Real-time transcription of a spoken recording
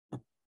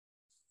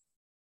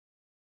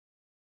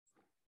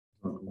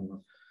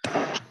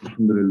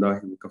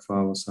Alhamdulillahi wa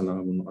kafa wa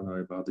salamun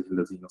ala ibadihi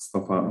alladhina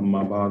istafa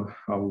amma ba'd.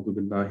 A'udhu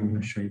billahi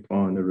minash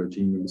shaitanir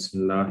rajim.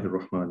 Bismillahir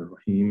rahmanir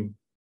rahim.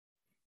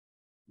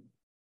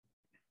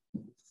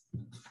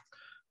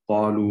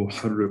 Qalu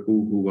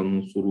harriquhu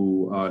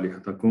wansuru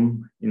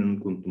alihatakum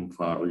in kuntum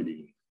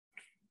fa'ilin.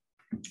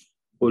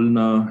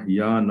 Qulna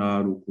ya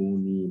naru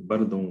kuni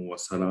bardan wa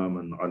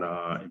salaman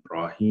ala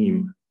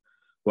Ibrahim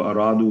wa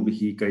aradu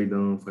bihi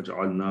kaydan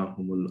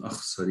faj'alnahumul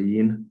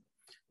akhsarin.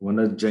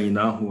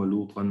 ونجيناه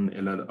ولوطا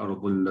إلى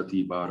الأرض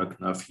التي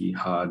باركنا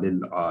فيها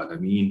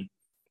للعالمين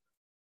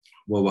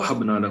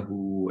ووهبنا له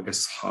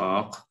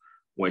إسحاق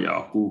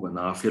ويعقوب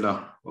نافلة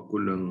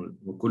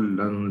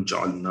وكلا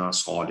جعلنا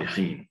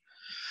صالحين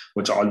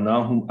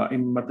وجعلناهم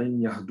أئمة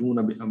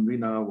يهدون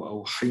بأمرنا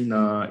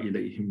وأوحينا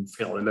إليهم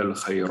فعل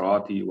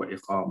الخيرات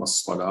وإقام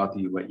الصلاة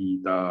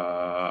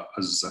وإيتاء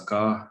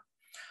الزكاة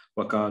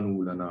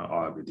وكانوا لنا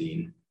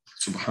عابدين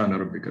سبحان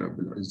ربك رب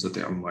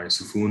العزة عما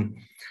يصفون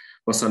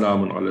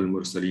وسلام على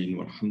المرسلين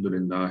والحمد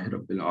لله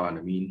رب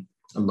العالمين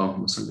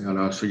اللهم صل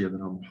على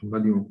سيدنا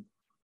محمد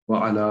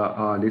وعلى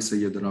آل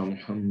سيدنا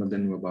محمد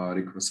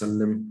وبارك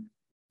وسلم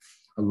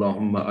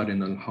اللهم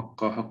أرنا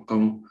الحق حقا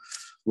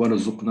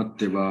وارزقنا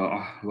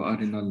اتباعه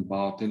وأرنا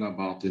الباطل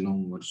باطلا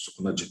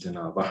وارزقنا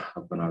اجتنابه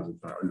ربنا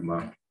زدنا علما.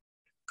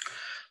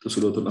 تو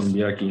سورۃ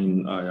الانبیاء کی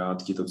ان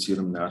آیات کی تفسیر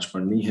ہم نے آج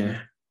پڑھنی ہے.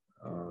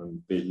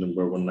 پیج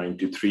نمبر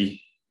 193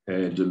 ہے،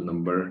 جلد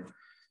نمبر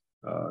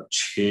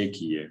 6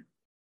 کی ہے،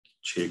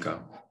 6 کا.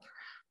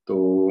 تو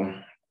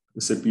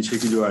اس سے پیچھے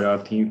کی جو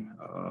آیات تھیں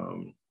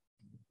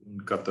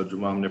ان کا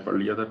ترجمہ ہم نے پڑھ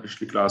لیا تھا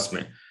پچھلی کلاس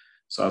میں،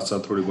 ساتھ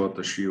ساتھ تھوڑی بہت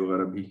تشریح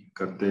وغیرہ بھی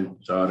کرتے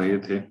جا رہے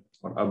تھے،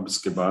 اور اب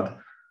اس کے بعد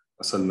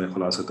اصل میں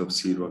خلاصہ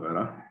تفسیر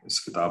وغیرہ اس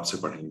کتاب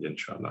سے پڑھیں گے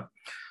انشاءاللہ.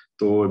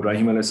 تو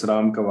ابراہیم علیہ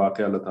السلام کا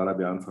واقعہ اللہ تعالیٰ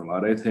بیان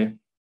فرما رہے تھے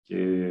کہ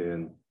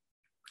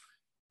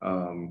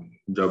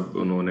جب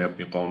انہوں نے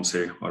اپنی قوم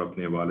سے اور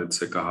اپنے والد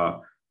سے کہا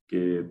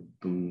کہ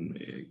تم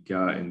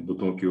کیا ان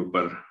بتوں کے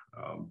اوپر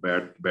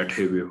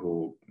بیٹھے ہوئے ہو،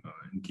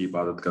 ان کی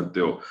عبادت کرتے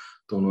ہو،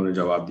 تو انہوں نے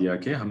جواب دیا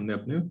کہ ہم نے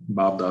اپنے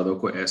باپ دادوں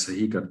کو ایسے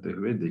ہی کرتے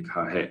ہوئے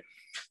دیکھا ہے.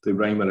 تو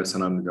ابراہیم علیہ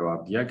السلام نے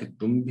جواب دیا کہ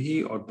تم بھی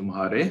اور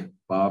تمہارے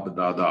باپ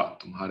دادا،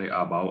 تمہارے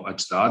آباء و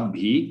اجداد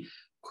بھی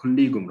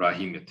کھلی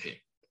گمراہی میں تھے.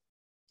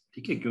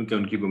 ٹھیک ہے، کیونکہ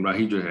ان کی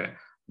گمراہی جو ہے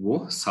وہ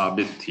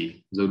ثابت تھی.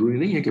 ضروری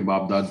نہیں ہے کہ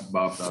باپ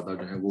دادا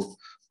جو ہے وہ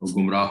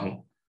گمراہ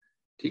ہوں.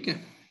 ٹھیک ہے،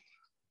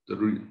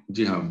 ضروری،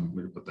 جی ہاں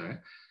مجھے پتہ ہے،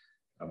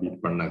 ابھی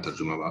پڑھنا ہے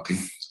ترجمہ باقی.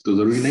 تو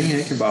ضروری نہیں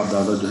ہے کہ باپ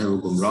دادا جو ہے وہ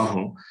گمراہ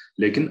ہوں،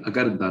 لیکن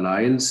اگر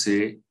دلائل سے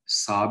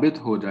ثابت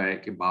ہو جائے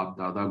کہ باپ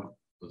دادا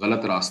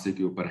غلط راستے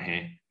کے اوپر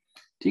ہیں،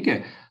 ٹھیک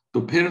ہے،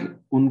 تو پھر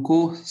ان کو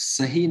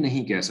صحیح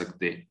نہیں کہہ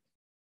سکتے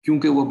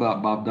کیونکہ وہ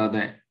باپ دادا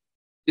ہیں.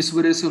 اس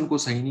وجہ سے ان کو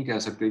صحیح نہیں کہہ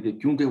سکتے کہ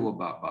کیونکہ وہ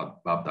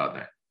باپ دادا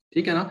ہیں.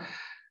 ٹھیک ہے نا،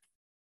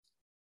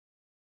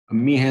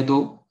 امی ہیں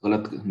تو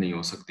غلط نہیں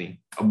ہو سکتی،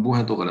 ابو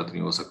ہیں تو غلط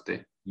نہیں ہو سکتے،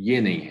 یہ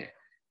نہیں ہے.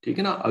 ٹھیک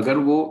ہے نا، اگر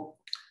وہ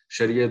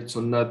شریعت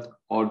سنت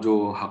اور جو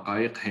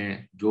حقائق ہیں،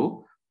 جو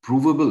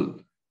پروویبل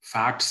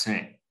فیکٹس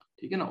ہیں،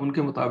 ٹھیک ہے نا، ان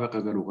کے مطابق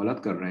اگر وہ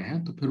غلط کر رہے ہیں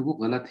تو پھر وہ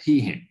غلط ہی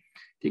ہیں.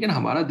 ٹھیک ہے نا،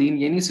 ہمارا دین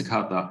یہ نہیں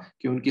سکھاتا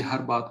کہ ان کی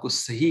ہر بات کو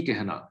صحیح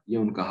کہنا یہ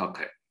ان کا حق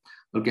ہے،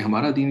 بلکہ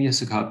ہمارا دین یہ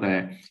سکھاتا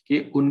ہے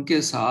کہ ان کے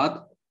ساتھ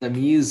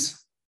تمیز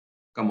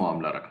کا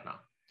معاملہ رکھنا،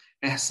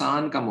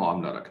 احسان کا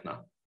معاملہ رکھنا.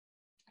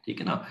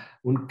 ٹھیک ہے نا،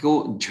 ان کو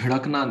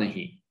جھڑکنا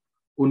نہیں،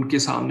 ان کے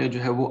سامنے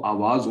جو ہے وہ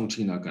آواز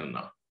اونچی نہ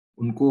کرنا،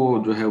 ان کو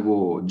جو ہے وہ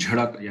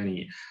جھڑک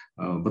یعنی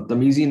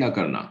بدتمیزی نہ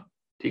کرنا.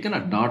 ٹھیک ہے نا،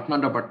 ڈانٹنا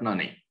ڈپٹنا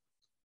نہیں.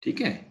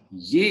 ٹھیک ہے،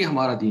 یہ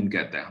ہمارا دین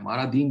کہتا ہے.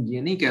 ہمارا دین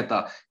یہ نہیں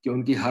کہتا کہ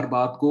ان کی ہر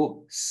بات کو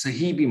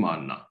صحیح بھی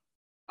ماننا،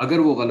 اگر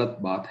وہ غلط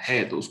بات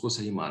ہے تو اس کو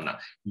صحیح ماننا.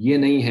 یہ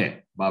نہیں ہے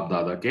باپ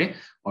دادا کے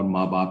اور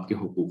ماں باپ کے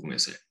حقوق میں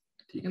سے.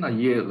 ٹھیک ہے نا،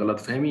 یہ غلط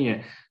فہمی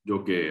ہے جو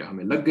کہ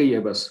ہمیں لگ گئی ہے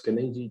بس، کہ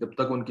نہیں جی جب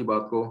تک ان کی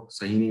بات کو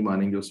صحیح نہیں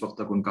مانیں گے اس وقت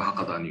تک ان کا حق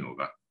ادا نہیں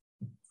ہوگا.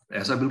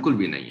 ایسا بالکل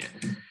بھی نہیں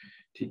ہے.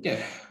 ٹھیک ہے،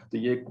 تو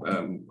یہ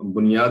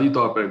بنیادی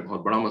طور پر ایک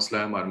بہت بڑا مسئلہ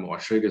ہے ہمارے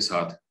معاشرے کے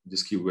ساتھ،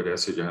 جس کی وجہ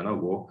سے جو ہے نا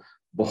وہ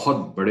بہت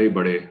بڑے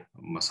بڑے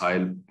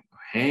مسائل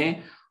ہیں،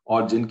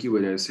 اور جن کی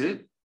وجہ سے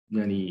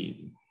یعنی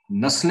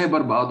نسلیں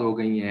برباد ہو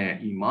گئی ہیں،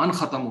 ایمان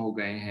ختم ہو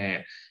گئے ہیں،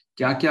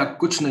 کیا کیا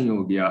کچھ نہیں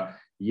ہو گیا.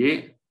 یہ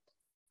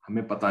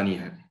ہمیں پتہ نہیں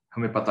ہے،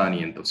 ہمیں پتہ نہیں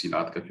ہے ان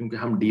تفصیلات کا، کیونکہ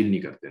ہم ڈیل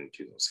نہیں کرتے ان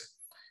چیزوں سے.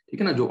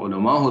 ٹھیک ہے نا، جو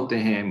علماء ہوتے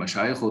ہیں،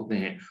 مشائخ ہوتے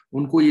ہیں،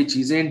 ان کو یہ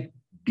چیزیں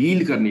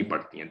ڈیل کرنی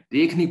پڑتی ہیں،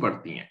 دیکھنی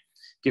پڑتی ہیں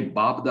کہ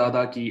باپ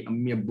دادا کی،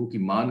 امی ابو کی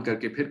مان کر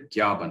کے پھر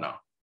کیا بنا،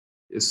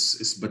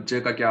 اس بچے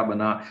کا کیا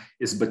بنا،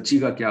 اس بچی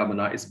کا کیا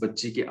بنا، اس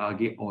بچی کے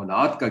آگے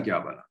اولاد کا کیا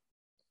بنا.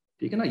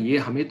 ٹھیک ہے نا، یہ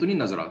ہمیں تو نہیں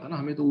نظر آتا نا،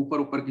 ہمیں تو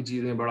اوپر کی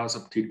چیزیں بڑا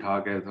سب ٹھیک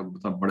ٹھاک ہے،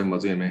 سب بڑے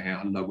مزے میں ہیں،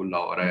 ہلہ گلا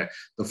ہو رہا ہے،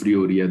 تفریح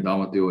ہو رہی ہے،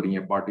 دعوتیں ہو رہی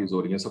ہیں، پارٹیز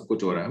ہو رہی ہیں، سب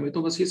کچھ ہو رہا ہے، ہمیں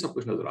تو بس یہ سب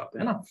کچھ نظر آتا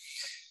ہے نا.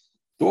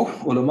 تو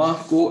علماء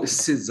کو اس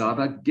سے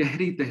زیادہ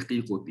گہری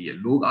تحقیق ہوتی ہے.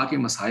 لوگ آ کے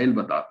مسائل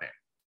بتاتے ہیں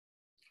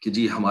کہ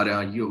جی ہمارے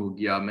ہاں یہ ہو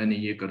گیا، میں نے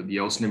یہ کر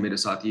دیا، اس نے میرے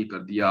ساتھ یہ کر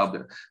دیا، اب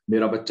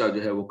میرا بچہ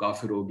جو ہے وہ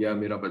کافر ہو گیا،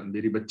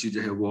 میری بچی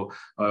جو ہے وہ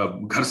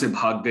گھر سے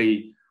بھاگ گئی،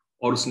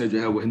 اور اس نے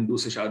جو ہے وہ ہندو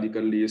سے شادی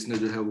کر لی, اس نے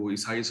جو ہے وہ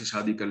عیسائی سے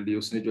شادی کر لی,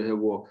 اس نے جو ہے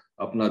وہ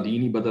اپنا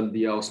دین ہی بدل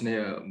دیا, اس نے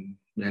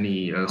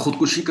یعنی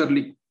خودکشی کر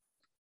لی,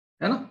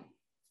 ہے نا,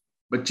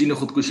 بچی نے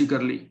خودکشی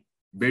کر لی,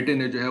 بیٹے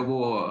نے جو ہے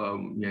وہ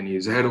یعنی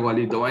زہر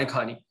والی دوائیں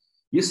کھانی.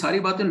 یہ ساری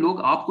باتیں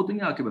لوگ آپ کو تو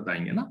نہیں آ کے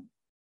بتائیں گے نا,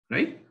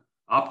 رائٹ,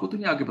 آپ کو تو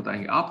نہیں آ کے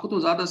بتائیں گے. آپ کو تو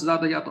زیادہ سے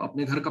زیادہ یا تو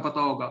اپنے گھر کا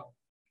پتا ہوگا,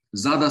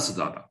 زیادہ سے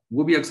زیادہ,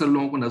 وہ بھی اکثر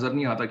لوگوں کو نظر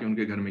نہیں آتا کہ ان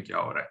کے گھر میں کیا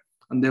ہو رہا ہے,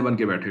 اندھے بن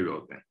کے بیٹھے ہوئے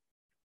ہوتے ہیں,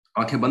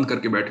 آنکھیں بند کر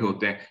کے بیٹھے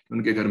ہوتے ہیں کہ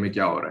ان کے گھر میں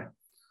کیا ہو رہا ہے.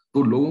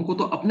 تو لوگوں کو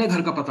تو اپنے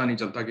گھر کا پتہ نہیں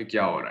چلتا کہ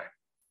کیا ہو رہا ہے,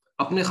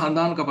 اپنے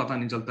خاندان کا پتہ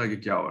نہیں چلتا کہ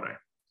کیا ہو رہا ہے,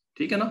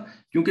 ٹھیک ہے نا,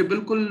 کیونکہ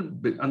بالکل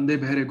اندھے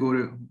بہرے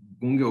گورے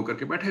گونگے ہو کر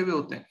کے بیٹھے ہوئے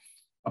ہوتے ہیں,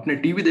 اپنے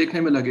ٹی وی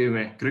دیکھنے میں لگے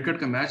ہوئے ہیں, کرکٹ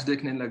کا میچ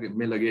دیکھنے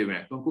میں لگے ہوئے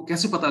ہیں. تو ان کو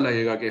کیسے پتہ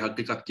لگے گا کہ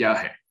حقیقت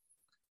کیا ہے؟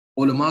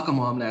 علماء کا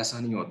معاملہ ایسا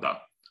نہیں ہوتا.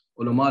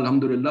 علماء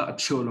الحمدللہ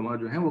اچھے علماء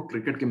جو ہیں وہ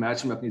کرکٹ کے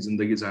میچ میں اپنی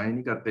زندگی ضائع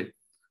نہیں کرتے,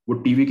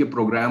 وہ ٹی وی کے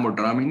پروگرام اور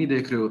ڈرامے نہیں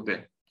دیکھ رہے ہوتے.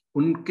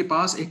 ان کے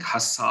پاس ایک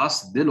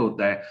حساس دل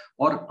ہوتا ہے,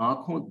 اور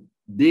آنکھوں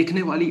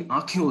دیکھنے والی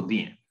آنکھیں ہوتی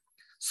ہیں,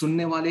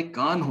 سننے والے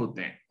کان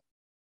ہوتے ہیں,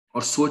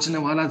 اور سوچنے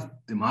والا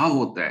دماغ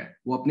ہوتا ہے.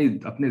 وہ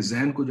اپنے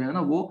ذہن کو جو ہے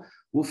نا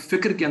وہ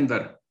فکر کے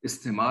اندر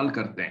استعمال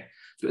کرتے ہیں.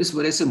 تو اس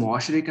وجہ سے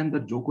معاشرے کے اندر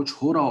جو کچھ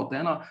ہو رہا ہوتا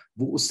ہے نا,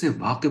 وہ اس سے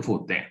واقف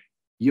ہوتے ہیں.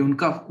 یہ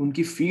ان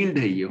کی فیلڈ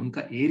ہے, یہ ان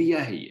کا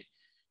ایریا ہے, یہ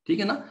ٹھیک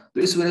ہے نا. تو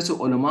اس وجہ سے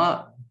علماء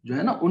جو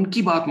ہے نا ان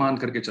کی بات مان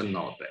کر کے چلنا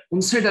ہوتا ہے,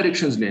 ان سے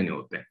ڈائریکشنز لینے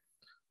ہوتے ہیں.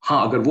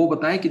 ہاں, اگر وہ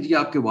بتائیں کہ جی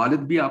آپ کے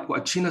والد بھی آپ کو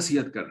اچھی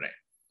نصیحت کر رہے ہیں,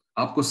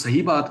 آپ کو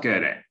صحیح بات کہہ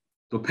رہے ہیں,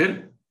 تو پھر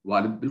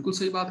والد بالکل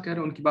صحیح بات کہہ رہے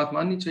ہیں, ان کی بات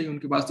ماننی چاہیے. ان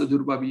کے پاس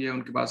تجربہ بھی ہے,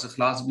 ان کے پاس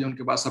اخلاص بھی ہے, ان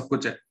کے پاس سب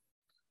کچھ ہے.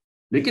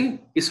 لیکن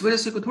اس وجہ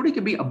سے کوئی تھوڑی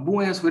کہ بھی ابو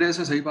ہیں اس وجہ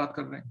سے صحیح بات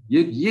کر رہے ہیں,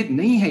 یہ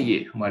نہیں ہے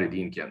یہ ہمارے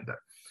دین کے اندر,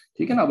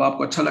 ٹھیک ہے نا. اب آپ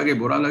کو اچھا لگے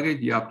برا لگے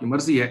یہ آپ کی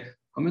مرضی ہے,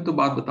 ہمیں تو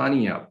بات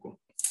بتانی ہے آپ کو,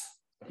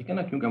 ٹھیک ہے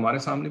نا. کیونکہ ہمارے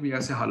سامنے بھی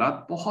ایسے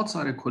حالات بہت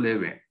سارے کھلے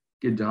ہوئے ہیں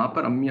کہ جہاں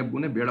پر امی ابو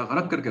نے بیڑا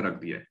غرق کر کے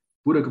رکھ دیا ہے,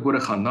 پورے کے پورے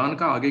خاندان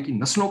کا, آگے کی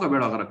نسلوں کا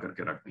بیڑا غرق کر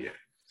کے رکھ دیا ہے,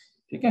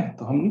 ٹھیک ہے.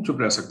 تو ہم نہیں چپ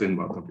رہ سکتے ان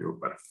باتوں کے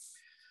اوپر.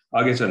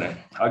 آگے چلیں,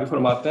 آگے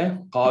فرماتے ہیں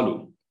قالو,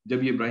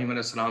 جب یہ ابراہیم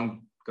علیہ السلام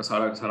کا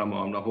سارا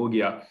معاملہ ہو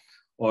گیا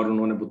اور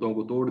انہوں نے بتوں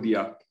کو توڑ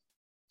دیا,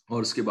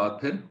 اور اس کے بعد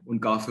پھر ان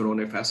کافروں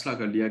نے فیصلہ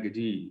کر لیا کہ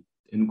جی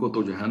ان کو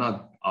تو جو ہے نا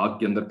آگ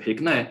کے اندر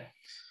پھینکنا ہے,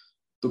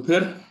 تو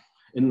پھر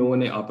ان لوگوں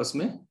نے آپس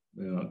میں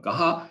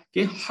کہا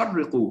کہ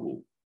حرقوہ,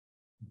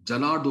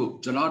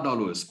 جلا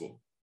ڈالو اس کو,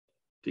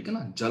 ٹھیک ہے نا,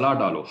 جلا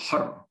ڈالو.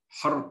 ہر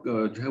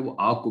جو ہے وہ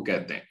آگ کو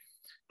کہتے ہیں,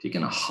 ٹھیک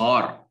ہے نا.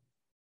 ہار,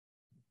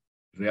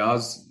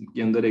 ریاض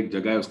کے اندر ایک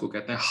جگہ ہے اس کو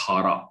کہتے ہیں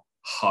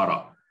ہارا,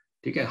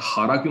 ٹھیک ہے.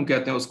 ہارا کیوں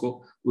کہتے ہیں اس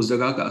کو؟ اس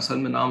جگہ کا اصل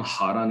میں نام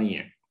ہارا نہیں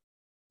ہے,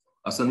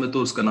 اصل میں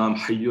تو اس کا نام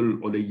حی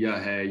العلیہ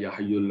ہے یا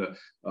حی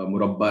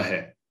المربع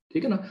ہے,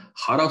 ٹھیک ہے نا.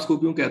 ہارا اس کو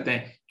کیوں کہتے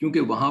ہیں؟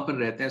 کیونکہ وہاں پر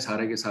رہتے ہیں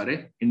سارے کے سارے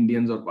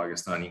انڈینز اور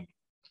پاکستانی,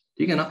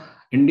 ٹھیک ہے نا.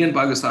 انڈین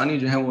پاکستانی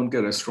جو ہیں وہ ان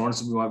کے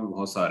ریسٹورینٹس بھی وہاں پہ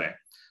بہت سارے ہیں.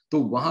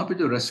 تو وہاں پہ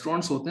جو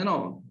ریسٹورینٹس ہوتے ہیں نا,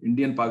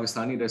 انڈین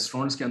پاکستانی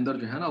ریسٹورینٹس کے اندر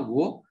جو ہے نا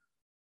وہ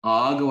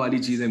آگ والی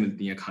چیزیں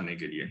ملتی ہیں کھانے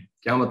کے لیے.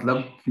 کیا مطلب؟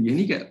 یہ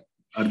نہیں کہ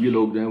عربی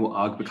لوگ جو ہیں وہ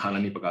آگ پہ کھانا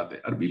نہیں پکاتے,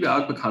 عربی بھی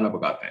آگ پہ کھانا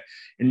پکاتے ہیں,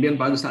 انڈین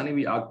پاکستانی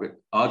بھی آگ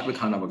پہ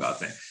کھانا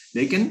پکاتے ہیں.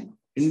 لیکن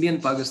انڈین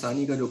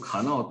پاکستانی کا جو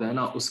کھانا ہوتا ہے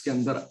نا, اس کے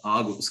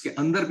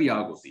اندر بھی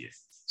آگ ہوتی ہے,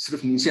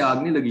 صرف نیچے آگ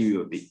نہیں لگی ہوئی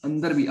ہوتی,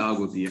 اندر بھی آگ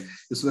ہوتی ہے.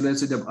 اس وجہ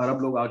سے جب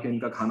عرب لوگ آ کے ان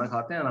کا کھانا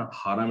کھاتے ہیں نا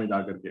ہارا میں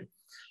جا کر کے,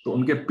 تو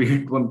ان کے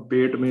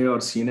پیٹ میں اور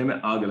سینے میں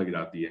آگ لگ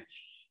جاتی ہے,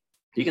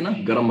 ٹھیک ہے نا,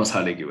 گرم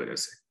مسالے کی وجہ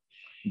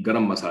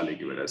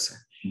سے.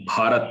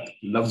 بھارت,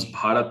 لفظ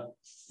بھارت,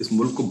 اس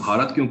ملک کو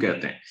بھارت کیوں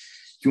کہتے ہیں؟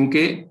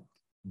 کیونکہ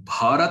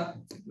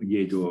بھارت,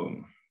 یہ جو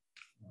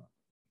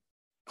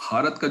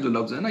بھارت کا جو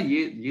لفظ ہے نا,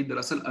 یہ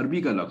دراصل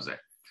عربی کا لفظ ہے,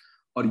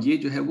 اور یہ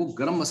جو ہے وہ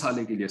گرم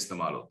مسالے کے لیے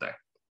استعمال ہوتا ہے,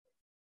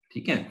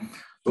 ٹھیک ہے.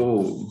 تو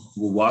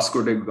وہ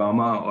واسکو ڈے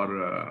گاما اور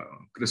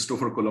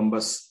کرسٹوفر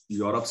کولمبس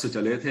یورپ سے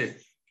چلے تھے,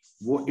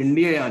 وہ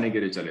انڈیا آنے کے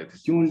لیے چلے تھے.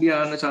 کیوں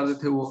انڈیا آنا چاہتے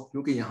تھے وہ؟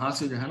 کیونکہ یہاں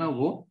سے جو ہے نا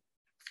وہ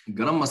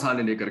گرم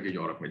مسالے لے کر کے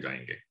یورپ میں جائیں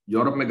گے.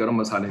 یورپ میں گرم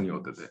مسالے نہیں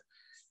ہوتے تھے,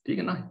 ٹھیک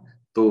ہے نا.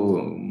 تو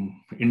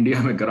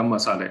انڈیا میں گرم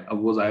مسالے,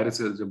 اب وہ ظاہر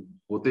سے جب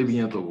ہوتے بھی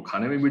ہیں تو وہ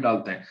کھانے میں بھی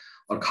ڈالتے ہیں,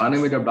 اور کھانے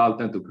میں جب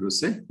ڈالتے ہیں تو پھر اس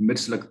سے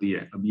مرچ لگتی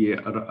ہے. اب یہ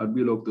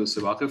عربی لوگ تو اس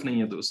سے واقف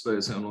نہیں ہے, تو اس وجہ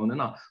سے انہوں نے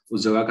نا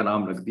اس جگہ کا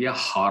نام رکھ دیا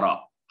ہارا,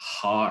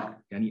 ہار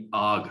یعنی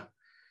آگ,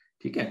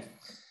 ٹھیک ہے.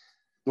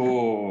 تو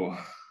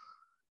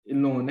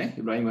ان لوگوں نے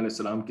ابراہیم علیہ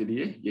السلام کے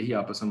لیے یہی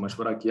آپس میں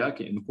مشورہ کیا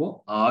کہ ان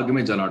کو آگ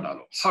میں جلا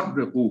ڈالو.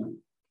 حرقوہ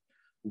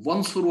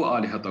وانصروا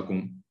آلہتکم,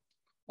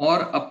 اور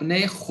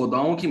اپنے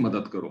خداؤں کی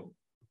مدد کرو,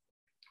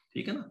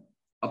 ٹھیک ہے نا,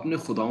 اپنے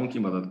خداؤں کی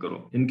مدد کرو.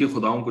 ان کے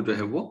خداؤں کو جو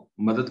ہے وہ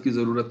مدد کی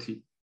ضرورت تھی,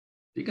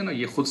 ٹھیک ہے نا.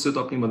 یہ خود سے تو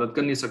اپنی مدد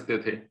کر نہیں سکتے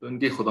تھے, تو ان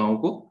کے خداؤں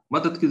کو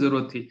مدد کی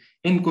ضرورت تھی.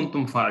 ان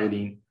کنتم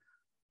فاعلین,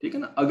 ٹھیک ہے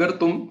نا, اگر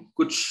تم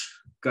کچھ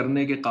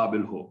کرنے کے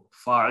قابل ہو.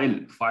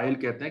 فاعل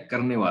کہتے ہیں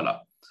کرنے والا.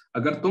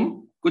 اگر تم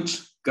کچھ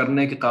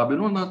کرنے کے قابل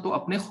ہو نا, تو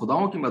اپنے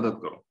خداؤں کی مدد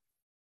کرو,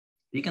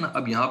 ٹھیک ہے نا.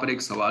 اب یہاں پر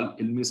ایک سوال,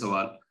 علمی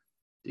سوال,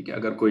 ٹھیک ہے,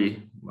 اگر کوئی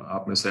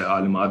آپ میں سے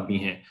عالمات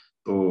بھی ہیں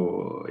تو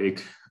ایک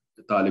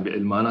طالب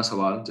علمانہ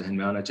سوال ذہن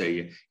میں آنا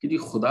چاہیے کہ جی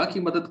خدا کی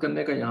مدد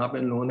کرنے کا یہاں پہ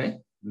ان لوگوں نے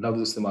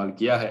لفظ استعمال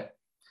کیا ہے،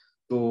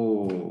 تو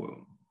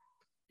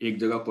ایک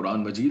جگہ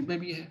قرآن مجید میں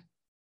بھی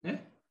ہے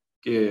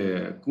کہ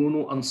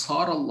کونوا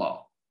انصار اللہ،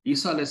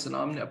 عیسیٰ علیہ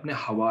السلام نے اپنے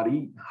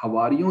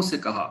حواریوں سے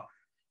کہا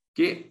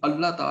کہ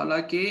اللہ تعالیٰ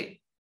کے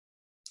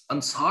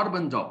انصار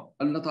بن جاؤ،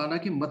 اللہ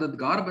تعالیٰ کے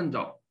مددگار بن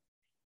جاؤ.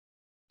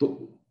 تو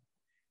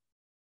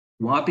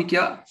وہاں پہ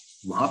کیا،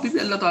 وہاں پہ بھی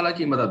اللہ تعالیٰ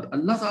کی مدد،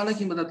 اللہ تعالیٰ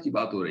کی مدد کی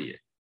بات ہو رہی ہے.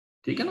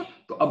 ٹھیک ہے نا.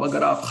 تو اب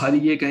اگر آپ خالی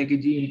یہ کہیں کہ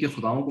جی ان کے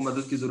خداؤں کو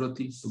مدد کی ضرورت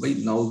تھی، تو بھائی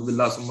نعوذ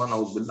باللہ ثم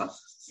نعوذ باللہ،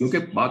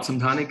 کیونکہ بات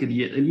سمجھانے کے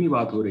لیے علمی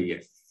بات ہو رہی ہے،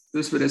 تو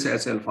اس وجہ سے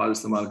ایسے الفاظ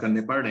استعمال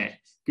کرنے پڑ رہے ہیں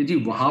کہ جی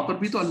وہاں پر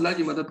بھی تو اللہ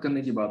کی مدد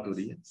کرنے کی بات ہو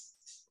رہی ہے.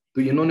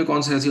 تو انہوں نے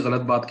کون سی ایسی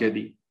غلط بات کہہ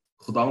دی؟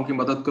 خداؤں کی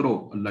مدد کرو،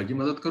 اللہ کی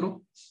مدد کرو،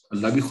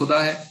 اللہ بھی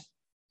خدا ہے،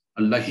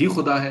 اللہ ہی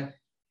خدا ہے.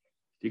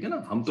 ٹھیک ہے نا.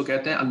 ہم تو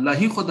کہتے ہیں اللہ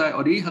ہی خدا ہے،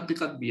 اور یہی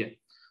حقیقت بھی ہے.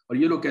 اور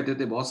یہ لوگ کہتے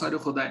تھے بہت سارے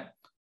خدا ہیں،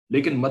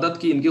 لیکن مدد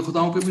کی ان کے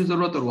خداؤں پہ بھی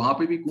ضرورت، اور وہاں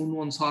پہ بھی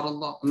کونوا انصار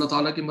اللہ، اللہ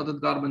تعالیٰ کے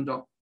مددگار بن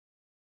جاؤ.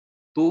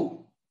 تو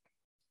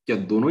کیا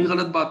دونوں ہی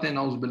غلط باتیں ہیں؟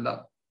 نعوذ باللہ.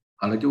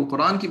 حالانکہ وہ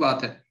قرآن کی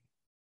بات ہے،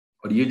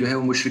 اور یہ جو ہے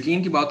وہ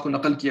مشرکین کی بات کو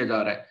نقل کیا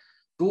جا رہا ہے.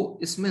 تو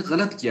اس میں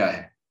غلط کیا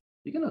ہے؟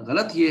 ٹھیک ہے نا.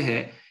 غلط یہ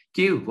ہے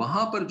کہ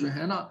وہاں پر جو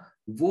ہے نا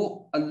وہ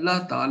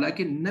اللہ تعالیٰ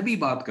کے نبی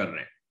بات کر رہے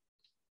ہیں.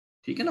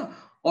 ٹھیک ہے نا.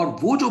 اور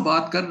وہ جو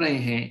بات کر رہے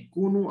ہیں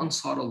کونوا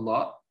انصار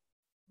اللہ،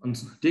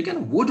 ٹھیک ہے نا،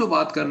 وہ جو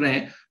بات کر رہے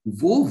ہیں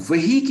وہ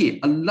وحی کی،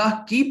 اللہ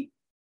کی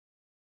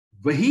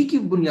وحی کی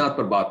بنیاد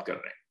پر بات کر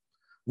رہے ہیں.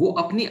 وہ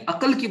اپنی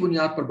عقل کی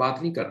بنیاد پر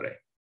بات نہیں کر رہے،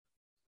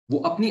 وہ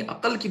اپنی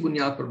عقل کی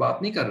بنیاد پر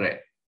بات نہیں کر رہے.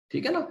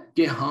 ٹھیک ہے نا.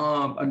 کہ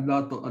ہاں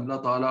اللہ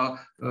تعالیٰ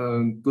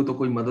کو تو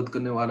کوئی مدد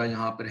کرنے والا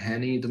یہاں پر ہے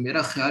نہیں، تو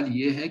میرا خیال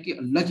یہ ہے کہ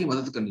اللہ کی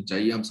مدد کرنی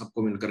چاہیے ہم سب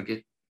کو مل کر کے،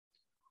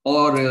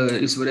 اور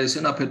اس وجہ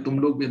سے نا پھر تم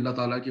لوگ بھی اللہ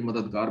تعالیٰ کی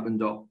مددگار بن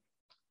جاؤ.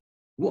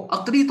 وہ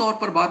عقلی طور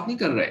پر بات نہیں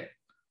کر رہے،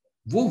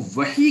 وہ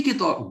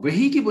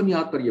وحی کی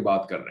بنیاد پر یہ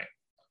بات کر رہے ہیں.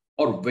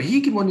 اور وحی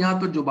کی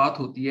بنیاد پر جو بات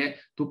ہوتی ہے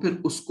تو پھر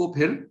اس کو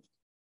پھر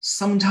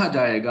سمجھا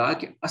جائے گا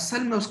کہ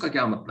اصل میں اس کا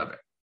کیا مطلب ہے.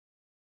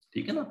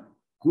 ٹھیک ہے نا.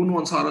 کونوا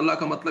انصار اللہ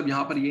کا مطلب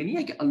یہاں پر یہ نہیں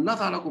ہے کہ اللہ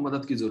تعالیٰ کو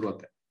مدد کی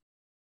ضرورت ہے،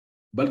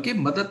 بلکہ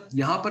مدد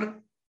یہاں پر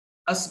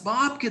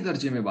اسباب کے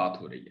درجے میں بات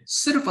ہو رہی ہے،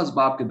 صرف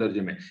اسباب کے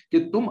درجے میں،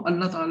 کہ تم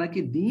اللہ تعالیٰ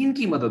کے دین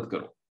کی مدد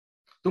کرو،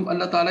 تم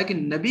اللہ تعالیٰ کے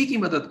نبی کی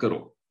مدد کرو،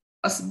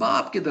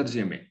 اسباب کے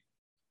درجے میں.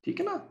 ٹھیک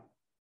ہے نا.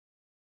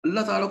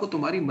 اللہ تعالیٰ کو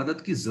تمہاری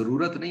مدد کی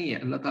ضرورت نہیں ہے،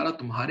 اللہ تعالیٰ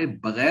تمہارے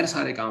بغیر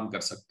سارے کام کر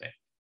سکتے ہیں.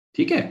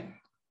 ٹھیک ہے.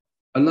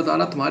 اللہ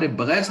تعالیٰ تمہارے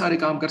بغیر سارے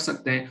کام کر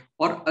سکتے ہیں.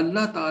 اور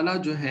اللہ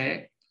تعالیٰ جو ہے،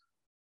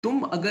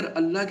 تم اگر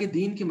اللہ کے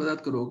دین کی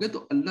مدد کرو گے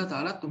تو اللہ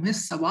تعالیٰ تمہیں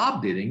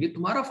ثواب دے دیں گے،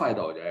 تمہارا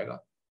فائدہ ہو جائے گا،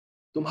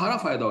 تمہارا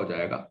فائدہ ہو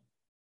جائے گا.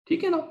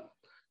 ٹھیک ہے نا.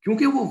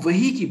 کیونکہ وہ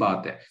وحی کی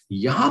بات ہے.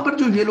 یہاں پر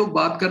جو یہ لوگ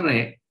بات کر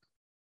رہے ہیں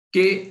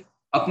کہ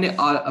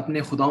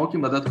اپنے خداؤں کی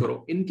مدد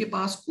کرو، ان کے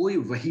پاس کوئی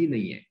وحی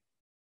نہیں ہے،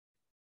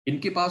 ان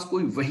کے پاس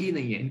کوئی وحی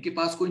نہیں ہے، ان کے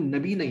پاس کوئی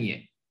نبی نہیں ہے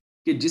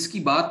کہ جس کی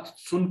بات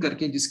سن کر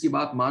کے، جس کی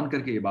بات مان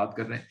کر کے یہ بات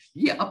کر رہے ہیں.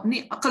 یہ اپنی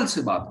عقل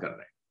سے بات کر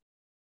رہے ہیں،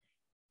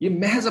 یہ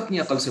محض اپنی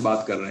عقل سے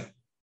بات کر رہے ہیں.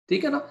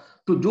 ٹھیک ہے نا.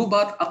 تو جو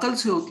بات عقل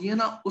سے ہوتی ہے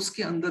نا، اس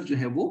کے اندر جو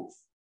ہے وہ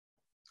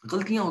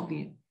غلطیاں ہوتی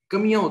ہیں،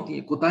 کمیاں ہوتی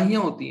ہیں،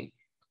 کوتاہیاں ہوتی ہیں.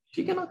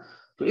 ٹھیک ہے نا.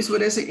 تو اس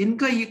وجہ سے ان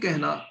کا یہ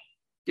کہنا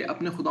کہ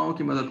اپنے خداؤں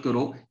کی مدد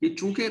کرو، یہ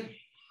چونکہ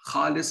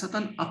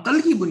خالصتاً عقل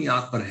کی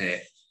بنیاد پر ہے،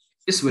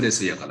 اس وجہ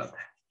سے یہ غلط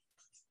ہے.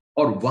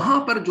 اور وہاں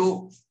پر جو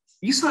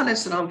عیسیٰ علیہ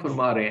السلام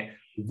فرما رہے ہیں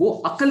وہ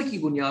عقل کی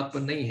بنیاد پر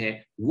نہیں ہے،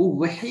 وہ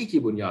وحی کی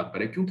بنیاد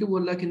پر ہے، کیونکہ وہ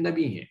اللہ کے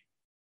نبی ہیں.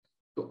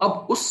 تو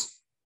اب اس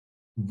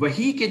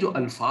وحی کے جو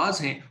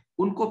الفاظ ہیں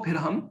ان کو پھر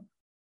ہم،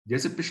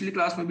 جیسے پچھلی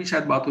کلاس میں بھی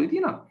شاید بات ہوئی تھی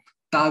نا،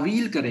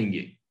 تعویل کریں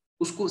گے،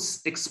 اس کو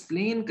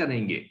ایکسپلین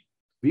کریں گے.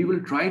 وی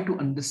will try to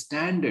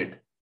understand it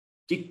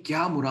کہ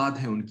کیا مراد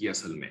ہے ان کی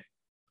اصل میں.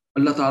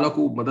 اللہ تعالیٰ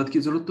کو مدد کی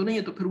ضرورت تو نہیں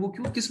ہے، تو پھر وہ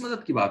کس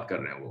مدد کی بات کر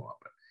رہے ہیں وہ وہاں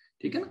پر.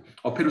 ٹھیک ہے نا.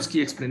 اور پھر اس کی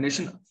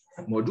ایکسپلینیشن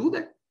موجود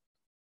ہے،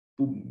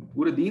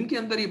 پورے دین کے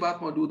اندر یہ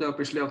بات موجود ہے. اور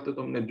پچھلے ہفتے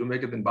تو ہم نے جمعے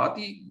کے دن بات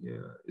ہی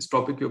اس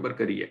ٹاپک کے اوپر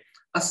کری ہے.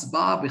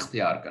 اسباب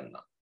اختیار کرنا،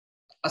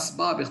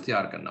 اسباب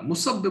اختیار کرنا،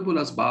 مسبب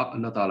الاسباب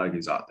اللہ تعالیٰ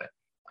کی ذات ہے.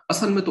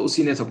 اصل میں تو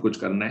اسی نے سب کچھ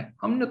کرنا ہے،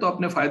 ہم نے تو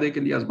اپنے فائدے کے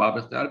لیے اسباب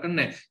اختیار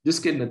کرنے ہیں،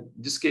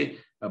 جس کے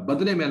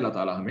بدلے میں اللہ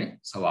تعالیٰ ہمیں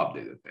ثواب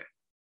دے دیتے ہیں.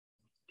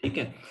 ٹھیک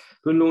ہے.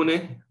 تو ان لوگوں نے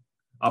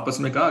آپس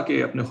میں کہا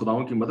کہ اپنے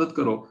خداؤں کی مدد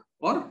کرو،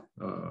 اور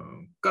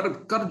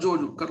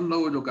کر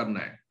لو جو کرنا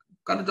ہے،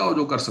 کر جاؤ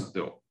جو کر سکتے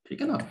ہو.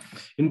 ٹھیک ہے نا.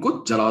 ان کو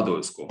جلا دو،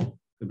 اس کو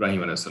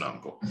ابراہیم علیہ السلام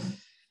کو.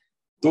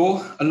 تو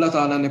اللہ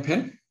تعالیٰ نے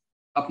پھر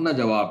اپنا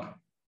جواب،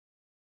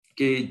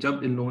 کہ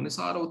جب ان لوگوں نے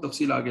سارا وہ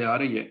تفصیل آگے آ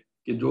رہی ہے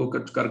کہ جو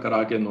کر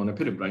کے انہوں نے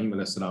پھر ابراہیم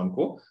علیہ السلام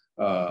کو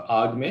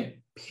آگ میں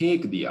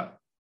پھینک دیا.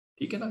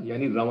 ٹھیک ہے نا.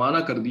 یعنی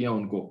روانہ کر دیا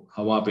ان کو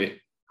ہوا پہ،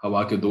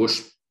 ہوا کے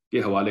دوش کے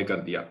حوالے کر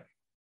دیا.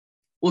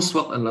 اس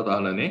وقت اللہ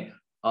تعالیٰ نے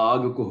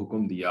آگ کو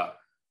حکم دیا،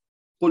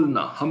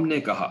 قلنا، ہم نے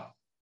کہا.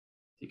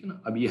 ٹھیک ہے نا.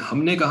 اب یہ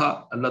ہم نے کہا،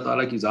 اللہ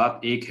تعالیٰ کی ذات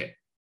ایک ہے،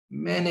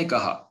 میں نے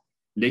کہا،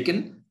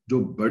 لیکن جو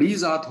بڑی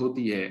ذات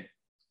ہوتی ہے،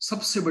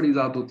 سب سے بڑی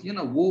ذات ہوتی ہے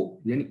نا، وہ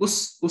یعنی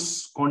اس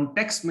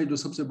کانٹیکسٹ میں جو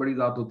سب سے بڑی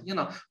ذات ہوتی ہے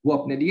نا، وہ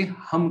اپنے لیے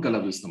ہم کا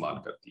لفظ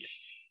استعمال کرتی ہے.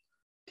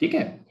 ٹھیک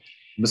ہے.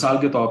 مثال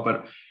کے طور پر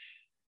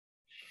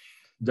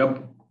جب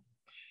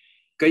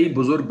کئی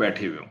بزرگ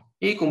بیٹھے ہوئے ہوں،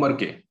 ایک عمر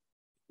کے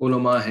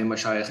علماء ہیں،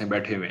 مشائخ ہیں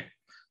بیٹھے ہوئے ہیں،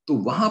 تو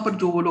وہاں پر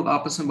جو وہ لوگ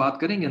آپس میں بات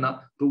کریں گے نا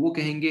تو وہ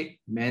کہیں گے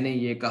میں نے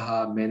یہ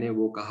کہا، میں نے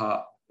وہ کہا.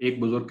 ایک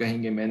بزرگ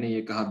کہیں گے میں نے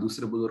یہ کہا،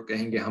 دوسرے بزرگ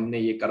کہیں گے ہم نے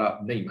یہ کرا.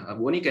 نہیں،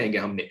 وہ نہیں کہیں گے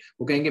ہم نے،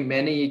 وہ کہیں گے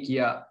میں نے یہ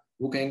کیا،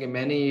 وہ کہیں گے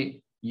میں نے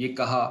یہ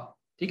کہا.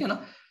 ٹھیک ہے نا.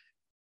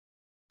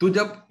 تو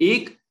جب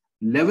ایک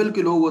لیول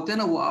کے لوگ ہوتے ہیں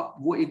نا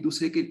وہ ایک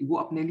دوسرے کے وہ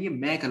اپنے لیے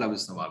میں کا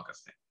لفظ استعمال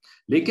کرتے ہیں.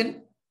 لیکن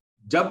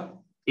جب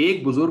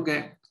ایک بزرگ ہے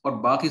اور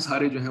باقی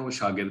سارے جو ہیں وہ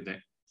شاگرد ہیں،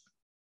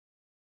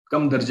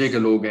 کم درجے کے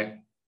لوگ ہیں،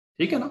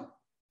 ٹھیک ہے نا،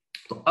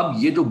 تو اب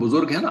یہ جو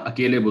بزرگ ہیں نا،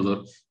 اکیلے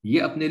بزرگ،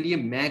 یہ اپنے لیے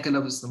میں کا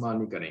لفظ استعمال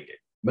نہیں کریں گے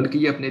بلکہ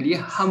یہ اپنے لیے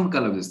ہم کا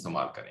لفظ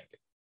استعمال کریں گے.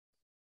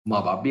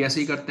 ماں باپ بھی ایسے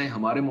ہی کرتے ہیں.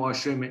 ہمارے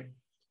معاشرے میں،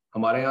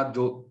 ہمارے یہاں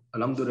جو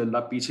الحمدللہ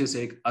پیچھے سے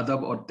ایک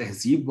ادب اور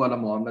تہذیب والا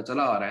معاملہ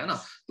چلا آ رہا ہے نا،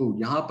 تو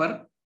یہاں پر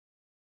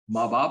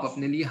ماں باپ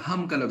اپنے لیے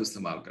ہم کا لفظ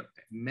استعمال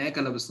کرتے ہیں، میں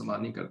کا لفظ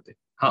استعمال نہیں کرتے.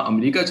 ہاں،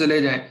 امریکہ چلے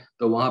جائیں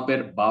تو وہاں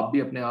پر باپ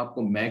بھی اپنے آپ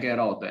کو میں کہہ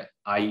رہا ہوتا ہے،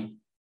 آئی،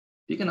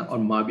 ٹھیک ہے نا، اور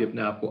ماں بھی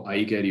اپنے آپ کو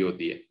آئی کہہ رہی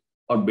ہوتی ہے،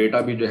 اور بیٹا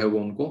بھی جو ہے وہ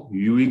ان کو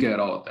یو ہی کہہ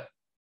رہا ہوتا ہے.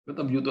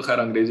 مطلب یو تو خیر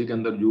انگریزی کے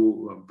اندر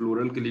یو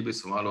پلورل کے لیے بھی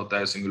استعمال ہوتا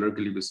ہے، سنگولر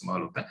کے لیے بھی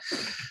استعمال ہوتا ہے،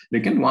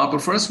 لیکن وہاں پر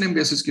فرسٹ نیم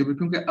بیسس کے بھی،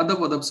 کیونکہ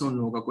ادب سے ان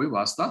لوگوں کا کوئی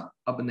واسطہ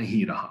اب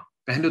نہیں رہا.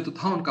 پہلے تو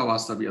تھا ان کا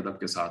واسطہ بھی ادب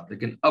کے ساتھ،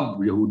 لیکن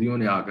اب یہودیوں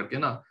نے آ کر کے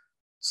نا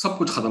سب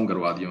کچھ ختم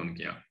کروا دیا ان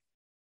کے یہاں،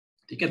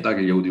 ٹھیک ہے،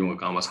 تاکہ یہودیوں کا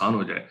کام آسان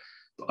ہو جائے.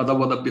 تو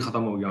ادب بھی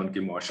ختم ہو گیا ان کے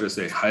معاشرے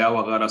سے، حیا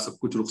وغیرہ سب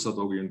کچھ رخصت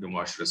ہو گئی ان کے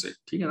معاشرے سے،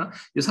 ٹھیک ہے نا.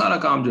 یہ سارا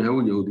کام جو ہے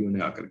وہ یہودیوں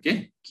نے آ کر کے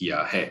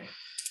کیا ہے.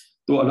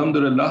 تو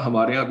الحمدللہ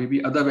ہمارے یہاں بھی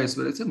ادب ہے، اس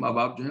وجہ سے ماں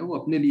باپ جو ہے وہ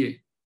اپنے لیے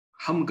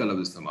ہم کا لفظ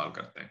استعمال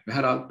کرتے ہیں.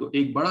 بہرحال تو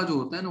ایک بڑا جو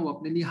ہوتا ہے نا وہ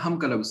اپنے لیے ہم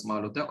کا لفظ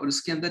استعمال ہوتا ہے، اور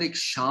اس کے اندر ایک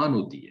شان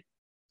ہوتی ہے،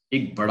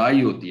 ایک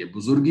بڑائی ہوتی ہے،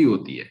 بزرگی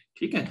ہوتی ہے،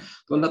 ٹھیک ہے.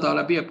 تو اللہ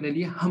تعالیٰ بھی اپنے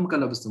لیے ہم کا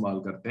لفظ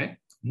استعمال کرتے ہیں،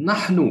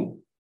 نحنو،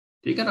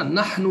 ٹھیک ہے نا،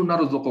 نحنو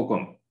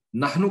نرزقکم.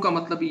 نحنو کا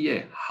مطلب یہ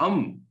ہے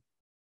ہم،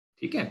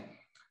 ٹھیک ہے.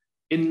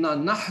 انا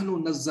نحنو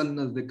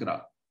نزلنا الذکر،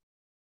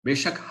 بے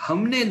شک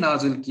ہم نے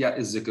نازل کیا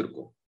اس ذکر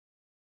کو،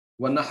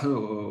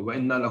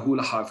 وَإِنَّا لَهُ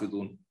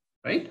لَحَافِظُونَ،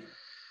 رائٹ.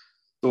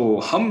 تو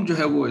ہم جو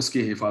ہے وہ اس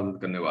کی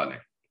حفاظت کرنے والے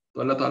ہیں.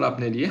 تو اللہ تعالیٰ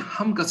اپنے لیے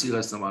ہم کا صیغہ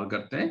استعمال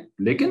کرتے ہیں،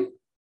 لیکن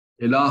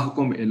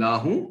الہکم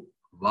الہ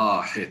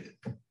واحد،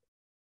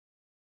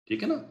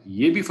 ٹھیک ہے نا.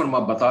 یہ بھی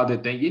بتا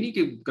دیتے ہیں، یہ نہیں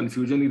کہ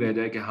کنفیوژن ہی رہ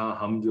جائے کہ ہاں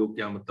ہم جو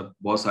کیا مطلب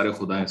بہت سارے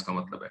خدا ہیں اس کا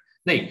مطلب ہے،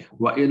 نہیں.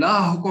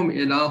 وَإِلَٰهُكُمْ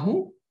إِلَٰهٌ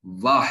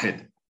واحد،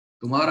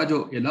 تمہارا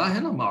جو الہ ہے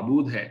نا،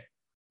 معبود ہے،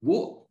 وہ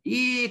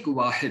ایک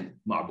واحد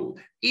معبود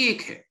ہے،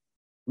 ایک ہے،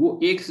 وہ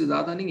ایک سے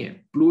زیادہ نہیں ہے.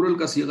 پلورل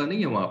کا صیغہ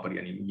نہیں ہے وہاں پر،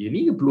 یعنی یہ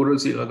نہیں کہ پلورل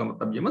صیغہ کا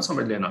مطلب یہ مت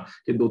سمجھ لینا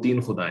کہ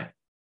 2-3 خدا ہیں،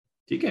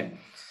 ٹھیک ہے.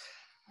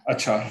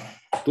 اچھا،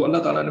 تو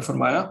اللہ تعالیٰ نے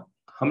فرمایا،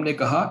 ہم نے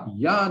کہا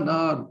یا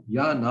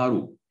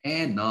نارو،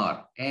 اے نار،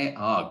 اے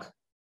آگ،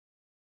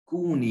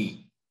 کونی،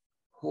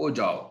 ہو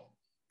جاؤ.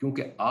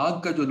 کیونکہ آگ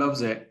کا جو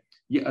لفظ ہے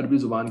یہ عربی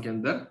زبان کے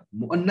اندر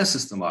مؤنث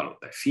استعمال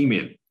ہوتا ہے،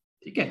 فیمیل،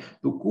 ٹھیک ہے.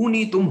 تو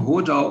کونی، تم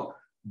ہو جاؤ،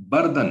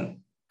 بردن،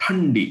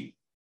 ٹھنڈی،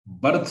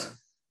 برد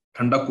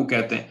ٹھنڈک کو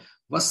کہتے ہیں،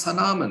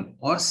 وسلامن،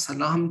 اور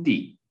سلامتی،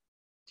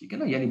 ٹھیک ہے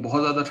نا. یعنی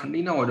بہت زیادہ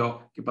ٹھنڈی نہ ہو جاؤ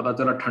کہ پتہ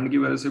چلا ٹھنڈ کی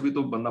وجہ سے بھی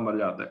تو بندہ مر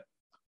جاتا ہے،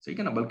 ٹھیک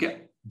ہے نا. بلکہ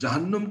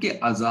جہنم کے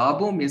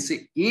عذابوں میں سے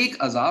ایک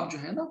عذاب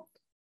جو ہے نا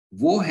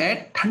وہ ہے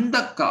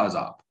ٹھنڈک کا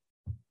عذاب،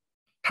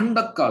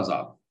 ٹھنڈک کا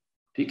عذاب،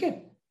 ٹھیک ہے.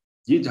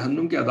 یہ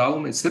جہنم کے عذابوں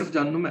میں صرف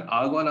جہنم میں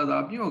آگ والا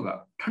عذاب نہیں ہوگا،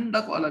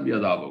 ٹھنڈک والا بھی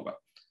عذاب ہوگا.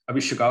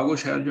 ابھی شکاگو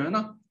شہر جو ہے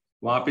نا،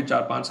 وہاں پہ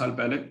 4-5 سال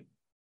پہلے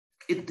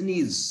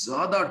اتنی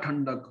زیادہ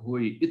ٹھنڈک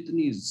ہوئی،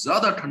 اتنی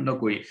زیادہ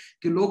ٹھنڈک ہوئی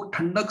کہ لوگ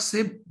ٹھنڈک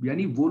سے،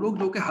 یعنی وہ لوگ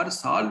جو کہ ہر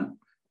سال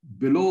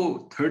بلو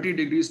 30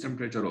 ڈگریز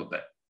ٹیمپریچر ہوتا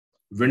ہے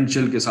ونڈ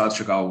چل کے ساتھ،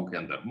 شکاگو کے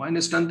اندر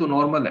 -10 تو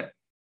نارمل ہے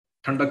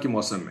ٹھنڈک کے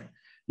موسم میں،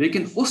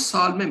 لیکن اس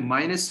سال میں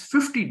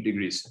 -50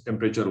 ڈگریز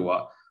ٹیمپریچر ہوا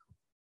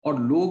اور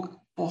لوگ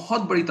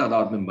بہت بڑی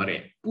تعداد میں مرے،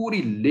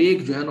 پوری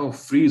لیک جو ہے نا وہ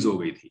فریز ہو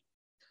گئی تھی.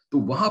 تو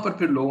وہاں پر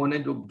پھر لوگوں نے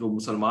جو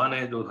مسلمان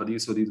ہیں، جو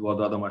حدیث بہت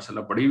زیادہ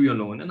ماشاءاللہ پڑھی ہوئی ان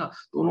لوگوں نے نا،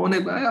 تو انہوں نے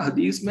کہا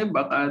حدیث میں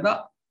باقاعدہ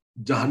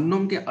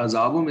جہنم کے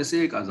عذابوں میں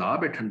سے ایک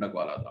عذاب ہے ٹھنڈک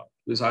والا عذاب.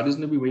 تو اس حدیث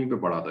نے بھی وہیں پہ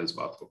پڑھا تھا اس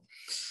بات کو.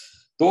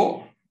 تو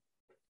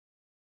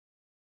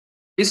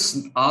اس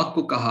آگ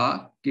کو کہا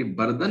کہ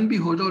بردن بھی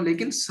ہو جاؤ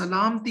لیکن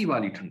سلامتی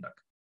والی ٹھنڈک،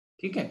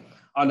 ٹھیک ہے،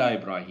 علی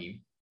ابراہیم،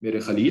 میرے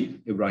خلیل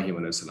ابراہیم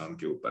علیہ السلام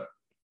کے اوپر.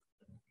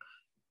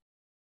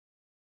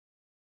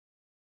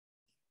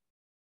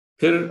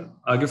 پھر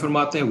آگے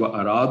فرماتے ہیں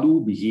وَأَرَادُوا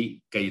بِهِ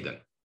كَيْدًا،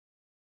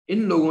 ان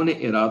لوگوں نے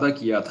ارادہ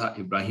کیا تھا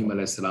ابراہیم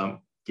علیہ السلام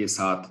کے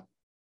ساتھ،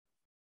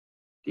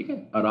 ٹھیک ہے.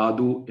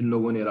 ارادو، ان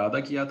لوگوں نے ارادہ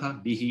کیا تھا،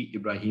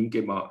 بِهِ،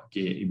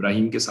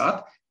 ابراہیم کے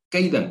ساتھ،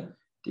 قیدن،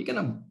 ٹھیک ہے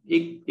نا،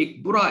 ایک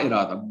برا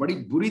ارادہ، بڑی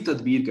بری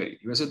تدبیر کری.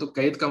 ویسے تو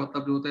قید کا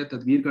مطلب جو ہوتا ہے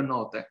تدبیر کرنا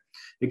ہوتا ہے،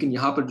 لیکن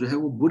یہاں پر جو ہے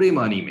وہ برے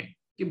معنی میں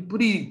کہ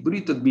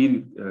بری تدبیر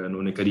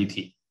انہوں نے کری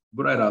تھی،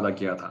 برا ارادہ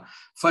کیا تھا.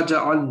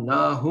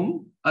 فَجَعَلْنَاهُمْ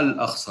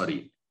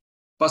الْأَخْسَرِينَ،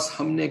 پس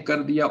ہم نے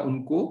کر دیا ان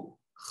کو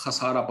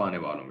خسارہ پانے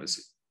والوں میں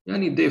سے،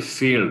 یعنی they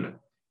failed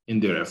in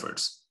their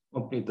efforts،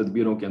 اپنی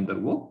تدبیروں کے اندر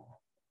وہ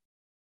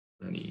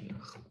یعنی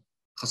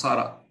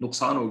خسارہ،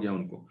 نقصان ہو گیا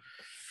ان کو،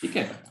 ٹھیک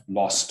ہے،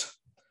 لاسٹ.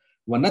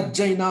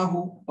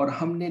 وَنَجَّيْنَاهُ، اور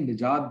ہم نے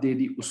نجات دے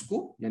دی اس کو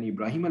یعنی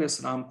ابراہیم علیہ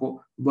السلام کو،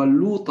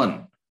 وَلُوطًا،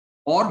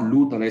 اور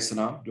لوط علیہ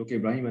السلام جو کہ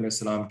ابراہیم علیہ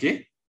السلام کے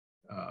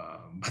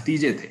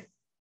بھتیجے تھے.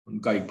 ان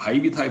کا ایک بھائی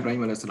بھی تھا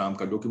ابراہیم علیہ السلام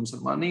کا جو کہ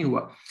مسلمان نہیں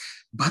ہوا،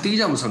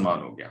 بھتیجا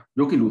مسلمان ہو گیا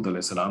جو کہ لوط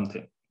علیہ السلام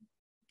تھے.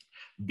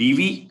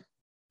 بیوی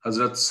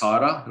حضرت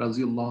سارہ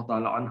رضی اللہ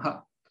تعالی عنہ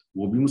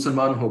وہ بھی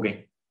مسلمان ہو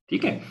گئے،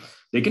 ٹھیک ہے.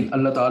 لیکن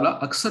اللہ تعالیٰ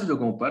اکثر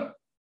جگہوں پر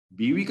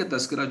بیوی کا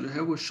تذکرہ جو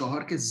ہے وہ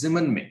شوہر کے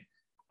ضمن میں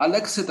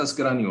الگ سے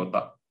تذکرہ نہیں ہوتا،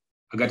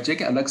 اگرچہ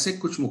کہ الگ سے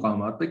کچھ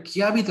مقامات پہ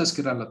کیا بھی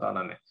تذکرہ اللہ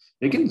تعالیٰ نے،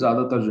 لیکن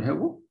زیادہ تر جو ہے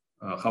وہ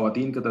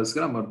خواتین کا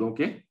تذکرہ مردوں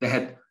کے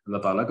تحت اللہ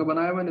تعالیٰ کا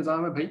بنایا ہوا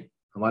نظام ہے. بھائی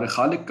ہمارے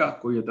خالق کا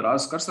کوئی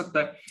اعتراض کر سکتا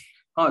ہے،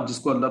 ہاں جس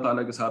کو اللہ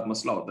تعالیٰ کے ساتھ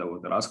مسئلہ ہوتا ہے وہ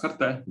اعتراض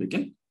کرتا ہے،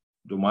 لیکن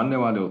جو ماننے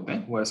والے ہوتے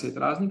ہیں وہ ایسے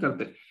اعتراض نہیں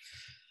کرتے.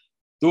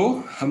 تو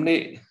ہم نے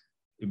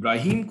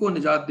ابراہیم کو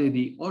نجات دے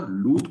دی اور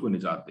لوط کو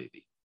نجات دے دی.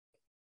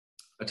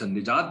 اچھا،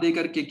 نجات دے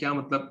کر کے کیا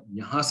مطلب؟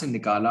 یہاں سے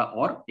نکالا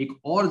اور ایک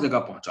اور جگہ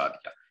پہنچا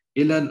دیا،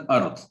 الی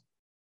الارض،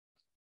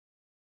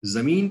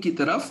 زمین کی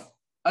طرف،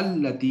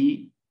 التی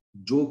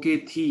جو کہ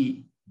تھی،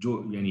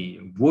 جو یعنی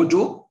وہ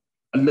جو،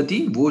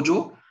 التی وہ جو،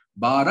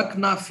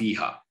 بارکنا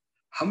فیہا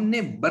ہم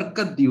نے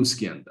برکت دی اس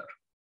کے اندر،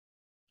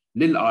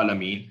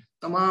 للعالمین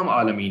تمام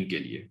عالمین کے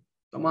لیے،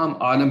 تمام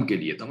عالم کے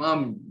لیے،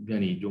 تمام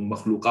یعنی جو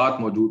مخلوقات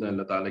موجود ہیں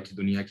اللہ تعالیٰ کی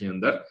دنیا کے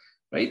اندر،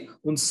 رائٹ،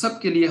 ان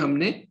سب کے لیے ہم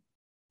نے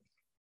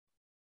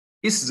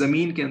اس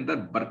زمین کے اندر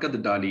برکت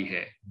ڈالی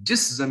ہے،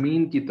 جس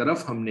زمین کی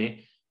طرف ہم نے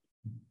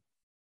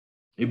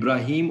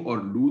ابراہیم اور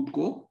لوط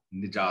کو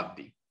نجات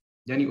دی،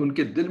 یعنی ان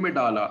کے دل میں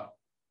ڈالا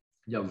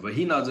یا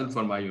وہی نازل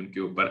فرمائی ان کے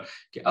اوپر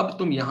کہ اب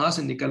تم یہاں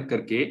سے نکل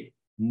کر کے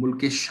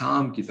ملک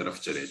شام کی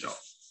طرف چلے جاؤ،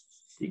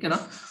 ٹھیک ہے نا.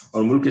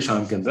 اور ملک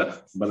شام کے اندر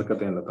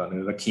برکتیں اللہ تعالیٰ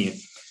نے رکھی ہیں.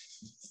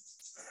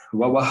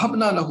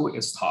 وَوَهَبْنَا لَهُ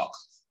إِسْحَاقَ،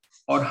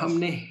 اور ہم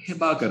نے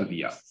ہبہ کر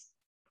دیا،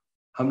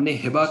 ہم نے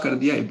ہبہ کر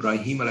دیا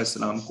ابراہیم علیہ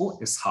السلام کو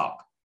اسحاق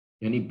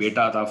یعنی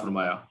بیٹا عطا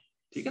فرمایا،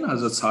 ٹھیک ہے نا.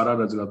 حضرت سارہ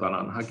رضی اللہ تعالیٰ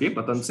عنہ کے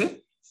بطن سے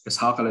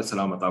اسحاق علیہ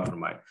السلام عطا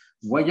فرمائے.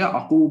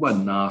 وَيَعْقُوبَ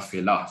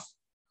نَافِلَةً،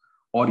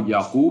 اور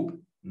یعقوب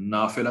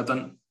نافلتاً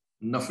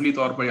نفلی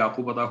طور پر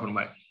یعقوب عطا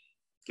فرمائے.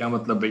 کیا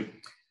مطلب بھائی؟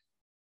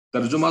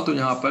 ترجمہ تو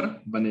یہاں پر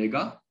بنے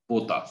گا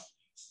پوتا،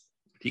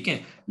 ٹھیک ہے،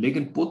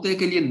 لیکن پوتے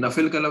کے لیے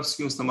نفل کا لفظ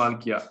کیوں استعمال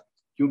کیا؟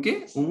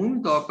 کیونکہ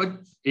عمومی طور پر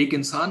ایک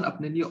انسان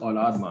اپنے لیے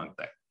اولاد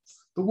مانگتا ہے،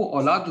 تو وہ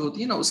اولاد جو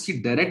ہوتی ہے نا اس کی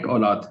ڈائریکٹ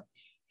اولاد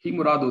ہی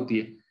مراد ہوتی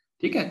ہے،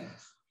 ٹھیک ہے.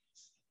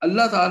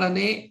 اللہ تعالیٰ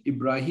نے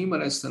ابراہیم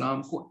علیہ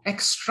السلام کو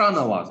ایکسٹرا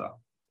نوازا،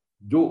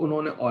 جو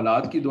انہوں نے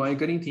اولاد کی دعائیں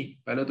کری تھیں،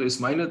 پہلے تو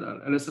اسماعیل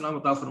علیہ السلام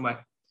عطا فرمائے،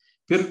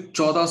 پھر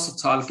 14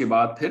 سال کے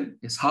بعد پھر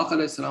اسحاق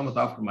علیہ السلام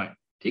عطا فرمائے،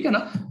 ٹھیک ہے نا.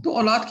 تو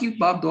اولاد کی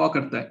باپ دعا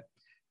کرتا ہے،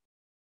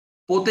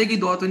 پوتے کی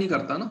دعا تو نہیں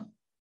کرتا نا،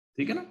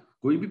 ٹھیک ہے نا،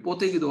 کوئی بھی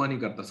پوتے کی دعا نہیں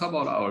کرتا، سب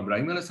اولاد. اور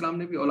ابراہیم علیہ السلام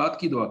نے بھی اولاد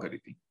کی دعا کری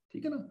تھی،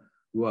 ٹھیک ہے نا.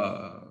 وہ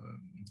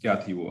کیا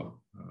تھی، وہ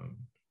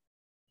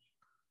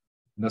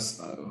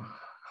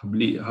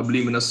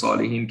حبلی من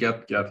الصالحین،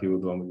 کیا تھی وہ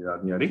دعا، مجھے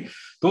یاد نہیں آ رہی.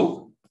 تو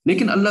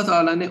لیکن اللہ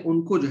تعالیٰ نے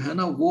ان کو جو ہے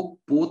نا وہ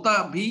پوتا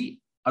بھی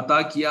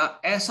عطا کیا،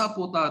 ایسا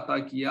پوتا عطا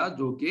کیا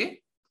جو کہ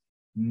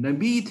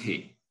نبی تھے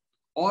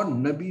اور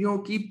نبیوں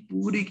کی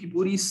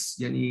پوری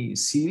یعنی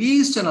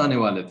سیریز چلانے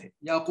والے تھے.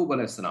 یعقوب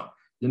علیہ السلام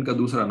جن کا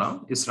دوسرا نام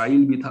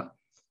اسرائیل بھی تھا،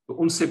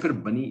 تو ان سے پھر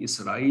بنی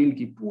اسرائیل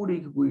کی پوری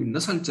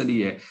نسل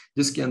چلی ہے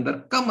جس کے اندر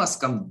کم از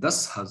کم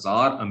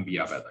 10,000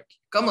 انبیاء پیدا کی،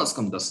 کم از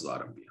کم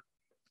 10,000 انبیاء،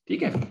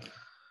 ٹھیک ہے.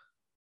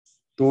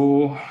 تو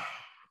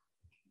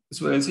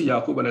اس وجہ سے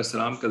یعقوب علیہ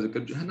السلام کا ذکر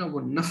جو ہے نا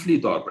وہ نفلی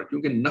طور پر،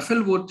 کیونکہ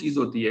نفل وہ چیز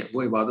ہوتی ہے،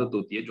 وہ عبادت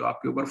ہوتی ہے جو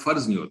آپ کے اوپر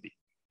فرض نہیں ہوتی.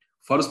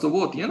 فرض تو وہ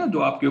ہوتی ہے نا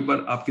جو آپ کے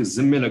اوپر آپ کے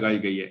ذمے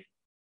لگائی گئی ہے،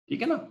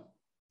 ٹھیک ہے نا.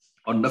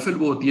 اور نفل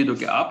وہ ہوتی ہے جو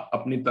کہ آپ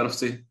اپنی طرف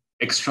سے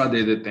ایکسٹرا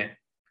دے دیتے ہیں،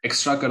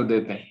 ایکسٹرا کر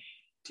دیتے ہیں،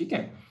 ٹھیک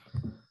ہے.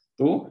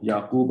 تو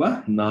یعقوب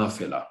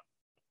نافلہ.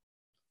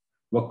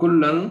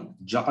 وَكُلًّا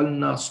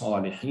جَعَلْنَا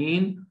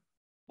صَالِحِينَ،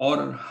 اور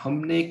ہم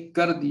نے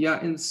کر دیا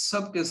ان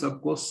سب کے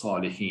سب کو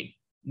صالحین،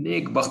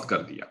 نیک بخت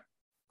کر دیا.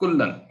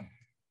 کلن،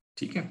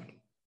 ٹھیک ہے،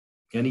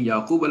 یعنی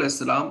یعقوب علیہ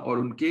السلام اور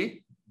ان کے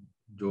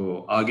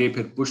جو آگے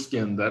پھر پشت کے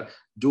اندر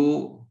جو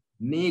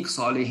نیک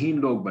صالحین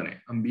لوگ بنے،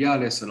 انبیاء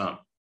علیہ السلام،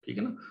 ٹھیک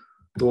ہے نا،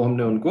 تو ہم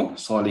نے ان کو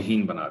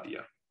صالحین بنا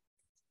دیا،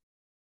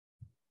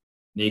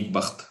 نیک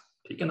بخت،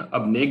 ٹھیک ہے نا.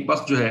 اب نیک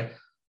بخت جو ہے،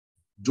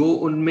 جو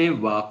ان میں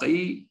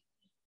واقعی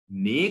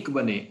نیک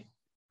بنے،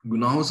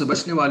 گناہوں سے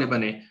بچنے والے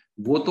بنے،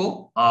 وہ تو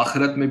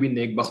آخرت میں بھی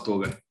نیک بخت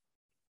ہو گئے،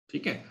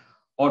 ٹھیک ہے.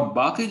 اور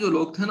باقی جو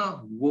لوگ تھے نا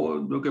وہ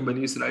جو کہ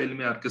بنی اسرائیل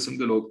میں ہر قسم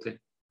کے لوگ تھے،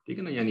 ٹھیک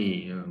ہے نا،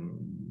 یعنی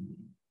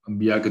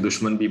انبیاء کے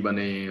دشمن بھی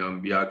بنے،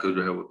 انبیاء کے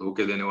جو ہے وہ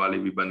دھوکے دینے والے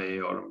بھی بنے،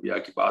 اور انبیاء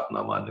کی بات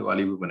نہ ماننے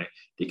والے بھی بنے،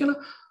 ٹھیک ہے نا.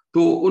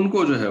 تو ان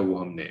کو جو ہے وہ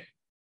ہم نے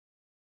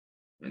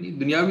یعنی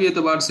دنیاوی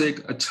اعتبار سے ایک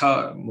اچھا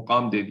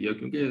مقام دے دیا،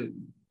 کیونکہ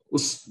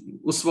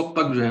اس وقت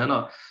تک جو ہے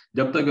نا،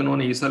 جب تک انہوں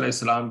نے عیسیٰ علیہ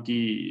السلام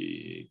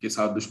کے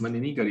ساتھ دشمنی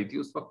نہیں کری تھی،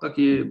 اس وقت تک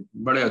یہ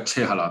بڑے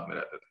اچھے حالات میں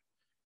رہتے تھے،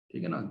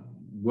 ٹھیک ہے نا.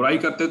 برائی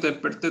کرتے تھے،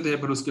 پٹتے تھے،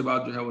 پھر اس کے بعد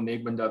جو ہے وہ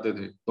نیک بن جاتے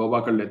تھے، توبہ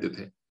کر لیتے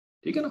تھے،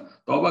 ٹھیک ہے نا.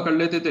 توبہ کر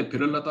لیتے تھے,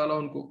 پھر اللہ تعالیٰ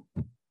ان کو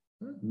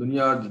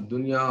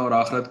دنیا اور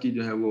آخرت کی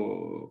جو ہے وہ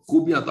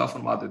خوبیاں عطا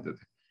فرما دیتے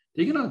تھے.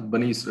 ٹھیک ہے نا,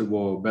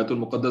 وہ بیت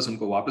المقدس ان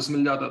کو واپس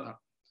مل جاتا تھا.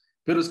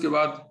 پھر اس کے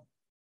بعد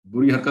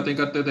بری حرکتیں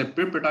کرتے تھے,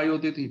 پھر پٹائی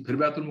ہوتی تھی, پھر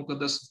بیت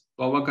المقدس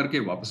توبہ کر کے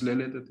واپس لے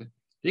لیتے تھے.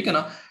 ٹھیک ہے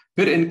نا.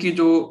 پھر ان کی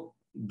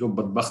جو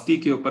بدبختی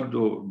کے اوپر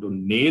جو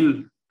نیل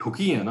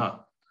ٹھکی ہے نا,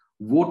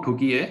 وہ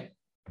ٹھکی ہے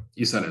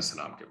عیسیٰ علیہ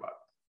السلام کے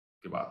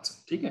بعد سے.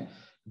 ٹھیک ہے.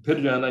 پھر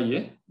جو ہے نا یہ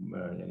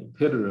یعنی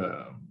پھر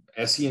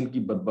ایسی ان کی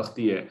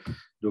بدبختی ہے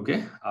جو کہ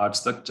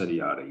آج تک چلی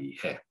آ رہی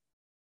ہے.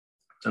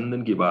 چند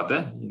دن کی بات ہے,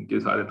 ان کے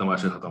سارے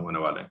تماشے ختم ہونے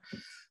والے ہیں.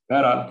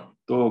 بہرحال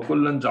تو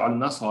کلن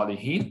جعلنا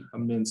صالحین,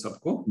 ہم نے ان سب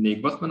کو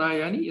نیک بخت بنایا,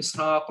 یعنی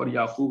اسحاق اور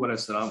یعقوب علیہ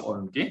السلام اور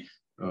ان کے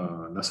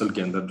نسل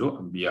کے اندر جو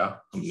انبیاء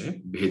ہم نے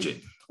بھیجے,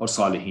 اور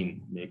صالحین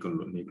نیک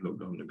لوگ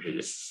جو ہم نے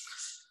بھیجے.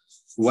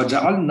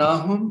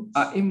 وَجَعَلْنَاهُمْ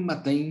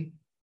أَئِمَّةً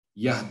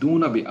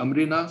يَهْدُونَ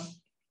بِأَمْرِنَا,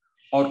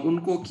 اور ان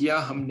کو کیا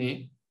ہم نے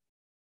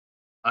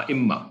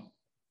ائمہ.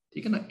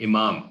 ٹھیک ہے نا,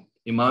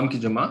 امام کی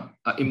جمع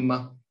ائمہ.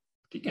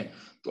 ٹھیک ہے.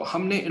 تو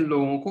ہم نے ان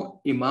لوگوں کو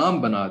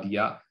امام بنا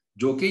دیا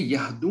جو کہ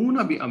یہدون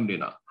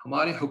بامرنا,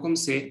 ہمارے حکم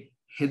سے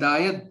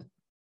ہدایت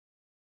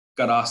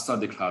کا راستہ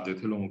دکھلاتے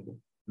تھے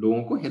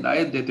لوگوں کو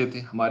ہدایت دیتے تھے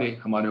ہمارے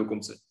حکم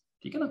سے.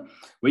 ٹھیک ہے نا.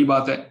 وہی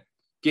بات ہے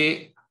کہ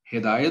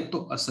ہدایت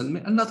تو اصل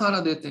میں اللہ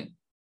تعالیٰ دیتے ہیں,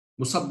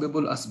 مسبب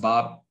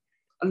الاسباب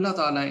اللہ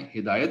تعالیٰ ہیں.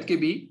 ہدایت کے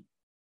بھی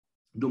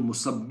جو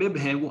مسبب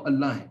ہیں وہ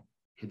اللہ ہیں,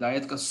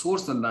 ہدایت کا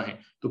سورس اللہ ہے.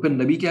 تو پھر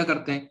نبی کیا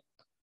کرتے ہیں؟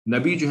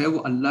 نبی جو ہے وہ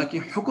اللہ کے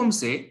حکم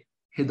سے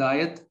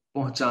ہدایت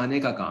پہنچانے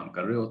کا کام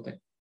کر رہے ہوتے ہیں.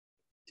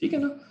 ٹھیک ہے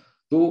نا.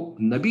 تو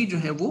نبی جو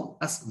ہے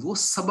وہ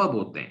سبب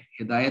ہوتے ہیں,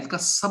 ہدایت کا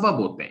سبب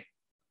ہوتے ہیں.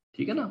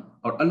 ٹھیک ہے نا.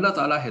 اور اللہ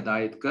تعالیٰ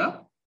ہدایت کا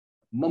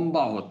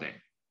منبع ہوتے ہیں,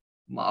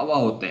 ماوا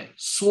ہوتے ہیں,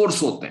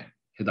 سورس ہوتے ہیں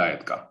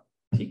ہدایت کا.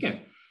 ٹھیک ہے.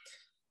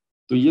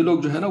 تو یہ لوگ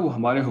جو ہے نا وہ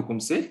ہمارے حکم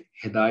سے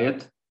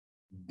ہدایت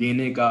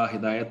دینے کا,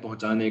 ہدایت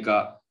پہنچانے کا,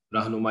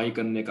 رہنمائی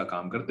کرنے کا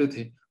کام کرتے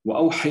تھے.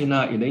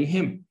 وَأَوْحَيْنَا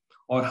إِلَيْهِمْ,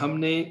 اور ہم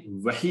نے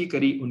وحی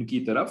کری ان کی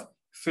طرف,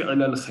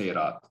 فعل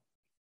الخیرات,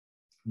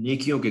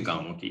 نیکیوں کے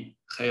کاموں کی.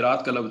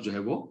 خیرات کا لفظ جو ہے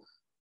وہ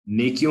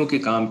نیکیوں کے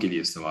کام کے لیے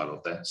استعمال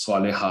ہوتا ہے,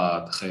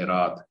 صالحات,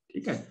 خیرات.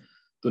 ٹھیک ہے.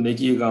 تو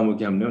نیکی کے کاموں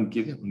کی ہم نے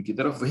ان کی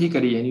طرف وحی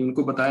کری, یعنی ان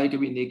کو بتایا کہ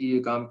بھی نیکی کے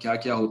کام کیا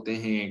کیا ہوتے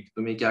ہیں,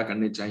 تمہیں کیا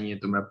کرنے چاہیے,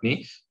 تمہیں اپنی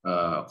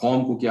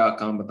قوم کو کیا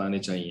کام بتانے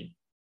چاہیے.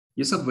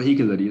 یہ سب وحی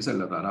کے ذریعے سے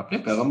اللہ تعالیٰ اپنے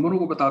پیغمبروں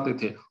کو بتاتے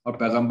تھے, اور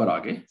پیغمبر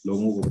آگے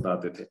لوگوں کو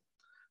بتاتے تھے.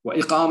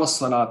 وَإِقَامَ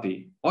الصَّلَاةِ,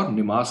 اور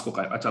نماز کو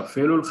قائم. اچھا,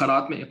 فعل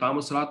الخیرات میں اقام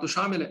الصلاۃ تو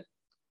شامل ہے.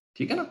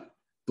 ٹھیک ہے نا.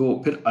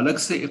 تو پھر الگ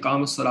سے اقام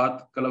الصلاۃ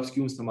کا لفظ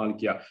کیوں استعمال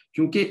کیا؟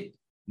 کیونکہ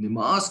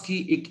نماز کی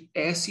ایک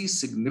ایسی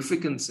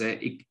سگنیفیکنس ہے,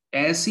 ایک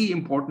ایسی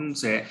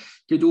امپورٹنس ہے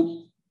کہ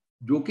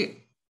جو کہ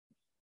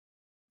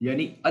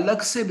یعنی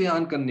الگ سے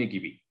بیان کرنے کی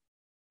بھی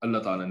اللہ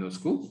تعالیٰ نے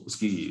اس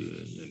کی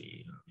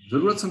یعنی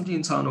ضرورت سمجھی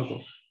انسانوں کو.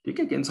 ٹھیک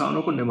ہے. کہ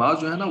انسانوں کو نماز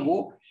جو ہے نا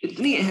وہ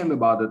اتنی اہم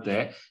عبادت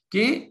ہے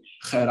کہ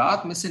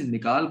خیرات میں سے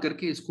نکال کر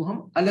کے اس کو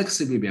ہم الگ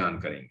سے بھی بیان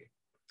کریں گے.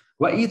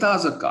 وَإِيتَاءَ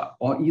الزَّكَاةِ,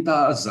 اور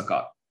ایتاء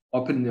الزکات.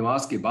 اور پھر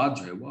نماز کے بعد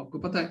جو ہے وہ آپ کو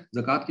پتہ ہے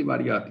زکوٰۃ کی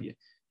باری آتی ہے.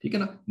 ٹھیک ہے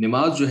نا.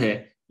 نماز جو ہے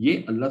یہ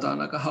اللہ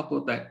تعالیٰ کا حق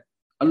ہوتا ہے,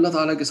 اللہ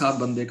تعالیٰ کے ساتھ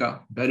بندے کا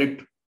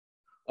ڈائریکٹ,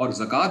 اور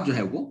زکوٰۃ جو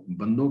ہے وہ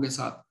بندوں کے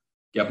ساتھ,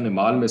 کہ اپنے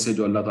مال میں سے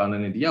جو اللہ تعالیٰ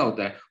نے دیا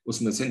ہوتا ہے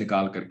اس میں سے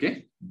نکال کر کے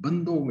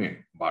بندوں میں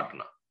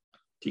بانٹنا.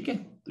 ٹھیک ہے.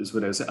 تو اس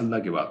وجہ سے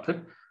اللہ کے بعد پھر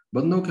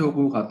بندوں کے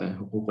حقوق آتے ہیں,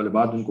 حقوق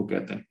العباد ان کو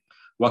کہتے ہیں.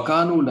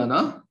 وَكَانُوا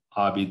لَنَا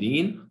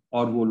عَابِدِينَ,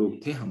 اور وہ لوگ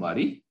تھے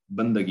ہماری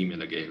بندگی میں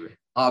لگے ہوئے.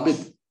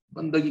 عابد,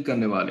 بندگی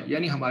کرنے والے,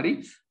 یعنی ہماری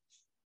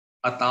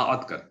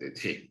اطاعت کرتے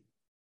تھے.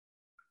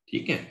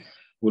 ٹھیک ہے.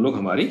 وہ لوگ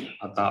ہماری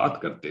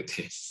اطاعت کرتے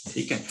تھے.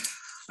 ٹھیک ہے.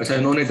 اچھا,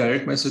 انہوں نے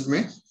ڈائریکٹ میسج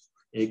میں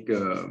ایک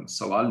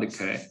سوال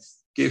لکھا ہے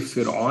کہ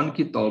فرعون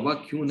کی توبہ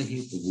کیوں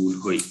نہیں قبول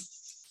ہوئی.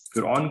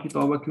 فرعون کی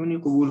توبہ کیوں نہیں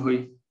قبول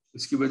ہوئی؟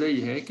 اس کی وجہ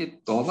یہ ہے کہ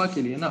توبہ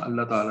کے لیے نا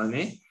اللہ تعالیٰ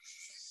نے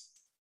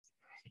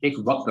ایک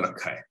وقت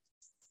رکھا ہے.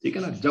 ٹھیک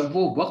ہے نا. جب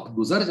وہ وقت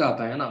گزر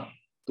جاتا ہے نا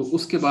تو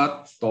اس کے بعد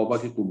توبہ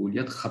کی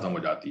قبولیت ختم ہو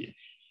جاتی ہے.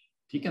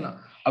 ٹھیک ہے نا.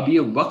 اب یہ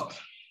وقت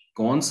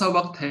کون سا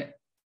وقت ہے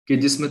کہ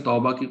جس میں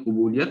توبہ کی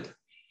قبولیت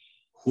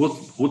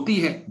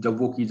ہوتی ہے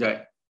جب وہ کی جائے,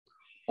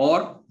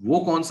 اور وہ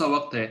کون سا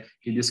وقت ہے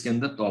کہ جس کے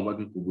اندر توبہ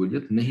کی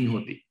قبولیت نہیں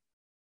ہوتی.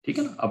 ٹھیک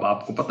ہے نا. اب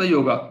آپ کو پتہ ہی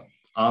ہوگا,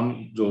 عام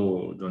جو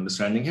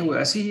انڈرسٹینڈنگ ہے وہ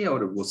ایسی ہی ہے,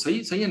 اور وہ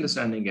صحیح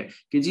انڈرسٹینڈنگ ہے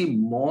کہ جی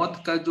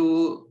موت کا جو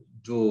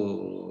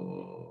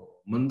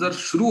منظر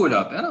شروع ہو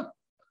جاتا ہے نا,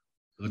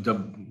 جب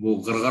وہ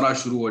غرغرہ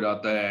شروع ہو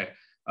جاتا ہے,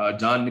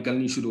 جان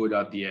نکلنی شروع ہو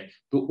جاتی ہے,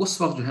 تو اس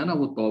وقت جو ہے نا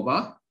وہ توبہ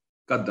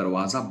کا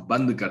دروازہ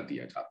بند کر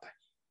دیا جاتا ہے.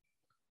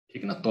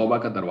 ٹھیک ہے نا. توبہ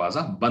کا دروازہ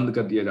بند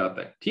کر دیا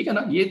جاتا ہے. ٹھیک ہے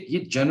نا. یہ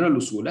جنرل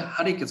اصول ہے,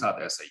 ہر ایک کے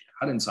ساتھ ایسا ہی ہے,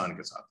 ہر انسان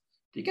کے ساتھ.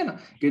 ٹھیک ہے نا.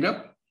 کہ جب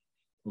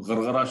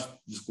غرغرہ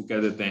جس کو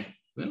کہہ دیتے ہیں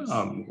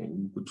نا,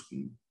 کچھ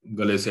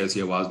گلے سے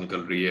ایسی آواز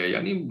نکل رہی ہے,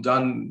 یعنی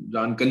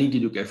جان کنی کی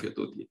جو کیفیت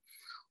ہوتی ہے,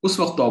 اس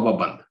وقت توبہ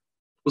بند,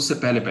 اس سے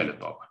پہلے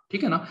توبہ.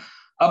 ٹھیک ہے نا.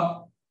 اب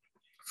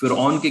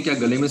فرعون کے کیا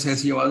گلے میں سے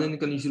ایسی آوازیں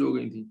نکلنی شروع ہو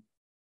گئی تھیں؟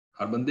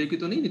 ہر بندے کی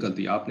تو نہیں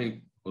نکلتی. آپ نے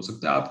ہو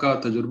سکتا ہے آپ کا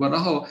تجربہ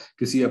رہا ہو،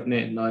 کسی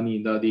اپنے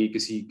نانی دادی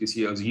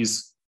کسی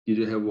عزیز کی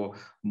جو ہے وہ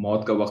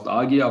موت کا وقت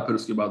آ گیا، پھر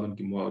اس کے بعد ان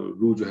کی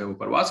روح جو ہے وہ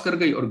پرواز کر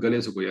گئی اور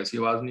گلے سے کوئی ایسی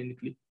آواز نہیں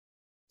نکلی،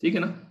 ٹھیک ہے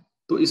نا.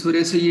 تو اس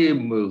وجہ سے یہ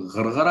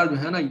غرغرہ جو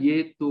ہے نا،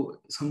 یہ تو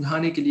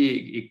سمجھانے کے لیے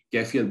ایک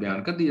کیفیت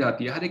بیان کر دی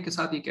جاتی ہے، ہر ایک کے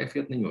ساتھ یہ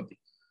کیفیت نہیں ہوتی.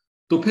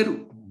 تو پھر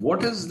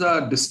what is the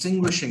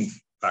distinguishing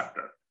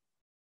factor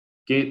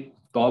کہ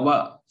توبہ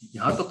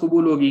یہاں تو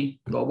قبول ہوگی،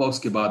 توبہ اس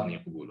کے بعد نہیں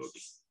قبول ہوگی،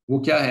 وہ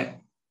کیا ہے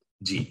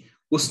جی؟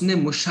 اس نے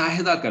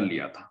مشاہدہ کر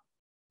لیا تھا.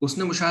 اس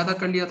نے مشاہدہ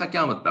کر لیا تھا،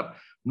 کیا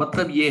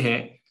مطلب یہ ہے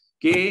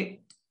کہ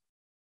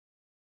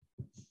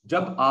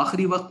جب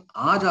آخری وقت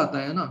آ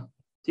جاتا ہے نا،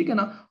 ٹھیک ہے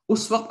نا،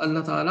 اس وقت اللہ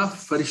تعالیٰ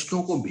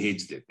فرشتوں کو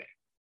بھیج دیتے ہیں،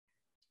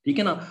 ٹھیک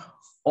ہے نا.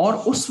 اور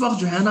اس وقت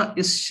جو ہے نا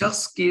اس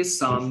شخص کے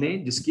سامنے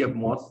جس کی اب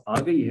موت آ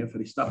گئی ہے،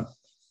 فرشتہ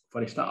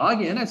آ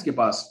گیا ہے نا اس کے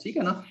پاس، ٹھیک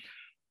ہے نا،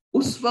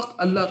 اس وقت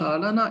اللہ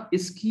تعالیٰ نا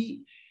اس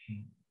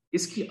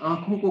کی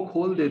آنکھوں کو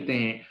کھول دیتے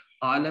ہیں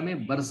عالم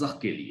برزخ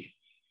کے لیے.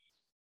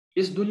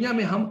 اس دنیا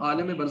میں ہم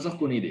عالم برزخ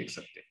کو نہیں دیکھ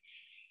سکتے،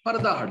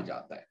 پردہ ہٹ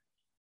جاتا ہے.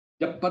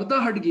 جب پردہ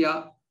ہٹ گیا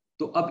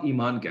تو اب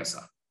ایمان کیسا؟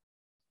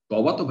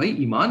 توبہ تو بھائی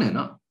ایمان ہے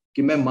نا،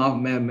 کہ میں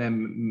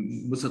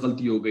مجھ سے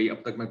غلطی ہو گئی،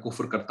 اب تک میں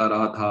کفر کرتا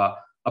رہا تھا،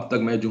 اب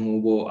تک میں جو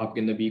ہوں وہ آپ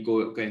کے نبی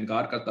کا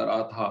انکار کرتا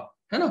رہا تھا،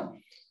 ہے نا.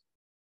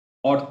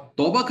 اور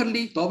توبہ کر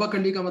لی. توبہ کر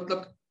لی کا مطلب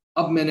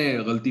اب میں نے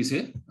غلطی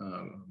سے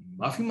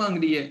معافی مانگ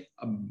لی ہے،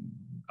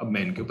 اب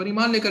میں ان کے اوپر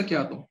ایمان لے کر کے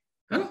آتا ہوں،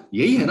 ہے نا.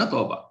 یہی ہے نا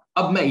توبہ،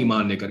 اب میں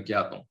ایمان لے کر کے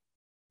آتا ہوں،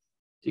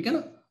 ٹھیک ہے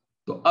نا.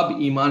 تو اب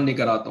ایمان لے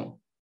کر آتا ہوں.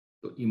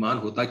 تو ایمان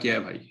ہوتا کیا ہے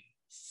بھائی؟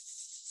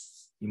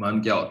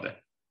 ایمان کیا ہوتا ہے؟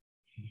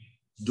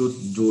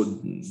 جو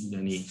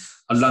یعنی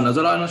اللہ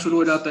نظر آنا شروع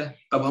ہو جاتا ہے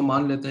تب ہم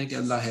مان لیتے ہیں کہ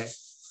اللہ ہے.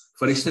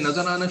 فرشتے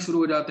نظر آنا شروع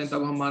ہو جاتے ہیں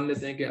تب ہم مان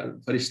لیتے ہیں کہ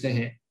فرشتے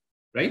ہیں،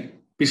 رائٹ.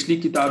 پچھلی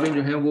کتابیں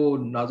جو ہیں وہ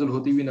نازل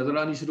ہوتی ہوئی نظر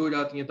آنی شروع ہو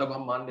جاتی ہیں تب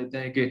ہم مان لیتے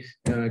ہیں کہ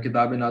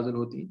کتابیں نازل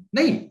ہوتی ہیں.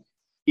 نہیں،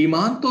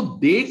 ایمان تو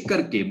دیکھ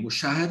کر کے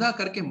مشاہدہ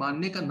کر کے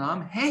ماننے کا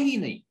نام ہے ہی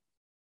نہیں.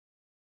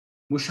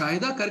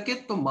 مشاہدہ کر کے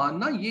تو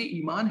ماننا یہ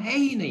ایمان ہے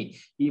ہی نہیں.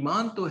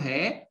 ایمان تو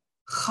ہے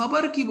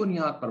خبر کی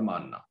بنیاد پر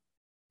ماننا.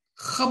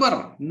 خبر،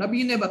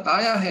 نبی نے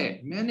بتایا ہے،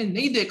 میں نے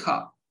نہیں دیکھا،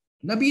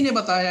 نبی نے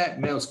بتایا ہے،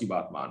 میں اس کی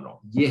بات مان رہا ہوں،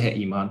 یہ ہے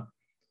ایمان.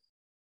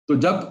 تو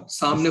جب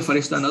سامنے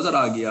فرشتہ نظر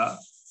آ گیا،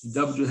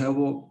 جب جو ہے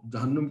وہ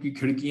جہنم کی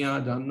کھڑکیاں،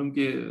 جہنم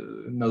کے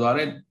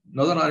نظارے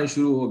نظر آنے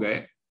شروع ہو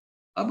گئے،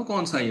 اب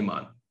کون سا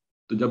ایمان؟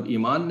 تو جب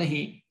ایمان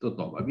نہیں تو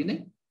توبہ بھی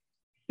نہیں.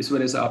 اس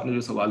وجہ سے آپ نے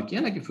جو سوال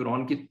کیا نا کہ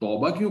فرعون کی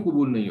توبہ کیوں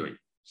قبول نہیں ہوئی،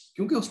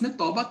 کیونکہ اس نے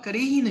توبہ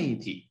کری ہی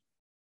نہیں تھی.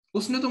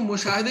 اس نے تو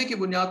مشاہدے کی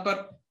بنیاد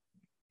پر،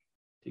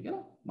 ٹھیک ہے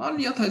نا، مان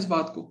لیا تھا اس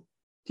بات کو،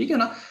 ٹھیک ہے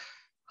نا.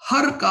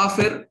 ہر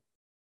کافر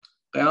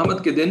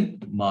قیامت کے دن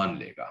مان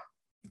لے گا،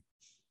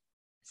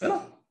 ہے نا،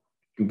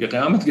 کیونکہ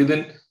قیامت کے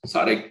دن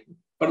سارے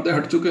پردے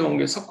ہٹ چکے ہوں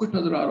گے، سب کچھ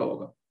نظر آ رہا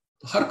ہوگا.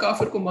 تو ہر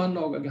کافر کو ماننا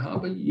ہوگا کہ ہاں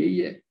بھائی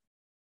یہی ہے،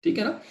 ٹھیک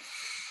ہے نا.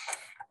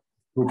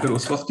 تو پھر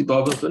اس وقت کی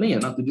توبہ تو نہیں ہے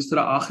نا. تو جس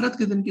طرح آخرت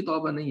کے دن کی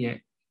توبہ نہیں ہے،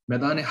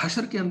 میدان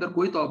حشر کے اندر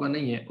کوئی توبہ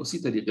نہیں ہے، اسی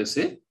طریقے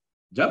سے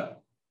جب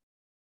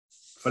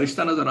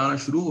فرشتہ نظر آنا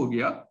شروع ہو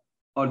گیا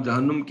اور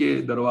جہنم کے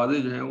دروازے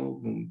جو ہیں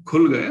وہ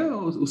کھل گئے،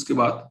 اور اس کے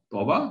بعد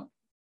توبہ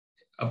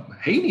اب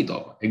ہے ہی نہیں،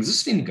 توبہ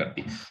ایگزسٹ ہی نہیں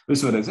کرتی.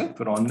 اس وجہ سے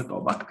فرعون نے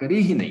توبہ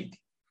کری ہی نہیں تھی،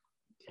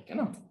 ٹھیک ہے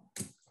نا.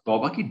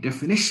 توبہ کی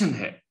ڈیفینیشن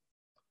ہے،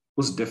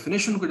 اس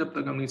ڈیفینیشن کو جب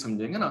تک ہم نہیں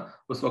سمجھیں گے نا،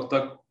 اس وقت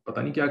تک پتہ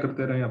نہیں کیا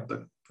کرتے رہے اب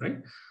تک،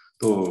 رائٹ.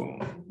 تو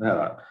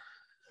بہرحال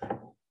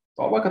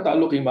توبہ کا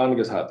تعلق ایمان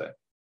کے ساتھ ہے،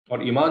 اور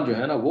ایمان جو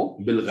ہے نا وہ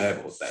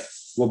بالغیب ہوتا ہے،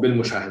 وہ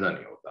بالمشاہدہ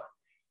نہیں ہوتا،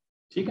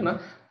 ٹھیک ہے نا.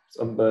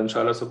 اب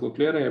انشاءاللہ سب کو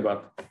کلیئر ہے یہ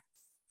بات.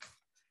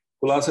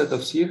 خلاصہ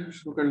تفسیر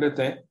شروع کر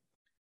لیتے ہیں.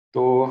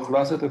 تو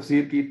خلاصہ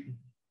تفسیر کی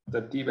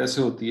ترتیب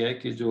ایسے ہوتی ہے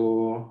کہ جو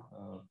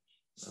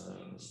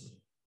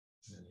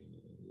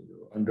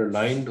انڈر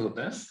لائنڈ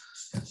ہوتا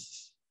ہے،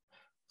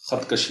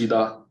 خط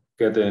کشیدہ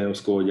کہتے ہیں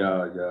اس کو، یا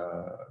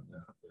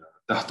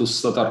تحت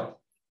السطر،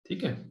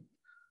 ٹھیک ہے.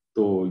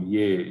 تو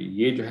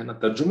یہ جو ہے نا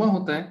ترجمہ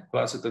ہوتا ہے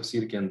خلاصہ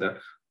تفسیر کے اندر.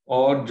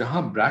 اور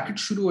جہاں بریکٹ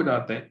شروع ہو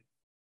جاتے ہیں،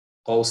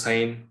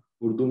 قوسین،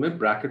 اردو میں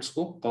بریکٹس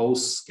کو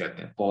قوس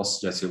کہتے ہیں. قوس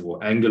جیسے وہ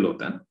اینگل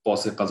ہوتا ہے نا،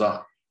 قوس قزح.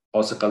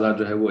 قوس قزح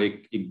جو ہے وہ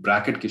ایک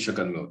بریکٹ کی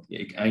شکل میں ہوتی ہے،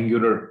 ایک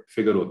اینگولر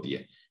فگر ہوتی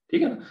ہے،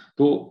 ٹھیک ہے نا.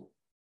 تو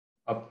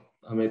اب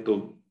ہمیں تو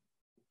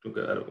کیونکہ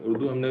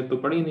اردو ہم نے تو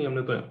پڑھی نہیں، ہم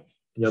نے تو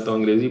یا تو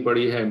انگریزی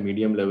پڑھی ہے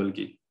میڈیم لیول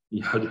کی،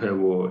 یا جو ہے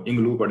وہ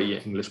انگلو پڑھی ہے،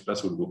 انگلش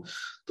پلس اردو.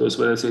 تو اس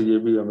وجہ سے یہ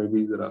بھی ہمیں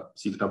بھی ذرا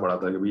سیکھنا پڑا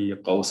تھا کہ بھئی یہ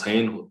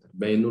قوسین ہوتے ہیں،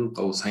 بین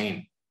القوسین،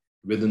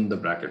 ود ان دا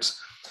بریکٹس.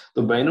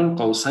 تو بین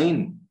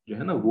القوسین جو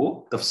ہے نا وہ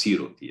تفسیر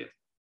ہوتی ہے.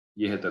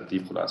 یہ ہے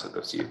ترتیب خلاصہ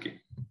تفسیر کی.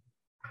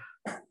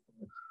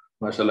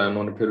 ماشاءاللہ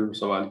انہوں نے پھر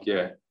سوال کیا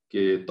ہے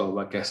کہ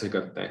توبہ کیسے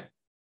کرتے ہیں.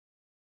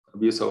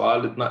 اب یہ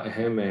سوال اتنا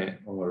اہم ہے،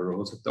 اور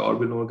ہو سکتا ہے اور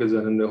بھی لوگوں کے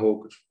ذہن میں ہو،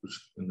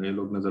 کچھ نئے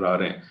لوگ نظر آ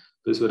رہے ہیں،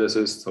 تو اس وجہ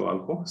سے اس سوال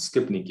کو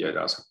اسکپ نہیں کیا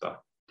جا سکتا،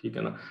 ٹھیک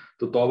ہے نا.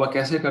 تو توبہ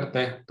کیسے کرتے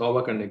ہیں؟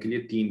 توبہ کرنے کے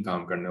لیے 3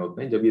 کام کرنے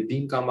ہوتے ہیں. جب یہ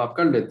 3 کام آپ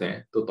کر لیتے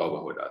ہیں تو توبہ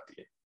ہو جاتی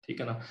ہے،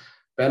 ٹھیک ہے نا.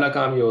 پہلا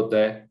کام یہ ہوتا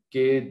ہے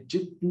کہ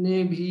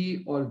جتنے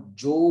بھی اور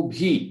جو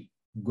بھی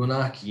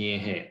گناہ کیے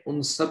ہیں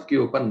ان سب کے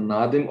اوپر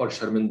نادم اور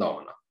شرمندہ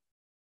ہونا،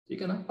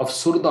 ٹھیک ہے نا،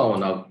 افسردہ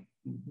ہونا،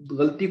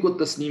 غلطی کو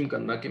تسلیم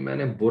کرنا کہ میں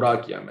نے برا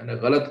کیا، میں نے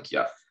غلط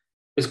کیا،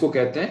 اس کو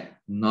کہتے ہیں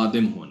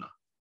نادم ہونا،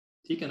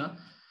 ٹھیک ہے نا۔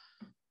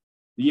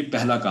 یہ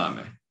پہلا کام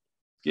ہے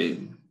کہ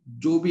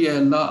جو بھی ہے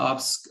اللہ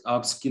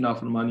آپ کی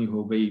نافرمانی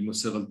ہو گئی، مجھ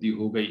سے غلطی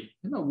ہو گئی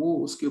ہے نا،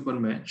 وہ اس کے اوپر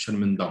میں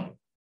شرمندہ ہوں،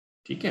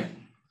 ٹھیک ہے،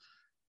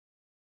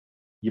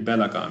 یہ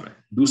پہلا کام ہے۔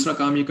 دوسرا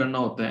کام یہ کرنا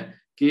ہوتا ہے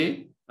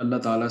کہ اللہ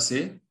تعالیٰ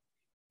سے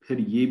پھر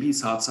یہ بھی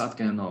ساتھ ساتھ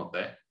کہنا ہوتا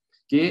ہے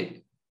کہ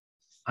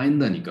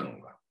آئندہ نہیں کروں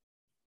گا،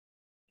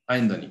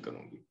 آئندہ نہیں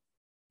کروں گی،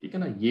 ٹھیک ہے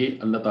نا۔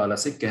 یہ اللہ تعالیٰ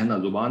سے کہنا،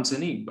 زبان سے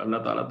نہیں،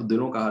 اللہ تعالیٰ تو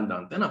دلوں کا حال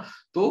جانتے ہیں نا،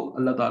 تو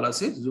اللہ تعالیٰ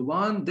سے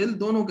زبان دل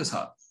دونوں کے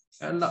ساتھ،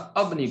 اے اللہ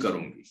اب نہیں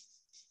کروں گی،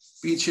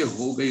 پیچھے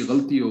ہو گئی،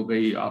 غلطی ہو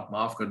گئی، آپ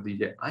معاف کر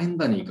دیجئے،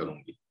 آئندہ نہیں کروں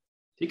گی،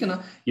 ٹھیک ہے نا،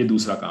 یہ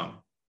دوسرا کام،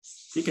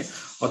 ٹھیک ہے۔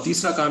 اور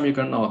تیسرا کام یہ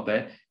کرنا ہوتا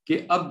ہے کہ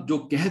اب جو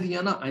کہہ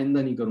دیا نا آئندہ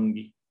نہیں کروں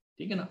گی،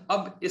 ٹھیک ہے نا،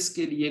 اب اس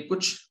کے لیے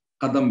کچھ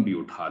قدم بھی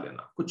اٹھا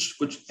لینا،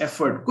 کچھ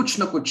ایفرٹ، کچھ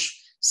نہ کچھ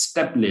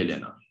سٹیپ لے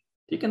لینا،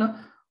 ٹھیک ہے نا۔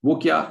 وہ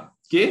کیا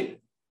کہ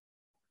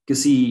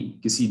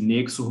کسی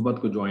نیک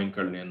صحبت کو جوائن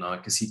کر لینا،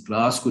 کسی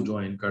کلاس کو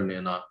جوائن کر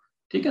لینا،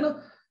 ٹھیک ہے نا،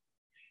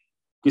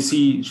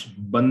 کسی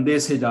بندے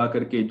سے جا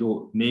کر کے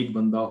جو نیک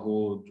بندہ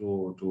ہو،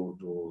 جو جو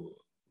جو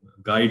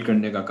گائیڈ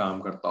کرنے کا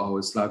کام کرتا ہو،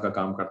 اصلاح کا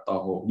کام کرتا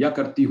ہو یا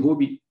کرتی ہو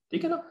بھی،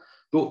 ٹھیک ہے نا،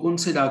 تو ان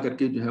سے جا کر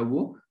کے جو ہے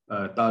وہ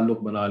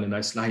تعلق بنا لینا،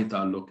 اصلاحی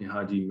تعلق، کہ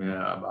ہاں جی میں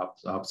اب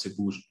آپ سے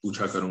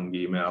پوچھا کروں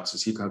گی، میں آپ سے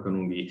سیکھا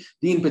کروں گی،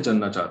 دین پہ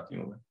چلنا چاہتی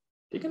ہوں میں،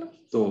 ٹھیک ہے نا۔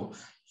 تو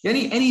یعنی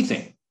اینی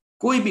تھنگ،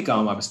 کوئی بھی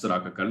کام آپ اس طرح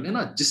کا کر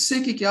لینا جس سے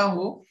کہ کیا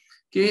ہو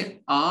کہ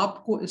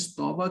آپ کو اس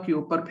توبہ کے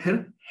اوپر پھر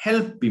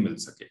ہیلپ بھی مل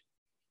سکے،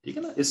 ٹھیک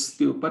ہے نا، اس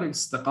کے اوپر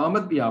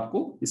استقامت بھی آپ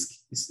کو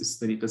اس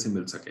طریقے سے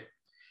مل سکے۔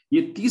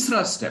 یہ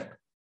تیسرا سٹیپ،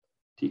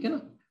 ٹھیک ہے نا،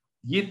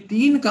 یہ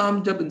تین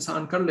کام جب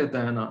انسان کر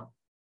لیتا ہے نا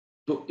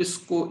تو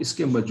اس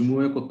کے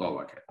مجموعے کو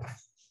توبہ کہتے ہیں،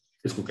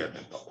 اس کو کہتے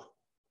ہیں توبہ،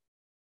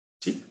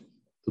 ٹھیک،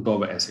 تو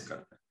توبہ ایسے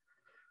کرتے ہیں۔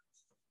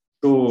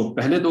 تو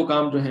پہلے دو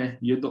کام جو ہیں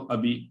یہ تو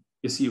ابھی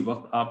اسی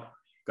وقت آپ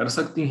کر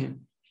سکتی ہیں،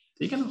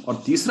 ٹھیک ہے نا، اور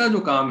تیسرا جو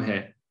کام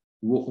ہے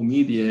وہ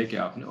امید یہ ہے کہ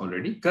آپ نے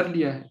آلریڈی کر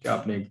لیا ہے، کہ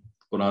آپ نے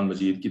قرآن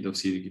مجید کی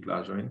تفسیر کی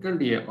کلاس جوائن کر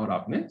لی ہے اور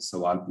آپ نے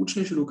سوال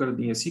پوچھنے شروع کر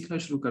دیے، سیکھنا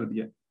شروع کر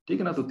دیا، ٹھیک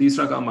ہے نا۔ تو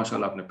تیسرا کام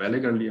ماشاءاللہ آپ نے پہلے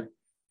کر لیا،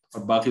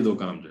 اور باقی دو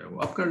کام جو ہے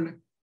وہ آپ کر لیں،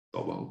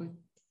 توبہ ہو گئی،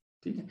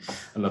 ٹھیک ہے۔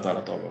 اللہ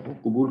تعالیٰ توبہ کو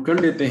قبول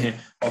کر لیتے ہیں،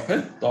 اور پھر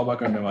توبہ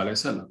کرنے والے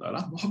سے اللہ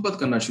تعالیٰ محبت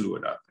کرنا شروع ہو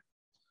جاتے ہیں،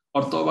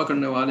 اور توبہ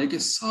کرنے والے کے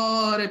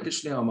سارے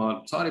پچھلے اعمال،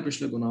 سارے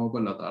پچھلے گناہوں کو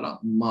اللہ تعالیٰ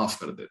معاف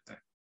کر دیتے ہیں،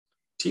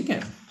 ٹھیک ہے۔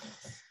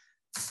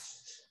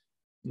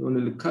 انہوں نے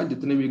لکھا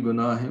جتنے بھی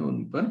گناہ ہیں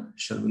ان پر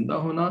شرمندہ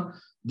ہونا،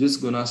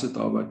 جس گناہ سے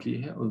توبہ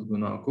کی ہے اس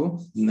گناہ کو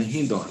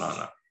نہیں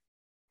دہرانا،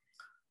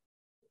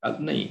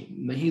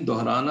 نہیں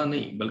دہرانا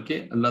نہیں،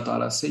 بلکہ اللہ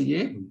تعالیٰ سے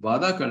یہ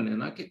وعدہ کر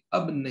لینا کہ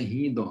اب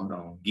نہیں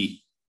دہراؤں گی،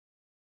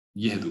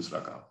 یہ ہے دوسرا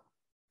کام،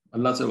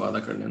 اللہ سے وعدہ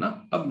کر لینا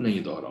اب نہیں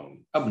دہراؤں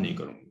گی، اب نہیں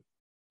کروں گی،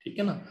 ٹھیک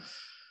ہے نا۔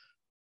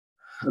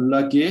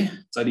 اللہ کے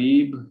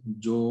قریب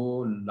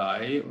جو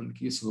لائے ان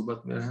کی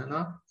صحبت میں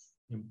رہنا،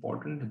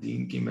 امپورٹنٹ،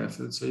 دین کی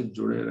محفل سے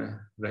جڑے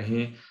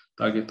رہیں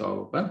تاکہ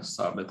توبہ پر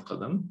ثابت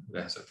قدم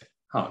رہ سکے۔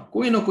 ہاں،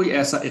 کوئی نہ کوئی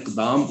ایسا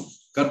اقدام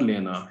کر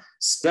لینا،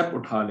 سٹیپ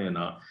اٹھا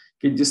لینا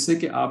کہ جس سے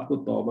کہ آپ کو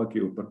توبہ کے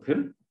اوپر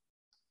پھر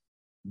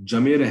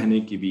جمے رہنے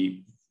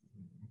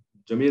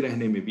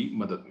میں بھی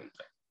مدد مل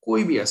جائے،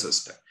 کوئی بھی ایسا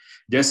سٹیپ۔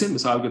 جیسے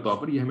مثال کے طور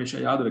پر یہ ہمیشہ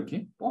یاد رکھیں،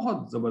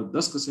 بہت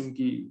زبردست قسم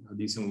کی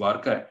حدیث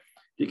مبارکہ ہے،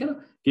 ٹھیک ہے نا،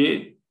 کہ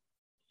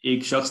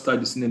ایک شخص تھا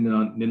جس نے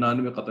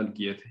 99 قتل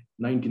کیے تھے،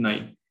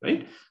 99،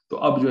 رائٹ، تو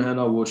اب جو ہے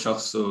نا وہ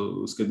شخص،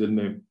 اس کے دل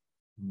میں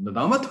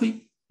ندامت ہوئی،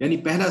 یعنی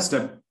پہلا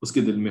سٹیپ اس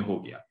کے دل میں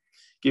ہو گیا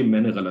کہ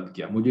میں نے غلط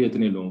کیا، مجھے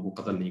اتنے لوگوں کو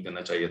قتل نہیں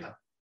کرنا چاہیے تھا،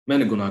 میں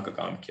نے گناہ کا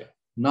کام کیا،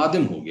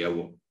 نادم ہو گیا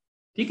وہ،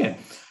 ٹھیک ہے۔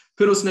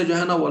 پھر اس نے جو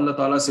ہے نا وہ اللہ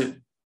تعالیٰ سے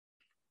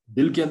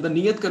دل کے اندر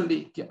نیت کر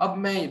لی کہ اب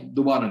میں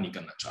دوبارہ نہیں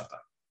کرنا چاہتا،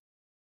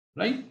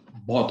 رائٹ،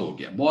 بہت ہو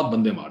گیا، بہت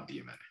بندے مار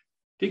دیے میں نے،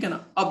 ٹھیک ہے نا،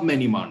 اب میں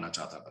نہیں مارنا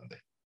چاہتا بندے،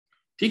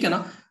 ٹھیک ہے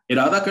نا،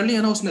 ارادہ کر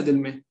لیا نا اس نے دل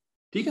میں،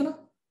 ٹھیک ہے نا۔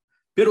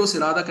 پھر اس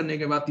ارادہ کرنے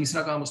کے بعد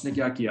تیسرا کام اس نے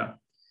کیا کیا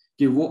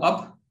کہ وہ اب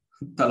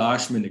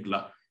تلاش میں نکلا،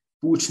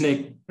 پوچھنے،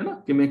 ہے نا،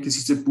 کہ میں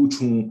کسی سے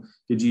پوچھوں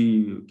کہ جی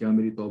کیا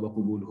میری توبہ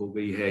قبول ہو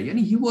گئی ہے،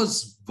 یعنی ہی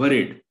واز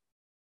ورڈ،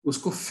 اس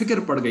کو فکر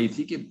پڑ گئی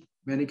تھی کہ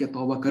میں نے کیا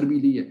توبہ کر بھی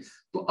لی ہے۔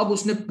 تو اب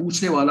اس نے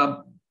پوچھنے والا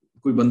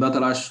کوئی بندہ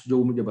تلاش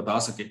جو مجھے بتا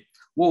سکے،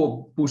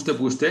 وہ پوچھتے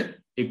پوچھتے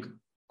ایک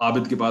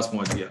عابد کے پاس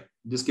پہنچ گیا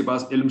جس کے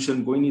پاس علم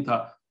شرم کوئی نہیں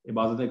تھا،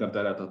 عبادتیں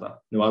کرتا رہتا تھا،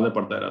 نمازیں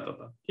پڑھتا رہتا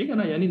تھا، ٹھیک ہے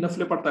نا، یعنی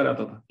نفلیں پڑھتا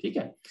رہتا تھا، ٹھیک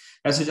ہے۔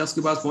 ایسے شخص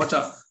کے پاس پہنچا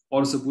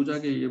اور اسے پوچھا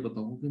کہ یہ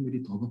بتاؤ کہ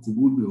میری توبہ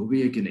قبول بھی ہو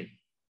گئی ہے کہ نہیں،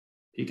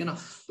 ٹھیک ہے نا۔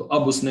 تو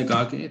اب اس نے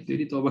کہا کہ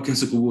تیری توبہ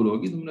کیسے قبول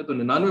ہوگی، تم نے تو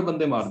 99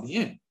 بندے مار دیے،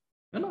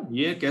 ہے نا،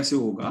 یہ کیسے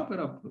ہوگا، پھر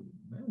اب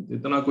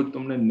اتنا کچھ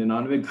تم نے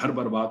 99 گھر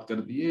برباد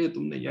کر دیے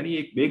تم نے، یعنی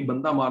ایک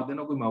بندہ مار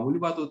دینا کوئی معمولی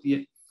بات ہوتی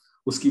ہے،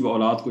 اس کی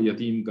اولاد کو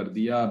یتیم کر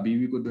دیا،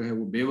 بیوی کو جو ہے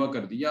وہ بیوہ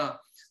کر دیا،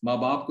 ماں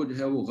باپ کو جو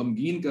ہے وہ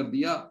غمگین کر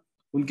دیا،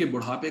 ان کے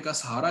بڑھاپے کا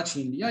سہارا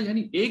چھین لیا.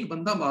 یعنی ایک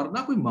بندہ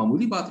مارنا کوئی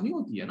معمولی بات نہیں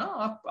ہوتی ہے نا.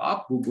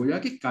 آپ گویا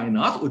کہ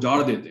کائنات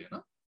اجاڑ دیتے ہیں نا.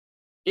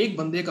 ایک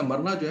بندے کا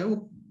مرنا جو ہے وہ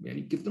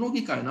یعنی کتنوں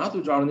کی کائنات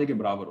اجاڑنے کے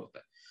برابر ہوتا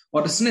ہے.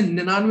 اور اس نے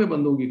 99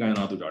 بندوں کی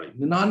کائنات اجاڑی,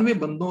 99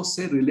 بندوں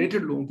سے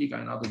ریلیٹڈ لوگوں کی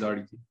کائنات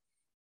اجاڑی تھی.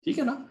 ٹھیک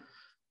ہے نا.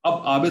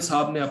 اب عابد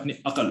صاحب نے اپنی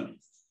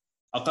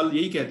عقل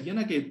یہی کہتی ہے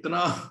نا کہ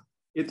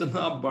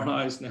اتنا بڑا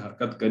اس نے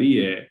حرکت کری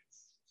ہے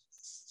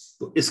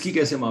تو اس کی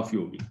کیسے معافی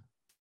ہوگی.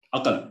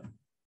 عقل,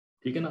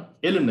 ٹھیک ہے نا.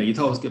 علم نہیں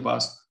تھا اس کے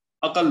پاس,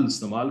 عقل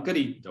استعمال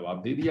کری,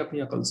 جواب دے دیا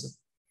اپنی عقل سے.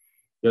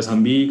 جیسے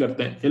ہم بھی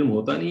کرتے ہیں, علم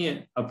ہوتا نہیں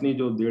ہے, اپنی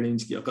جو 1.5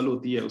 انچ کی عقل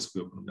ہوتی ہے اس کے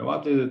اوپر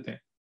جواب دے دیتے ہیں.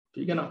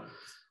 ٹھیک ہے نا.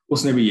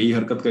 اس نے بھی یہی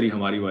حرکت کری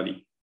ہماری والی.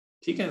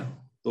 ٹھیک ہے.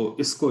 تو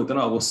اس کو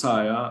اتنا غصہ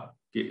آیا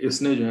کہ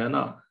اس نے جو ہے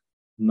نا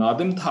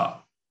نادم تھا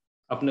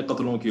اپنے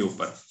قتلوں کے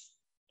اوپر,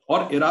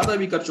 اور ارادہ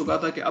بھی کر چکا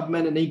تھا کہ اب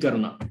میں نے نہیں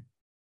کرنا.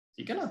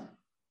 ٹھیک ہے نا.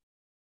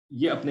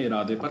 یہ اپنے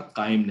ارادے پر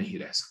قائم نہیں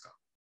رہ سکا.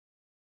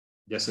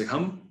 جیسے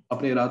ہم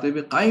اپنے ارادے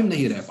پہ قائم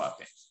نہیں رہ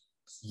پاتے,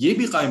 یہ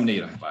بھی قائم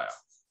نہیں رہ پایا,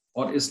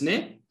 اور اس نے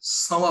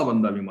 100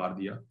 بندہ بھی مار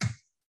دیا.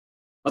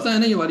 پتا ہے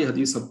نا یہ والی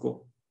حدیث سب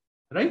کو,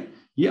 رائٹ.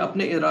 یہ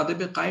اپنے ارادے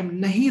پہ قائم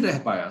نہیں رہ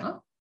پایا نا,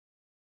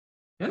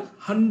 ہے نا.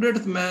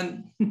 100th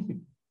مین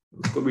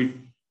اس کو بھی.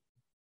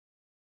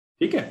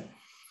 ٹھیک ہے.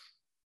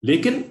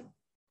 لیکن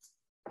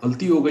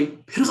غلطی ہو گئی,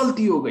 پھر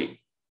غلطی ہو گئی.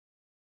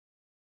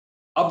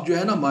 اب جو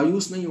ہے نا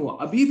مایوس نہیں ہوا,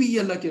 ابھی بھی یہ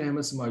اللہ کی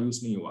رحمت سے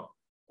مایوس نہیں ہوا,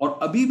 اور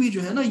ابھی بھی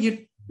جو ہے نا یہ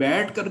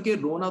بیٹھ کر کے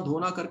رونا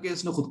دھونا کر کے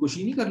اس نے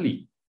خودکشی نہیں کر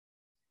لی,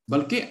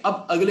 بلکہ اب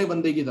اگلے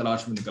بندے کی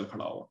تلاش میں نکل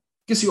کھڑا ہوا.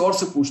 کسی اور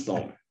سے پوچھتا ہوں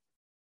میں,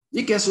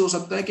 یہ کیسے ہو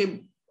سکتا ہے کہ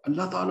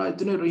اللہ تعالیٰ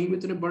اتنے رحیم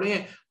اتنے بڑے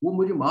ہیں, وہ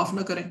مجھے معاف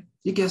نہ کریں,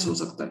 یہ کیسے ہو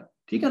سکتا ہے.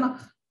 ٹھیک ہے نا.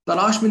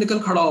 تلاش میں نکل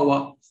کھڑا ہوا.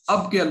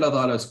 اب کہ اللہ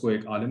تعالیٰ اس کو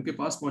ایک عالم کے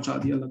پاس پہنچا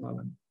دیا. اللہ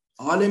تعالیٰ نے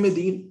عالم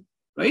دین,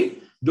 رائٹ,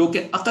 جو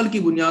کہ عقل کی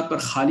بنیاد پر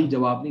خالی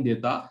جواب نہیں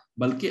دیتا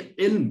بلکہ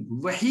علم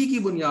وحی کی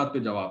بنیاد پہ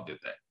جواب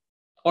دیتا ہے,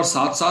 اور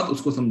ساتھ ساتھ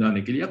اس کو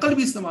سمجھانے کے لیے عقل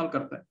بھی استعمال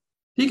کرتا ہے.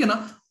 ٹھیک ہے نا.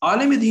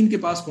 عالم دین کے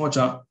پاس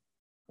پہنچا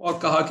اور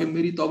کہا کہ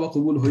میری توبہ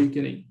قبول ہوئی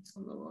کہ نہیں.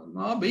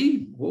 ہاں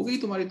بھائی ہو گئی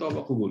تمہاری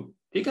توبہ قبول.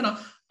 ٹھیک ہے نا.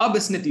 اب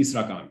اس نے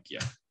تیسرا کام کیا.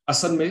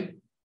 اصل میں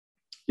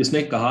اس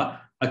نے کہا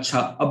اچھا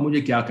اب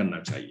مجھے کیا کرنا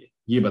چاہیے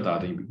یہ بتا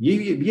دیں,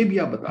 یہ بھی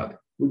آپ بتا دیں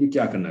مجھے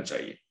کیا کرنا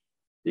چاہیے.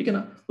 ٹھیک ہے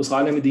نا. اس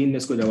عالم دین نے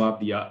اس کو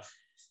جواب دیا,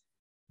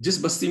 جس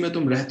بستی میں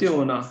تم رہتے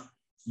ہو نا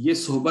یہ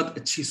صحبت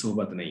اچھی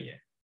صحبت نہیں ہے.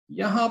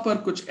 یہاں پر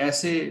کچھ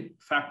ایسے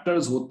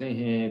فیکٹرز ہوتے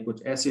ہیں,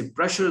 کچھ ایسے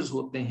پریشرز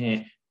ہوتے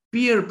ہیں,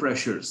 پیئر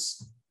پریشرز,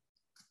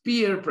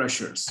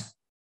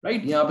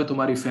 رائٹ. یہاں پہ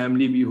تمہاری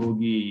فیملی بھی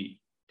ہوگی.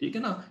 ٹھیک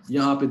ہے نا.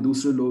 یہاں پہ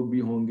دوسرے لوگ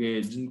بھی ہوں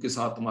گے جن کے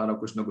ساتھ تمہارا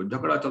کچھ نہ کچھ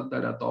جھگڑا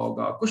چلتا رہتا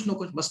ہوگا, کچھ نہ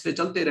کچھ مسئلے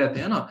چلتے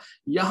رہتے ہیں نا.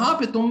 یہاں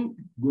پہ تم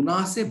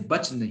گناہ سے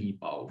بچ نہیں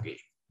پاؤ گے.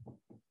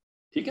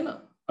 ٹھیک ہے نا.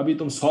 ابھی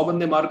تم 100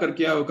 بندے مار کر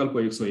کے آئے, کل کو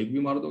 101 بھی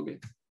مار دو گے,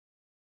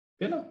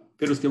 ہے نا.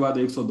 پھر اس کے بعد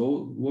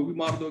 102 وہ بھی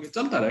مار دو گے,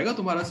 چلتا رہے گا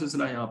تمہارا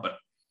سلسلہ یہاں پر.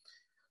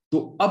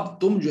 تو اب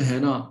تم جو ہے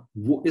نا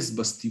وہ اس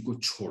بستی کو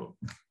چھوڑو,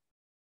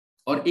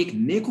 اور ایک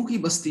نیکو کی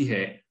بستی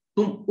ہے,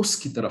 تم اس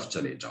کی طرف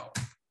چلے جاؤ,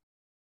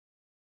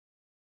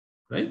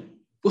 رائٹ,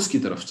 اس کی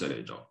طرف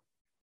چلے جاؤ.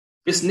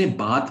 اس نے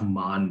بات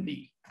مان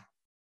لی.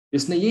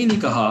 اس نے یہ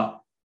نہیں کہا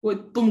وہ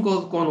تم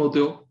کون ہوتے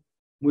ہو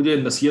مجھے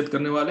نصیحت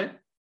کرنے والے,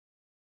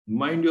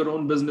 مائنڈ یور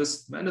اون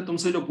بزنس, میں نے تم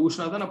سے جو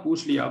پوچھنا تھا نا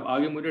پوچھ لیا, اب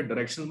آگے مجھے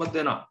ڈائریکشن مت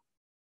دینا.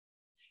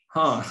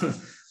 ہاں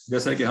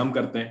جیسا کہ ہم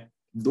کرتے ہیں,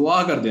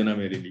 دعا کر دینا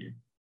میرے لیے,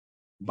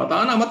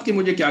 بتانا مت کہ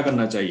مجھے کیا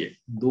کرنا چاہیے,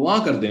 دعا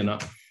کر دینا.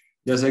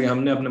 جیسے کہ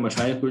ہم نے اپنے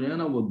مشائخ کو جو ہے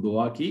نا وہ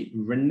دعا کی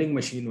وینڈنگ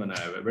مشین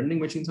بنایا ہوا ہے.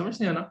 وینڈنگ مشین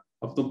سمجھتے ہیں نا,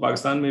 اب تو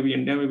پاکستان میں بھی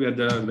انڈیا میں بھی ہر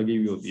جگہ لگی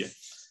ہوئی ہوتی ہے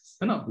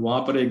نا.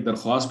 وہاں پر ایک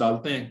درخواست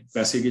ڈالتے ہیں,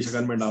 پیسے کی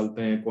شکل میں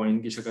ڈالتے ہیں,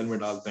 کوئن کی شکل میں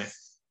ڈالتے ہیں.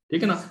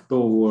 ٹھیک ہے نا.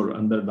 تو وہ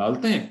اندر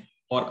ڈالتے ہیں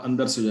اور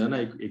اندر سے جو ہے نا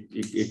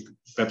ایک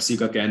پیپسی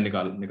کا کین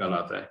نکال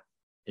آتا ہے,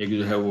 ایک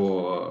جو ہے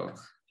وہ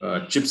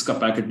چپس کا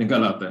پیکٹ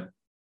نکل آتا ہے.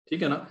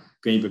 ٹھیک ہے نا.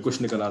 کہیں پہ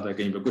کچھ نکل آتا ہے,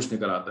 کہیں پہ کچھ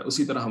نکل آتا ہے.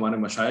 اسی طرح ہمارے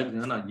مشائخ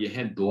جو ہے نا یہ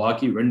ہیں دعا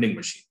کی وینڈنگ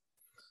مشین.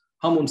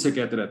 ہم ان سے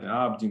کہتے رہتے ہیں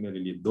آپ جی میرے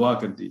لیے دعا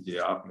کر دیجئے,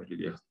 آپ میرے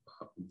لیے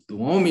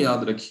دعاؤں میں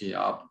یاد رکھیے,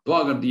 آپ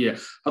دعا کر دیے.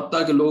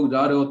 حتیٰ کہ لوگ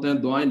جا رہے ہوتے ہیں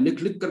دعائیں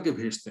لکھ کر کے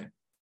بھیجتے ہیں,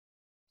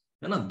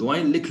 ہے نا,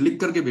 دعائیں لکھ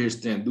کر کے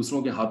بھیجتے ہیں,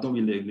 دوسروں کے ہاتھوں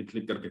بھی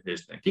لکھ کر کے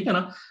بھیجتے ہیں. ٹھیک ہے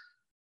نا.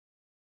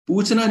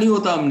 پوچھنا نہیں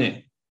ہوتا ہم نے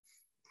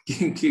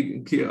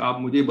کہ آپ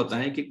مجھے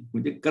بتائیں کہ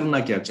مجھے کرنا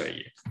کیا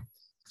چاہیے,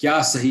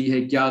 کیا صحیح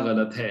ہے کیا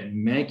غلط ہے,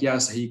 میں کیا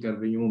صحیح کر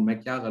رہی ہوں, میں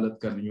کیا غلط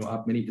کر رہی ہوں,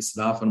 آپ میری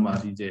اصلاح فرما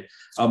دیجئے,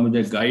 آپ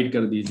مجھے گائیڈ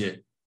کر دیجئے,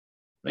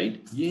 رائٹ.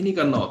 یہ نہیں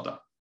کرنا ہوتا.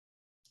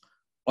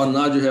 اور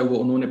نہ جو ہے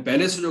وہ انہوں نے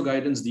پہلے سے جو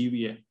گائیڈنس دی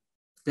ہوئی ہے,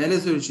 پہلے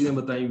سے جو چیزیں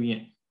بتائی ہوئی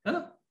ہیں, ہے نا,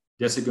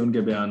 جیسے کہ ان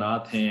کے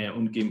بیانات ہیں,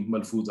 ان کی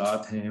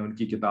ملفوظات ہیں, ان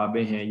کی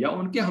کتابیں ہیں, یا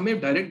ان کے ہمیں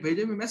ڈائریکٹ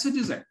بھیجے ہوئے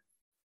میسیجز ہیں,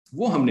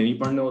 وہ ہم نے نہیں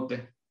پڑھنے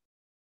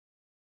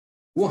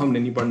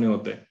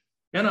ہوتے,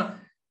 ہے نا,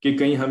 کہ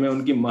کہیں ہمیں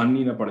ان کی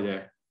ماننی نہ پڑ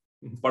جائے.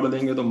 پڑھ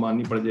لیں گے تو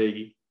ماننی پڑ جائے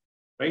گی,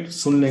 رائٹ,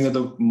 سن لیں گے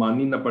تو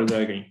ماننی نہ پڑ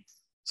جائے گی.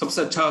 سب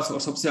سے اچھا اور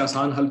سب سے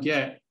آسان حل کیا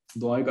ہے,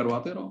 دعائیں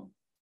کرواتے رہو,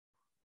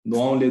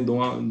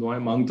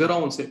 دعائیں مانگتے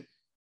رہو ان سے,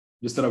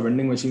 جس طرح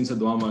وینڈنگ مشین سے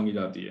دعا مانگی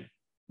جاتی ہے.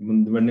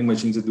 وینڈنگ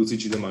مشین سے دوسری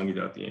چیزیں مانگی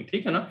جاتی ہیں,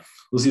 ٹھیک ہے نا,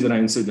 اسی طرح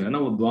ان سے جو ہے نا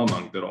وہ دعا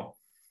مانگتے رہو,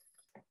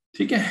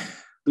 ٹھیک ہے.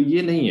 تو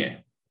یہ نہیں ہے,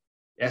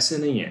 ایسے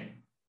نہیں ہے,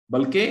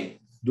 بلکہ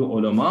جو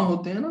علماء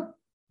ہوتے ہیں نا,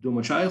 جو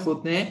مشائخ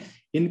ہوتے ہیں,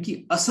 ان کی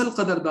اصل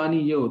قدردانی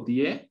یہ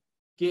ہوتی ہے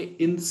کہ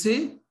ان سے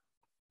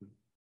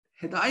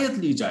ہدایت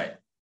لی جائے,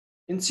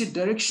 ان سے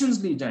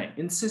ڈائریکشنز لی جائیں,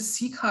 ان سے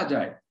سیکھا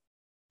جائے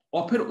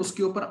اور پھر اس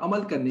کے اوپر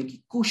عمل کرنے کی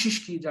کوشش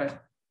کی جائے,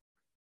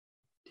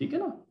 ٹھیک ہے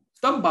نا,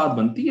 تب بات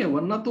بنتی ہے.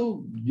 ورنہ تو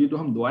یہ جو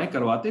ہم دعائیں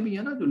کرواتے بھی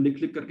ہیں نا, جو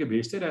لکھ لکھ کر کے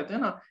بھیجتے رہتے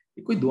ہیں نا,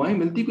 یہ کوئی دعائیں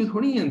ملتی کوئی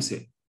تھوڑی ہیں ان سے,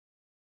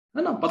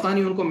 ہے نا. پتہ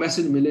نہیں ان کو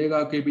میسج ملے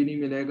گا کہ بھی نہیں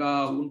ملے گا,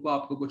 ان کو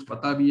آپ کو کچھ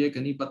پتہ بھی ہے کہ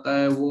نہیں پتہ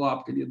ہے, وہ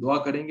آپ کے لیے دعا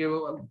کریں گے.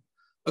 وہ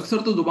اکثر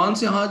تو زبان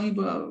سے ہاں جی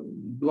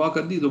دعا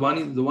کر دی,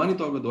 زبانی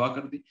طور پہ دعا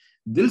کر دی,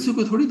 دل سے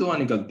کوئی تھوڑی دعا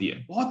نکلتی ہے.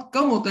 بہت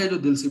کم ہوتا ہے جو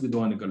دل سے بھی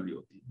دعا نکل رہی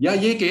ہوتی ہے. یا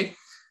یہ کہ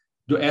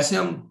جو ایسے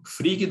ہم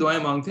فری کی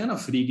دعائیں مانگتے ہیں نا,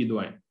 فری کی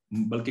دعائیں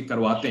بلکہ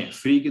کرواتے ہیں,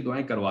 فری کی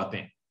دعائیں کرواتے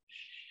ہیں,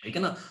 ٹھیک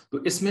ہے نا. تو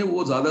اس میں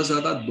وہ زیادہ سے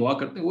زیادہ دعا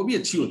کرتے ہیں, وہ بھی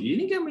اچھی ہوتی ہے. یہ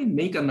نہیں کہ ہمیں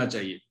نہیں کرنا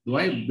چاہیے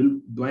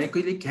دعائیں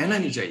کے لیے کہنا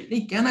نہیں چاہیے,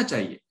 نہیں کہنا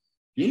چاہیے.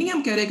 یہ نہیں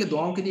ہم کہہ رہے کہ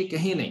دعاؤں کے لیے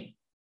کہیں نہیں,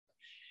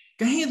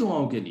 کہیں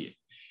دعاؤں کے لیے,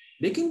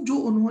 لیکن جو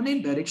انہوں نے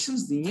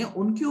ڈائریکشنز دی ہیں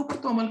ان کے اوپر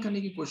تو عمل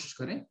کرنے کی کوشش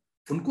کریں,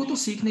 ان کو تو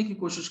سیکھنے کی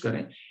کوشش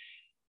کریں,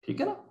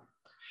 ٹھیک ہے نا.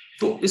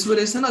 تو اس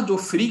وجہ سے نا جو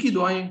فری کی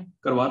دعائیں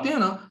کرواتے ہیں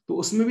نا, تو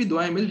اس میں بھی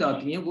دعائیں مل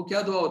جاتی ہیں. وہ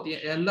کیا دعا ہوتی ہے؟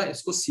 اے اللہ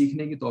اس کو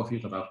سیکھنے کی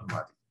توفیق عطا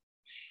فرما دی,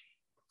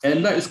 اے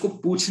اللہ اس کو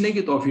پوچھنے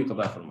کی توفیق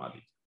عطا فرما دی,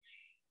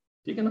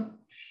 ٹھیک ہے نا.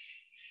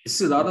 اس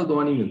سے زیادہ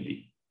دعا نہیں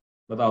ملتی,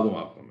 بتا دوں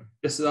آپ کو میں,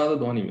 اس سے زیادہ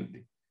دعا نہیں ملتی,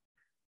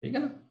 ٹھیک ہے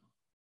نا.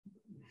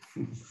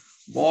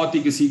 بہت ہی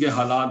کسی کے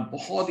حالات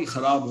بہت ہی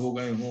خراب ہو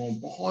گئے ہوں,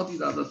 بہت ہی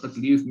زیادہ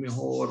تکلیف میں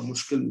ہو اور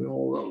مشکل میں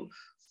ہو,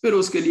 پھر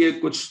اس کے لیے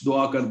کچھ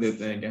دعا کر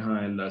دیتے ہیں کہ ہاں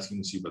اللہ اس کی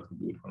مصیبت کو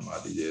دور فرما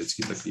دیجیے, اس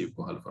کی تکلیف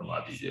کو حل فرما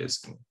دیجیے, اس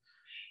کو.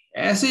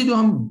 ایسے جو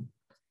ہم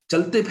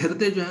چلتے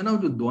پھرتے جو ہے نا,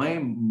 جو دعائیں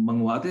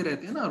منگواتے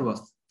رہتے ہیں نا ہر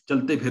وقت,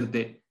 چلتے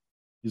پھرتے,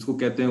 جس کو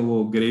کہتے ہیں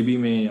وہ گریبی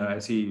میں یا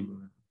ایسی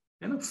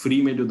ہے نا,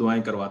 فری میں جو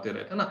دعائیں کرواتے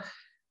رہتے ہیں نا,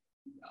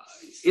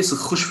 اس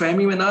خوش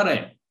فہمی میں نہ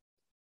رہیں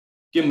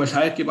کہ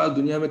مشائخ کے پاس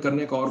دنیا میں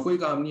کرنے کا اور کوئی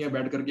کام نہیں ہے,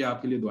 بیٹھ کر کے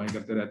آپ کے لیے دعائیں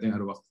کرتے رہتے ہیں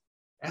ہر وقت.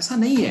 ایسا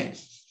نہیں ہے,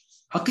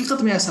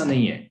 حقیقت میں ایسا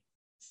نہیں ہے.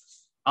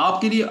 آپ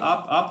کے لیے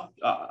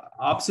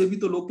آپ سے بھی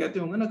تو لوگ کہتے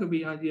ہوں گے نا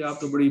کبھی, ہاں جی آپ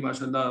تو بڑی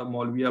ماشاءاللہ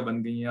مولویہ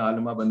بن گئی ہیں,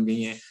 عالمہ بن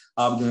گئی ہیں,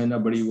 آپ جو ہے نا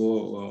بڑی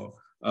وہ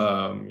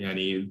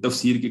یعنی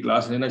تفسیر کی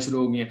کلاس لینا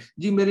شروع ہو گئی ہیں,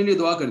 جی میرے لیے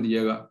دعا کر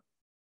دیجیے گا,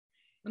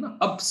 ہے نا.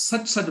 اب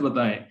سچ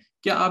بتائیں,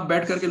 کیا آپ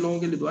بیٹھ کر کے لوگوں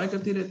کے لیے دعائیں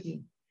کرتی رہتی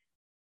ہیں؟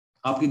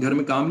 آپ کے گھر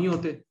میں کام نہیں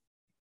ہوتے؟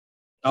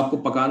 آپ کو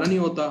پکانا نہیں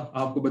ہوتا,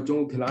 آپ کو بچوں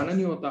کو کھلانا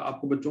نہیں ہوتا,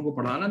 آپ کو بچوں کو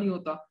پڑھانا نہیں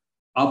ہوتا,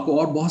 آپ کو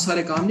اور بہت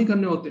سارے کام نہیں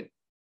کرنے ہوتے؟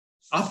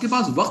 آپ کے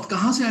پاس وقت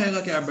کہاں سے آئے گا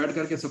کہ آپ بیٹھ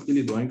کر کے سب کے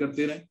لیے دعائیں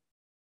کرتے رہیں؟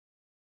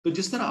 تو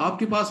جس طرح آپ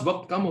کے پاس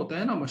وقت کم ہوتا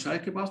ہے نا,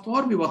 مشائخ کے پاس تو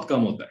اور بھی وقت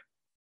کم ہوتا ہے,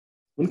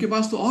 ان کے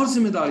پاس تو اور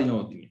ذمہ داریاں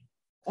ہوتی ہیں,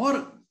 اور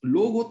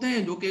لوگ ہوتے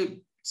ہیں جو کہ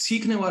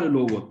سیکھنے والے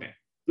لوگ ہوتے ہیں,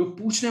 جو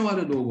پوچھنے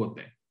والے لوگ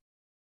ہوتے ہیں.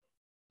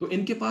 تو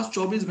ان کے پاس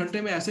 24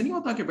 گھنٹے میں ایسے نہیں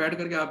ہوتا کہ بیٹھ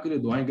کر کے آپ کے لیے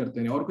دعائیں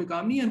کرتے ہیں, اور کوئی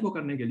کام نہیں ہے ان کو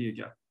کرنے کے لیے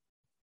کیا,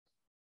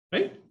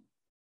 رائٹ.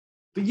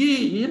 تو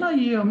یہ نا,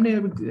 یہ ہم نے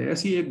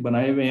ایسی ایک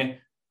بنائے ہوئے ہیں,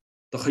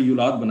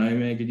 تخیلات بنائے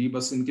ہوئے ہیں کہ جی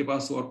بس ان کے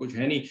پاس تو اور کچھ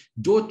ہے نہیں,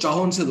 جو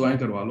چاہو ان سے دعائیں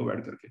کروا لو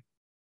بیٹھ کر کے.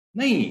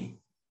 نہیں,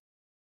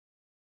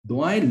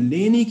 دعائیں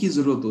لینے کی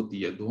ضرورت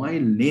ہوتی ہے, دعائیں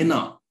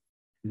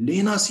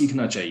لینا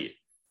سیکھنا چاہیے,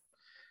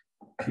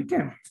 ٹھیک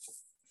ہے.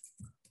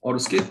 اور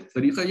اس کے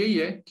طریقہ یہی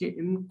ہے کہ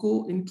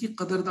ان کی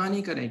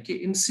قدردانی کریں کہ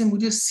ان سے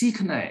مجھے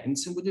سیکھنا ہے, ان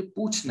سے مجھے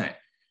پوچھنا ہے,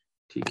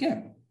 ٹھیک ہے.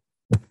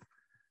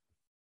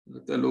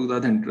 لگتا ہے لوگ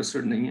زیادہ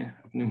انٹرسٹڈ نہیں ہیں,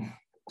 اپنی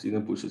چیزیں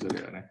پوچھے چلے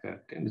جا رہے ہیں.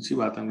 خیر اچھی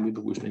بات ہے, ہم بھی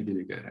تو پوچھنے کے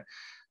لیے کہہ رہے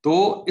ہیں.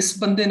 تو اس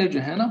بندے نے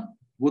جو ہے نا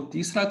وہ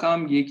تیسرا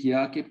کام یہ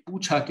کیا کہ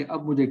پوچھا کہ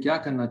اب مجھے کیا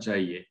کرنا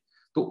چاہیے.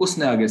 تو اس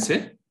نے آگے سے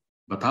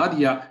بتا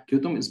دیا کہ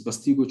تم اس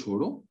بستی کو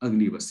چھوڑو,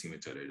 اگلی بستی میں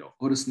چلے جاؤ,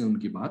 اور اس نے ان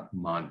کی بات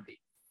مان لی.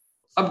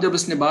 اب جب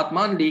اس نے بات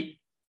مان لی,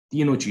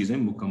 تینوں چیزیں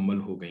مکمل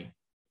ہو گئیں.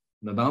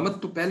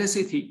 ندامت تو پہلے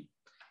سے تھی,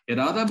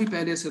 ارادہ بھی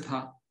پہلے سے تھا,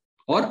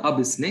 اور اب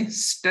اس نے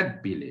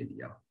سٹیپ بھی لے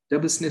لیا.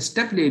 جب اس نے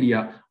سٹیپ لے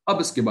لیا, اب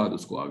اس کے بعد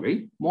اس کو آ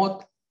گئی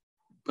موت.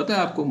 پتہ ہے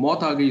آپ کو,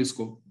 موت آ گئی اس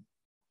کو.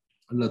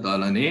 اللہ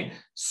تعالیٰ نے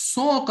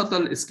 100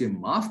 قتل اس کے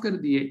معاف کر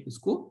دیے, اس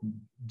کو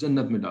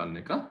جنت میں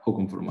ڈالنے کا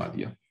حکم فرما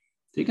دیا,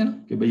 ٹھیک ہے نا,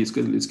 کہ بھائی اس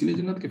کے لیے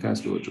جنت کے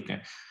فیصلے ہو چکے ہیں,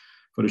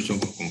 فرشتوں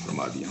کو حکم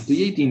فرما دیا. تو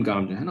یہی 3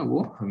 کام جو ہے نا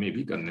وہ ہمیں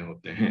بھی کرنے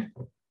ہوتے ہیں.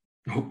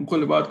 حقوق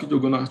العباد کی جو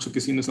گناہ,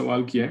 کسی نے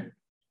سوال کیا ہے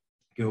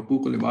کہ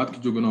حقوق العباد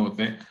کی جو گناہ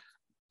ہوتے ہیں,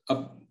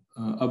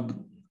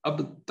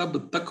 اب تب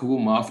تک وہ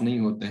معاف نہیں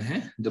ہوتے ہیں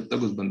جب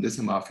تک اس بندے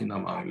سے معافی نہ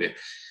مانگ لے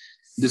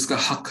جس کا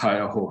حق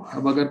کھایا ہو.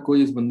 اب اگر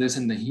کوئی اس بندے سے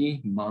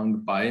نہیں مانگ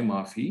پائے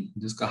معافی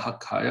جس کا حق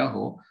کھایا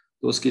ہو,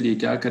 تو اس کے لیے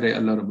کیا کرے؟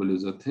 اللہ رب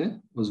العزت ہے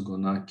اس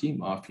گناہ کی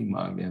معافی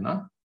مانگ لینا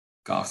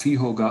کافی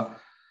ہوگا.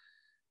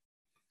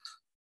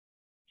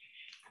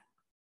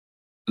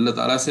 اللہ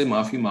تعالیٰ سے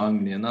معافی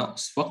مانگ لینا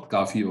اس وقت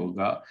کافی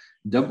ہوگا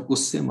جب اس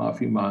سے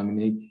معافی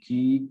مانگنے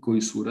کی کوئی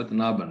صورت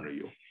نہ بن رہی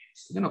ہو,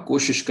 نا,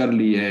 کوشش کر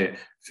لی ہے,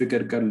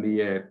 فکر کر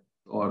لی ہے,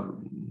 اور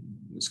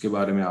اس کے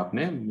بارے میں آپ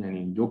نے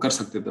یعنی جو کر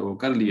سکتے تھے وہ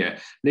کر لیا ہے،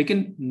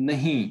 لیکن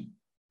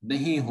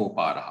نہیں ہو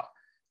پا رہا.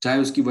 چاہے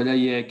اس کی وجہ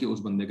یہ ہے کہ اس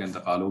بندے کا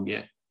انتقال ہو گیا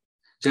ہے،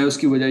 چاہے اس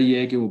کی وجہ یہ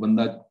ہے کہ وہ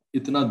بندہ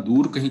اتنا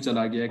دور کہیں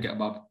چلا گیا ہے کہ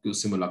اب آپ کی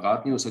اس سے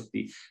ملاقات نہیں ہو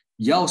سکتی،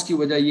 یا اس کی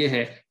وجہ یہ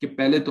ہے کہ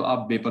پہلے تو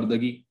آپ بے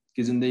پردگی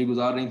کی زندگی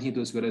گزار رہی تھیں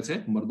تو اس وجہ سے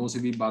مردوں سے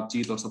بھی بات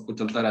چیت اور سب کچھ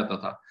چلتا رہتا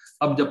تھا.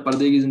 اب جب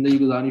پردے کی زندگی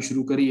گزارنی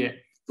شروع کری ہے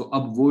تو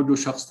اب وہ جو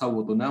شخص تھا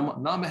وہ تو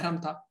نامحرم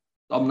تھا،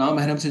 تو اب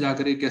نامحرم سے جا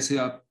کر کیسے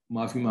آپ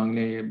معافی مانگ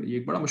لیں؟ یہ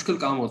ایک بڑا مشکل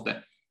کام ہوتا ہے.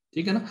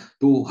 ٹھیک ہے نا،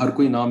 تو ہر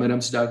کوئی نامحرم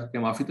سے جا کر کے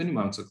معافی تو نہیں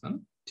مانگ سکتا نا.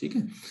 ٹھیک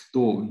ہے،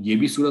 تو یہ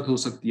بھی صورت ہو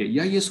سکتی ہے،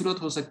 یا یہ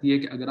صورت ہو سکتی ہے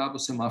کہ اگر آپ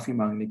اس سے معافی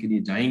مانگنے کے لیے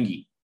جائیں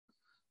گی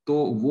تو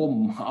وہ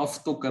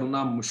معاف تو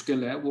کرنا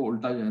مشکل ہے، وہ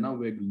الٹا جو ہے نا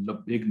وہ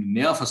ایک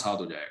نیا فساد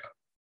ہو جائے گا،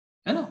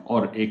 ہے نا،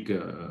 اور ایک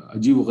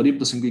عجیب و غریب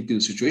قسم کی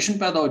سچویشن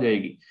پیدا ہو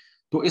جائے گی.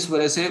 تو اس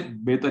وجہ سے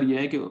بہتر یہ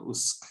ہے کہ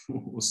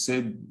اس سے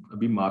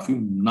ابھی معافی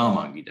نہ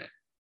مانگی جائے.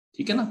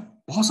 ٹھیک ہے نا،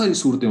 بہت ساری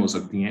صورتیں ہو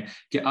سکتی ہیں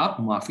کہ آپ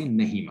معافی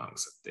نہیں مانگ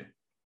سکتے.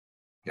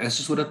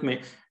 ایسی صورت میں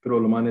پھر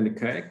علماء نے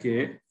لکھا ہے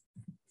کہ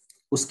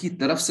اس کی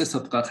طرف سے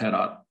صدقہ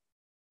خیرات،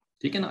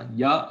 ٹھیک ہے نا،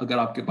 یا اگر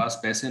آپ کے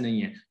پاس پیسے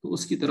نہیں ہیں تو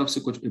اس کی طرف سے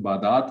کچھ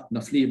عبادات،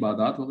 نفلی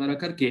عبادات وغیرہ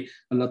کر کے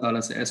اللہ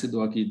تعالیٰ سے ایسے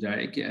دعا کی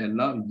جائے کہ اے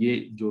اللہ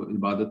یہ جو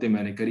عبادتیں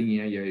میں نے کری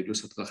ہیں یا یہ جو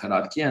صدقہ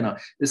خیرات کیا ہے نا،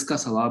 اس کا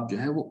ثواب جو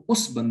ہے وہ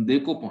اس بندے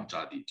کو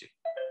پہنچا دیجیے.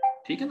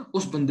 ٹھیک ہے نا،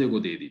 اس بندے کو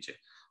دے دیجیے،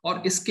 اور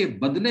اس کے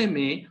بدلے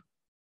میں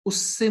اس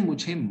سے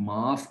مجھے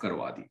معاف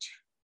کروا دیجیے،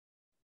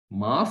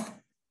 معاف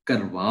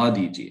کروا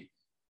دیجیے.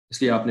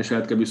 اس لیے آپ نے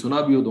شاید کبھی سنا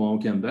بھی ہو دعاؤں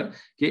کے اندر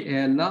کہ اے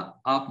اللہ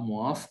آپ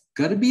معاف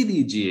کر بھی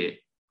دیجیے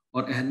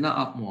اور اے اللہ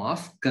آپ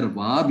معاف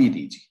کروا بھی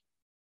دیجیے.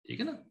 ٹھیک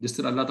ہے نا، جس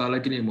طرح اللہ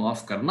تعالیٰ کے لیے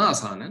معاف کرنا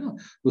آسان ہے نا،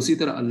 اسی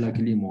طرح اللہ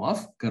کے لیے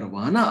معاف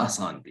کروانا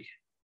آسان بھی ہے.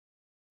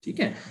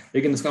 ٹھیک ہے،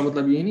 لیکن اس کا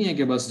مطلب یہ نہیں ہے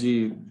کہ بس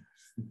جی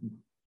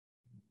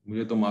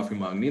مجھے تو معافی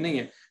مانگنی نہیں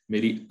ہے،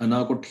 میری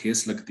انا کو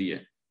ٹھیس لگتی ہے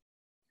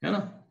نا،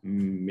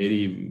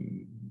 میری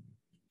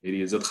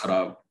عزت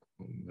خراب،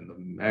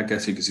 میں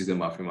کیسے کسی سے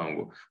معافی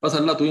مانگوں، بس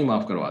اللہ تو ہی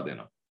معاف کروا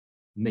دینا.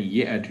 نہیں،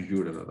 یہ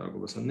ایٹیٹیوڈ اللہ تعالیٰ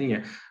کو پسند نہیں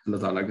ہے. اللہ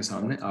تعالیٰ کے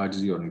سامنے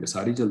عاجزی اور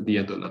انکساری چلتی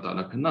ہے، تو اللہ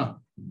تعالیٰ پھر نا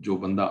جو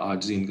بندہ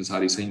عاجزی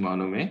انکساری صحیح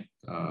معنوں میں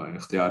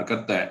اختیار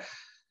کرتا ہے،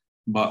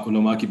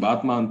 علماء کی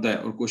بات مانتا ہے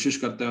اور کوشش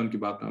کرتا ہے ان کی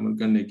بات پر عمل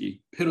کرنے کی،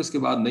 پھر اس کے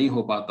بعد نہیں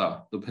ہو پاتا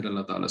تو پھر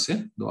اللہ تعالیٰ سے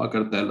دعا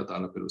کرتا ہے، اللہ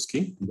تعالیٰ پھر اس کی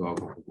دعا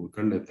کو قبول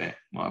کر لیتے ہیں،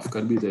 معاف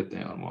کر بھی دیتے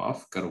ہیں اور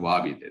معاف کروا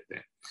بھی دیتے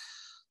ہیں.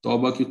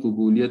 توبہ کی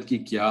قبولیت کی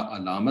کیا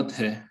علامت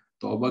ہے؟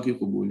 توبہ کی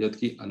قبولیت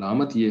کی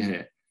علامت یہ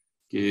ہے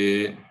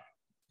کہ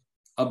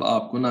اب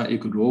آپ کو نا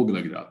ایک روگ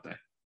لگ جاتا ہے.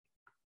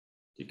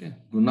 ٹھیک ہے،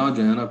 گناہ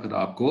جو ہے نا پھر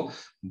آپ کو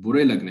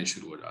برے لگنے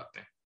شروع ہو جاتے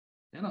ہیں،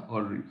 ہے نا،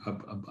 اور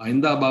اب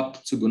آئندہ اب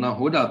آپ سے گناہ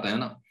ہو جاتا ہے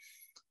نا.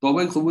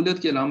 توبہ کی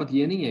قبولیت کی علامت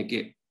یہ نہیں ہے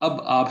کہ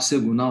اب آپ سے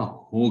گناہ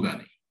ہوگا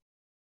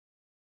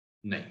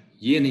نہیں،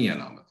 یہ نہیں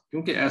علامت،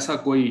 کیونکہ ایسا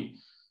کوئی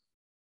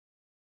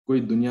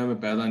دنیا میں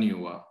پیدا نہیں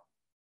ہوا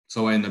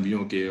سوائے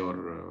نبیوں کے اور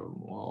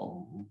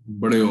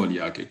بڑے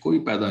اولیاء کے، کوئی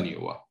پیدا نہیں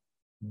ہوا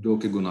جو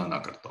کہ گناہ نہ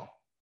کرتا ہو.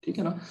 ٹھیک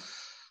ہے نا،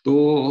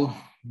 تو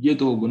یہ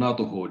تو گناہ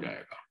تو ہو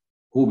جائے گا،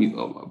 ہو بھی.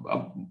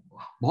 اب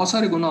بہت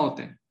سارے گناہ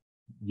ہوتے ہیں،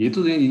 یہ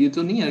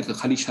تو نہیں ہے کہ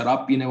خالی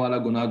شراب پینے والا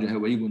گناہ جو ہے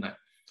وہی گناہ ہے.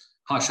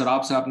 ہاں،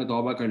 شراب سے آپ نے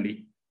توبہ کر لی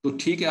تو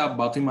ٹھیک ہے، آپ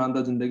باقی ماندہ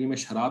زندگی میں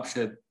شراب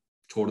شاید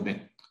چھوڑ دیں،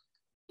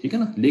 ٹھیک ہے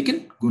نا، لیکن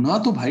گناہ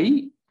تو بھائی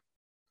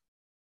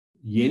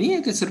یہ نہیں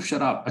ہے کہ صرف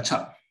شراب.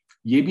 اچھا،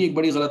 یہ بھی ایک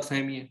بڑی غلط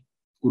فہمی ہے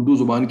اردو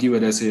زبان کی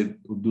وجہ سے.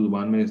 اردو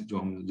زبان میں جو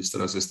ہم جس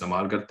طرح سے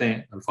استعمال کرتے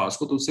ہیں الفاظ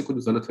کو، تو اس سے کچھ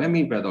غلط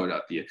فہمی پیدا ہو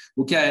جاتی ہے.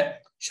 وہ کیا ہے؟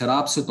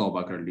 شراب سے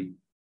توبہ کر لی،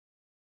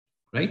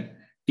 رائٹ،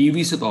 ٹی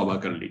وی سے توبہ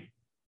کر لی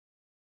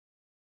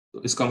تو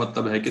اس کا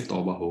مطلب ہے کہ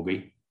توبہ ہو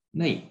گئی.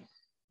 نہیں،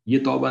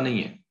 یہ توبہ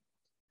نہیں ہے.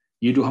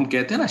 یہ جو ہم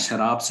کہتے ہیں نا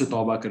شراب سے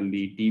توبہ کر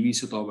لی، ٹی وی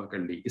سے توبہ کر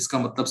لی، اس کا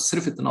مطلب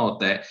صرف اتنا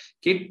ہوتا ہے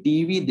کہ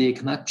ٹی وی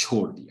دیکھنا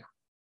چھوڑ دیا،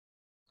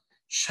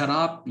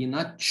 شراب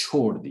پینا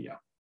چھوڑ دیا،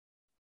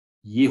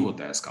 یہ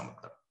ہوتا ہے اس کا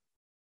مطلب.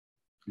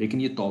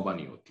 لیکن یہ توبہ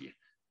نہیں ہوتی ہے.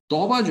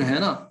 توبہ جو ہے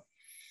نا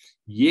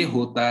یہ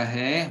ہوتا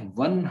ہے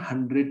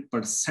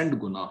 100%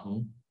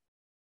 گناہوں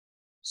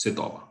سے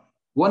توبہ،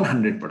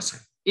 100%،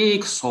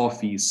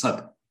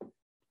 100%.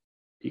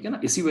 ٹھیک ہے نا،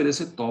 اسی وجہ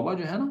سے توبہ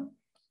جو ہے نا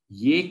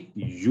یہ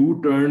یو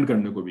ٹرن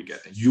کرنے کو بھی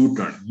کہتے ہیں. یو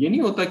ٹرن یہ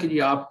نہیں ہوتا کہ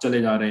یہ آپ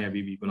چلے جا رہے ہیں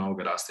ابھی بھی گناہوں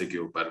کے راستے کے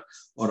اوپر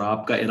اور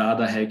آپ کا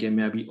ارادہ ہے کہ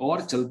میں ابھی اور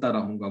چلتا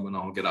رہوں گا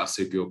گناہوں کے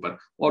راستے کے اوپر،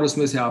 اور اس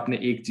میں سے آپ نے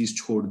ایک چیز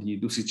چھوڑ دی،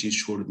 دوسری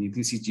چیز چھوڑ دی،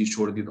 تیسری چیز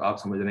چھوڑ دی، تو آپ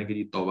سمجھ رہے ہیں کہ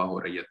یہ توبہ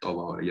ہو رہی ہے،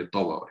 توبہ ہو رہی ہے،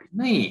 توبہ ہو رہی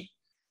ہے. نہیں،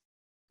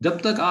 جب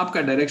تک آپ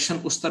کا ڈائریکشن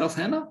اس طرف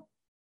ہے نا،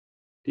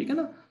 ٹھیک ہے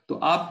نا، تو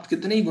آپ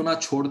کتنے ہی گناہ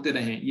چھوڑتے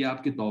رہیں یہ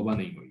آپ کی توبہ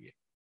نہیں ہوئی ہے.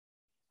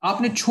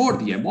 آپ نے چھوڑ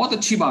دیا، بہت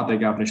اچھی بات ہے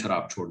کہ آپ نے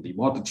شراب چھوڑ دی،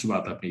 بہت اچھی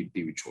بات ہے آپ نے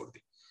ٹی وی چھوڑ دی،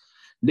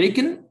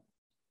 لیکن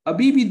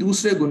ابھی بھی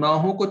دوسرے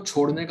گناہوں کو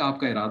چھوڑنے کا آپ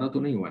کا ارادہ تو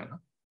نہیں ہوا ہے نا.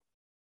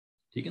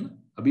 ٹھیک ہے نا،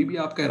 ابھی بھی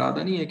آپ کا ارادہ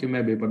نہیں ہے کہ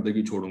میں بے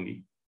پردگی چھوڑوں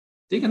گی.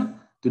 ٹھیک ہے نا،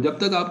 تو جب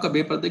تک آپ کا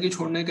بے پردگی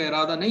چھوڑنے کا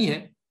ارادہ نہیں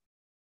ہے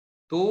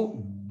تو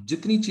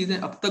جتنی چیزیں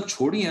اب تک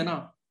چھوڑی ہیں نا،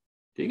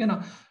 ٹھیک ہے نا،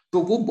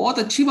 تو وہ بہت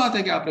اچھی بات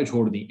ہے کہ آپ نے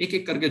چھوڑ دی، ایک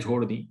ایک کر کے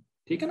چھوڑ دی،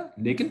 ٹھیک ہے نا،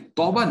 لیکن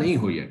توبہ نہیں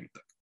ہوئی ابھی تک.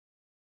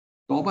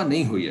 توبہ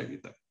نہیں ہوئی ابھی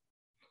تک.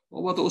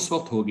 توبہ تو اس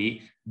وقت ہوگی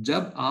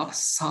جب آپ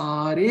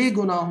سارے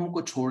گناہوں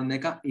کو چھوڑنے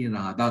کا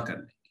ارادہ کر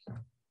لیں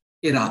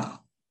گے. ارادہ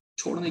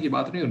چھوڑنے کی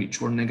بات نہیں ہونی,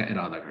 چھوڑنے کا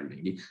ارادہ کر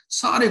لیں گے,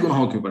 سارے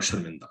گناہوں کے اوپر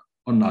شرمندہ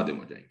اور نادم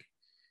ہو جائیں گے,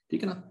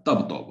 ٹھیک ہے نا,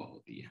 تب توبہ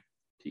ہوتی ہے.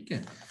 ٹھیک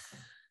ہے,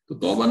 تو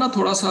توبہ نا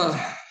تھوڑا سا,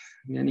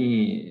 یعنی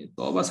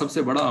توبہ سب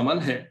سے بڑا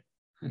عمل ہے,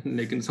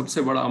 لیکن سب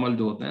سے بڑا عمل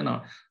جو ہوتا ہے نا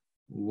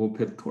وہ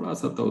پھر تھوڑا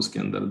سا تو اس کے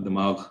اندر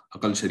دماغ,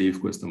 عقل شریف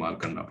کو استعمال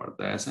کرنا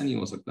پڑتا ہے. ایسا نہیں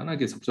ہو سکتا نا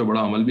کہ سب سے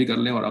بڑا عمل بھی کر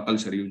لیں اور عقل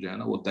شریف جو ہے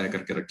نا وہ طے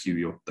کر کے رکھی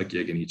ہوئی ہو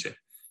تکیے کے نیچے,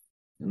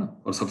 ہے نا,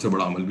 اور سب سے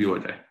بڑا عمل بھی ہو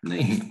جائے.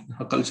 نہیں,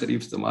 عقل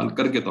شریف استعمال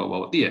کر کے توبہ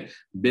ہوتی ہے,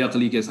 بے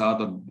عقلی کے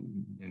ساتھ اور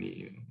یعنی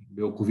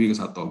بیوقوفی کے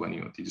ساتھ توبہ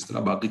نہیں ہوتی. جس طرح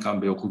باقی کام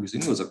بیوقوفی سے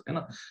نہیں ہو سکتے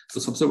نا, تو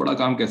سب سے بڑا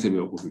کام کیسے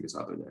بیوقوفی کے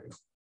ساتھ ہو جائے گا.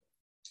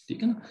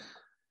 ٹھیک ہے نا,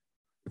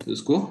 تو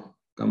اس کو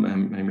کم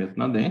اہمیت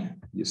نہ دیں,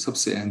 یہ سب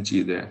سے اہم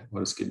چیز ہے,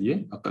 اور اس کے لیے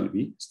عقل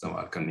بھی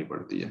استعمال کرنی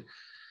پڑتی ہے.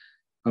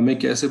 ہمیں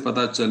کیسے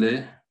پتہ چلے؟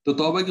 تو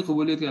توبہ کی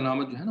قبولیت کی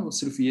علامت جو ہے نا وہ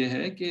صرف یہ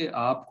ہے کہ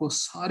آپ کو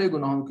سارے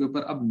گناہوں کے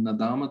اوپر اب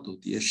ندامت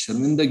ہوتی ہے,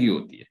 شرمندگی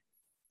ہوتی ہے,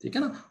 ٹھیک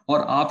ہے نا,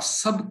 اور آپ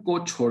سب کو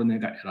چھوڑنے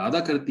کا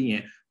ارادہ کرتی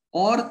ہیں.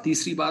 اور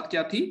تیسری بات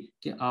کیا تھی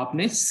کہ آپ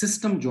نے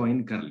سسٹم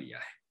جوائن کر لیا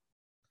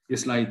ہے,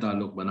 اصلاحی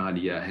تعلق بنا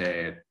لیا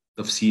ہے,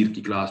 تفسیر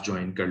کی کلاس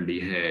جوائن کر لی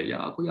ہے, یا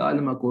کوئی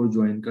عالمہ کورس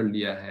جوائن کر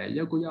لیا ہے,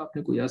 یا کوئی آپ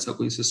نے کوئی ایسا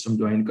کوئی سسٹم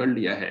جوائن کر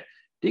لیا ہے,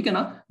 ٹھیک ہے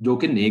نا, جو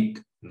کہ نیک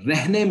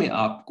رہنے میں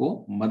آپ کو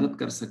مدد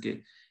کر سکے.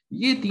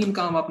 یہ 3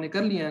 کام آپ نے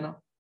کر لیا ہے نا,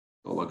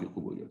 توبہ کی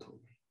قبولیت ہوگی.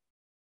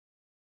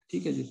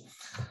 ٹھیک ہے جی.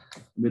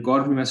 ایک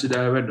اور بھی میسج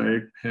آیا ہوا ہے,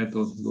 ڈائریکٹ ہے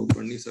تو لوگ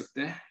پڑھ نہیں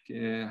سکتے,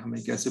 کہ ہمیں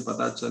کیسے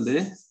پتا چلے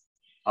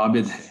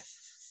عابد ہے,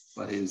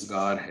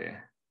 پرہیزگار ہے,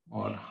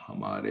 اور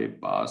ہمارے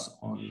پاس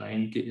آن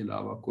لائن کے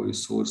علاوہ کوئی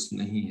سورس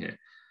نہیں ہے,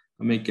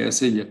 ہمیں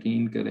کیسے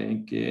یقین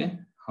کریں کہ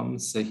ہم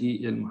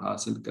صحیح علم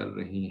حاصل کر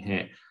رہے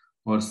ہیں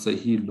اور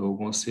صحیح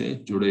لوگوں سے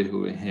جڑے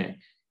ہوئے ہیں.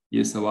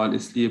 یہ سوال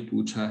اس لیے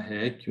پوچھا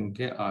ہے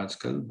کیونکہ آج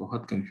کل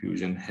بہت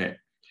کنفیوژن ہے.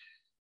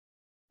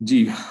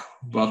 جی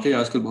واقعی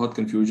آج کل بہت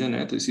کنفیوژن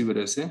ہے, تو اسی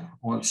وجہ سے,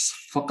 اور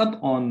فقط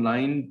آن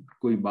لائن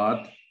کوئی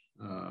بات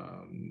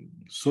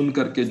سن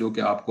کر کے جو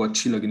کہ آپ کو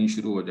اچھی لگنی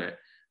شروع ہو جائے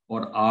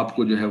اور آپ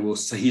کو جو ہے وہ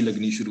صحیح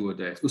لگنی شروع ہو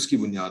جائے, اس کی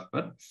بنیاد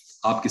پر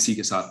آپ کسی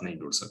کے ساتھ نہیں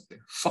جڑ سکتے,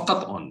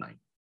 فقط آن لائن.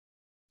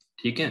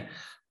 ٹھیک ہے,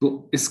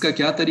 تو اس کا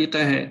کیا طریقہ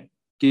ہے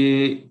کہ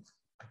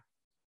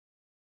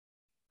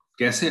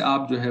کیسے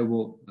آپ جو ہے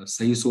وہ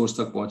صحیح سورس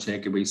تک پہنچے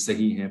کہ بھئی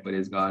صحیح ہیں,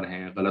 پرہیزگار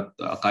ہیں,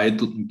 غلط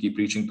عقائد کی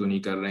پریچنگ تو نہیں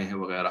کر رہے ہیں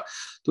وغیرہ.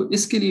 تو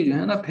اس کے لیے جو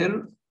ہے نا پھر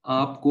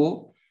آپ کو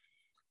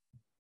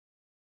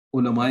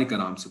علماء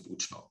کرام سے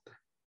پوچھنا ہوتا ہے.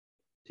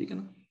 ٹھیک ہے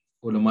نا,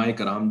 علماء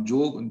کرام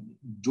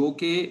جو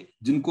کہ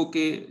جن کو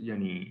کہ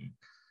یعنی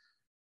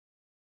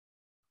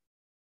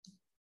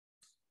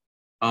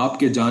آپ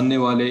کے جاننے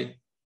والے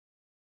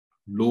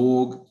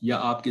لوگ یا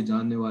آپ کے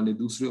جاننے والے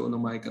دوسرے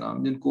علماء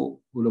کرام جن کو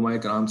علماء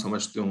کرام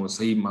سمجھتے ہوں,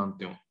 صحیح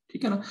مانتے ہوں,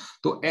 ٹھیک ہے نا,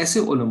 تو ایسے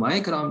علماء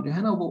کرام جو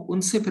ہے نا وہ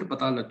ان سے پھر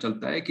پتہ لگ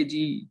چلتا ہے کہ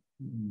جی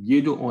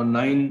یہ جو آن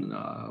لائن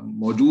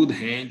موجود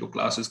ہیں, جو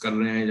کلاسز کر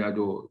رہے ہیں, یا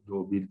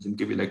جو بھی جن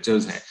کے بھی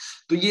لیکچرز ہیں,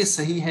 تو یہ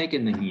صحیح ہے کہ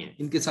نہیں ہے,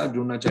 ان کے ساتھ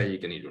جڑنا چاہیے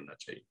کہ نہیں جڑنا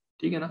چاہیے.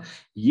 ٹھیک ہے نا,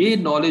 یہ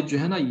نالج جو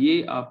ہے نا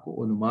یہ آپ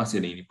کو علماء سے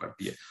نہیں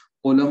پڑتی ہے.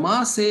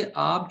 علماء سے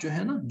آپ جو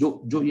ہے نا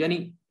جو یعنی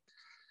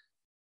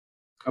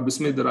اب اس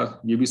میں ذرا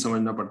یہ بھی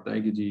سمجھنا پڑتا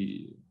ہے کہ جی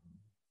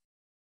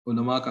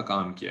علماء کا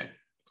کام کیا ہے.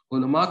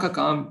 علماء کا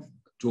کام,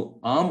 جو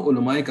عام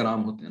علماء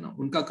کرام ہوتے ہیں نا,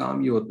 ان کا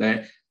کام یہ ہوتا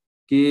ہے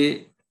کہ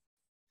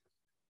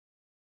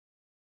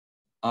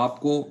آپ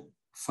کو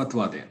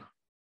فتویٰ دینا.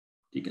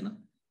 ٹھیک ہے نا,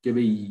 کہ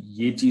بھئی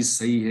یہ چیز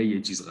صحیح ہے,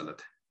 یہ چیز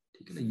غلط ہے.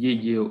 ٹھیک ہے نا,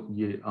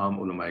 یہ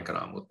عام علماء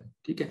کرام ہوتے ہیں.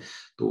 ٹھیک ہے,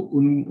 تو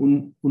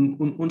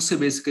ان سے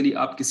بیسیکلی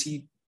آپ کسی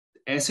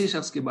ایسے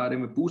شخص کے بارے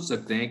میں پوچھ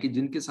سکتے ہیں کہ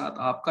جن کے ساتھ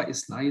آپ کا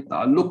اصلاحی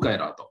تعلق کا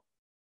ارادہ ہو,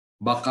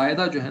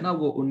 باقاعدہ جو ہے نا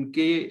وہ ان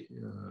کے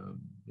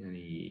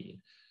یعنی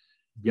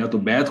یا تو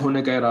بیعت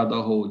ہونے کا ارادہ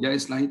ہو, یا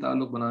اصلاحی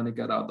تعلق بنانے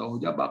کا ارادہ ہو,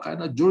 یا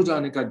باقاعدہ جڑ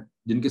جانے کا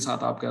جن کے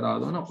ساتھ آپ کا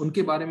ارادہ ہو نا, ان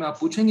کے بارے میں آپ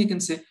پوچھیں گے کن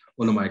سے؟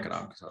 علماء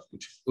کرام کے ساتھ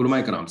پوچھیں, علماء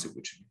کرام سے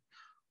پوچھیں گے.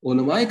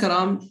 علماء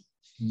کرام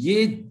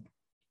یہ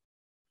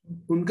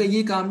ان کا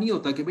یہ کام نہیں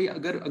ہوتا کہ بھئی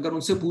اگر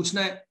ان سے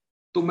پوچھنا ہے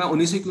تو میں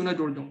انہی سے کیوں نہ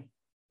جڑ جاؤں,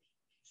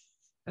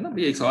 ہے نا.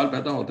 بھئی ایک سوال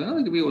پیدا ہوتا ہے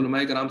نا کہ بھئی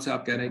علماء کرام سے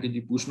آپ کہہ رہے ہیں کہ جی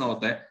پوچھنا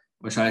ہوتا ہے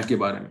مشائخ کے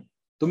بارے میں,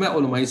 تو میں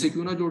علماء سے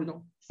کیوں نہ جڑ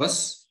جاؤں, بس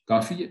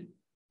کافی ہے.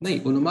 نہیں,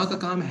 علماء کا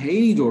کام ہے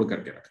ہی جوڑ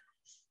کر کے رکھنا.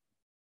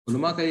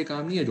 علماء کا یہ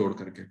کام نہیں ہے جوڑ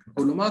کر کے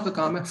رکھنا. علماء کا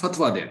کام ہے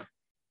فتویٰ دینا.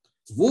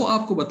 وہ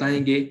آپ کو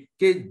بتائیں گے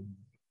کہ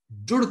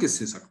جڑ کس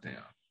سے سکتے ہیں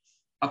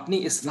آپ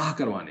اپنی اصلاح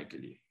کروانے کے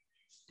لیے.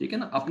 ٹھیک ہے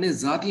نا, اپنے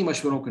ذاتی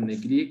مشوروں کرنے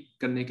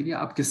کے لیے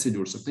آپ کس سے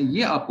جڑ سکتے ہیں,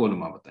 یہ آپ کو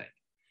علماء بتائیں گے.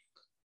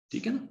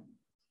 ٹھیک ہے نا,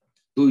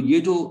 تو یہ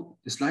جو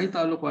اصلاحی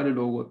تعلق والے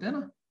لوگ ہوتے ہیں نا,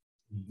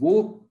 وہ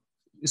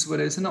اس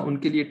وجہ سے نا ان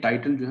کے لیے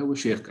ٹائٹل جو ہے وہ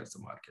شیخ کا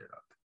استعمال کیا جاتا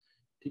ہے.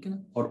 ٹھیک ہے نا,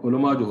 اور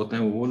علماء جو ہوتے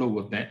ہیں وہ لوگ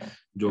ہوتے ہیں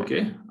جو کہ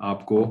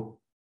آپ کو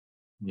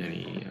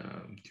یعنی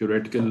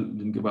تھیوریٹیکل,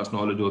 جن کے پاس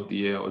نالج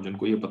ہوتی ہے اور جن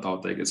کو یہ پتا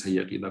ہوتا ہے کہ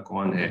صحیح عقیدہ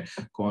کون ہے,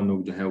 کون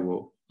لوگ جو ہے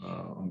وہ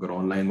اگر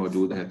آن لائن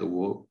موجود ہیں تو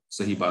وہ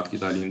صحیح بات کی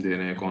تعلیم دے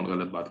رہے ہیں, کون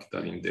غلط بات کی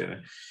تعلیم دے رہے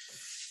ہیں.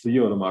 تو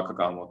یہ علماء کا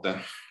کام ہوتا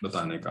ہے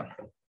بتانے کا.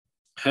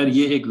 خیر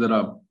یہ ایک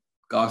ذرا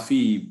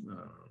کافی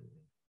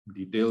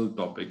ڈیٹیل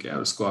ٹاپک ہے،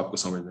 اس کو آپ کو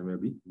سمجھنے میں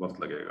بھی وقت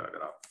لگے گا.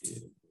 اگر آپ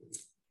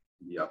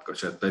یہ آپ کا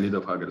شاید پہلی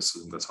دفعہ اگر اس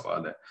قسم کا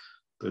سوال ہے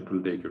تو it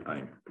will take your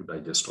time to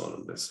digest all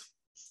of this.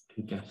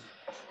 ٹھیک ہے،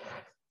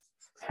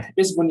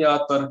 اس بنیاد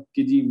پر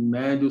کہ جی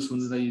میں جو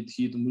سن رہی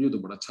تھی تو مجھے تو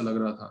بڑا اچھا لگ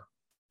رہا تھا،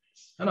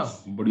 ہے نا،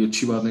 بڑی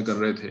اچھی باتیں کر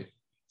رہے تھے،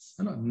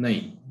 ہے نا،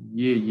 نہیں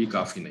یہ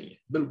کافی نہیں ہے،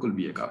 بالکل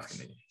بھی یہ کافی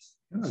نہیں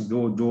ہے نا.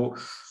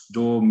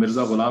 جو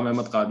مرزا غلام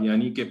احمد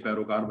قادیانی کے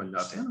پیروکار بن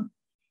جاتے ہیں نا،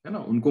 ہے نا،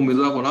 ان کو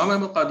مرزا غلام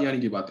احمد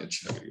قادیانی کی باتیں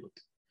اچھی لگ رہی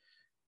ہوتی،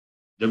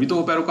 جبھی تو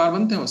وہ پیروکار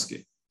بنتے ہیں اس کے.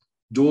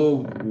 جو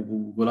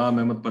غلام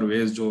احمد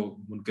پرویز جو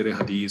منکر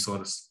حدیث اور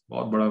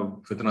بہت بڑا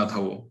فتنہ تھا،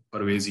 وہ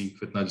پرویزی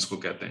فتنہ جس کو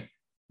کہتے ہیں،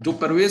 جو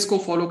پرویز کو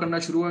فالو کرنا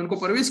شروع ہوئے ان کو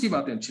پرویز کی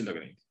باتیں اچھی لگ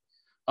رہی تھی.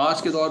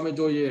 آج کے دور میں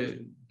جو یہ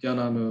کیا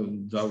نام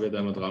ہے جاوید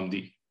احمد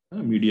غامدی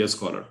میڈیا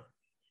اسکالر،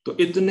 تو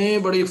اتنے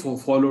بڑی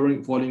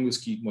فالوئنگ اس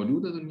کی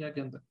موجود ہے دنیا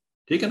کے اندر،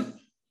 ٹھیک ہے نا.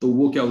 تو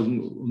وہ کیا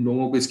ان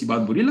لوگوں کو اس کی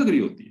بات بری لگ رہی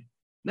ہوتی ہے؟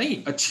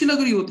 نہیں، اچھی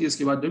لگ رہی ہوتی ہے اس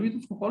کے بعد، جبھی تو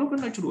اس کو فالو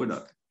کرنا شروع ہو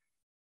جاتے ہیں.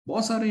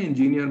 بہت سارے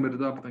انجینئر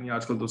مرزا، پتہ نہیں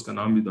آج کل تو اس کا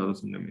نام بھی زیادہ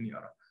سننے میں نہیں آ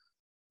رہا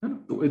ہے نا،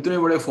 تو اتنے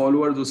بڑے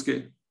فالوورز اس کے،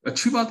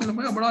 اچھی باتیں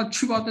بڑا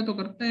اچھی باتیں تو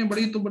کرتے ہیں،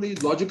 بڑی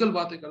لاجیکل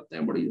باتیں کرتے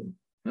ہیں، بڑی،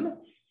 ہے نا.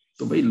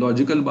 تو بھائی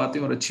لاجیکل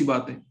باتیں اور اچھی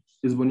باتیں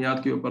اس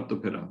بنیاد کے اوپر تو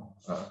پھر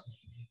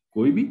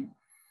کوئی بھی،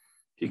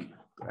 ٹھیک ہے،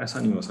 تو ایسا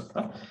نہیں ہو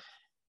سکتا،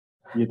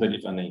 یہ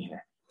طریقہ نہیں ہے.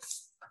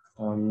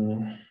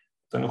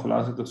 تو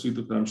خلاصہ تفصیل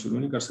تو پھر ہم شروع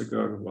نہیں کر سکے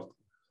اور وقت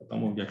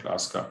ختم ہو گیا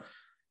کلاس کا.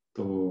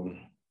 تو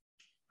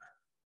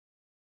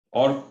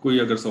اور کوئی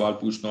اگر سوال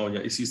پوچھنا ہو یا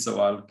اسی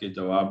سوال کے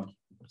جواب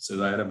سے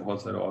ظاہر ہے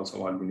بہت سارے اور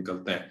سوال بھی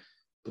نکلتے ہیں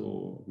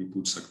تو بھی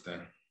پوچھ سکتے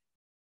ہیں.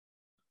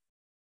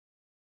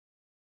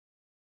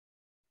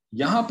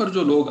 یہاں پر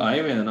جو لوگ آئے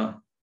ہوئے ہیں نا،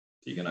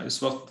 ٹھیک ہے نا،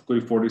 اس وقت کوئی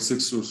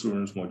 46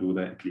 اسٹوڈنٹس موجود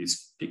ہیں ایٹ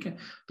لیسٹ، ٹھیک ہے.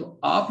 تو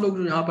آپ لوگ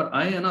جو یہاں پر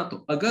آئے ہیں نا،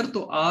 تو اگر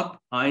تو آپ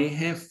آئے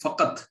ہیں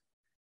فقط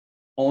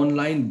آن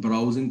لائن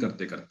براؤزنگ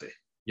کرتے کرتے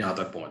یہاں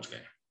تک پہنچ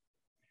گئے،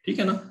 ٹھیک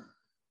ہے نا،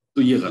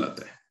 تو یہ غلط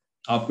ہے،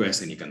 آپ کو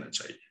ایسے نہیں کرنا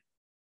چاہیے،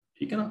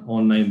 ٹھیک ہے نا.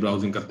 آن لائن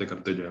براؤزنگ کرتے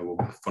کرتے جو ہے وہ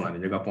فلانی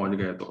جگہ پہنچ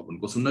گئے تو اب ان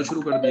کو سننا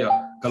شروع کر دیا،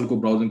 کل کو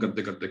براؤزنگ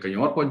کرتے کرتے کہیں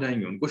اور پہنچ جائیں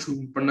گے، ان کو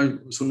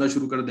سننا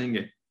شروع کر دیں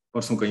گے،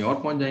 پرسوں کہیں اور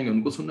پہنچ جائیں گے،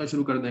 ان کو سننا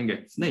شروع کر دیں گے.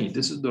 نہیں،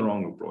 دس از دا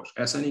رانگ اپروچ،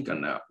 ایسا نہیں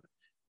کرنا ہے آپ نے،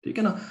 ٹھیک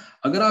ہے نا.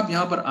 اگر آپ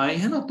یہاں پر آئے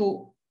ہیں نا تو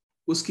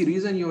اس کی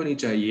ریزن یہ ہونی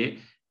چاہیے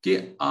کہ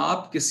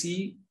آپ کسی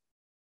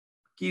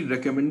کی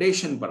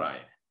ریکمنڈیشن پر آئے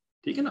ہیں،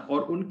 ٹھیک ہے نا.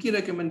 اور ان کی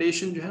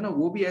ریکمنڈیشن جو ہے نا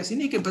وہ بھی ایسی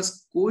نہیں کہ بس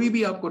کوئی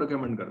بھی آپ کو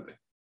ریکمنڈ کر دے،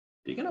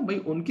 ٹھیک ہے نا. بھائی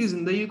ان کی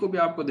زندگی کو بھی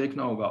آپ کو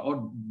دیکھنا ہوگا اور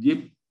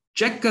یہ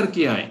چیک کر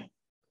کے آئیں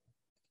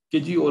کہ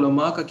جی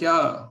علماء کا کیا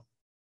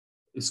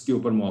اس کے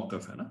اوپر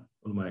موقف ہے نا،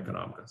 علماء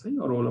کرام کا، صحیح.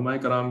 اور علماء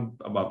کرام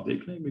اب آپ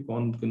دیکھ لیں بھی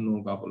کون کن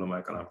لوگوں کا آپ علماء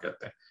کرام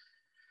کہتے ہیں.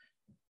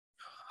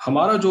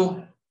 ہمارا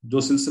جو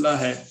سلسلہ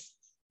ہے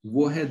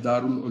وہ ہے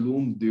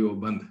دارالعلوم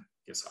دیوبند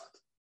کے ساتھ،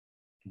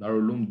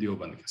 دارالعلوم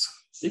دیوبند کے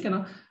ساتھ، ٹھیک ہے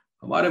نا.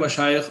 ہمارے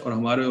مشائخ اور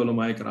ہمارے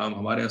علماء کرام،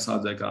 ہمارے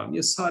اساتذہ کرام،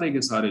 یہ سارے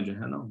کے سارے جو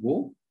ہے نا وہ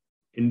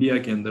انڈیا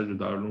کے اندر جو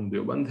دارالعلوم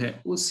دیوبند ہے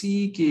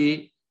اسی کے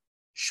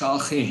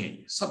شاخیں ہیں،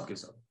 سب کے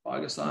سب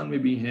پاکستان میں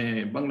بھی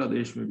ہیں، بنگلہ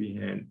دیش میں بھی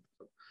ہیں.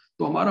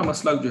 تو ہمارا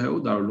مسلک جو ہے وہ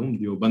دارالعلوم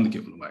دیوبند کے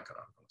علماء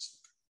کرام کا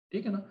مسلک ہے،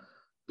 ٹھیک ہے نا.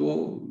 تو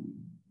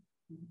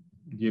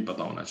یہ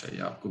پتہ ہونا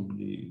چاہیے آپ کو،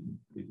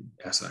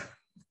 ایسا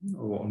ہے.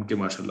 وہ ان کے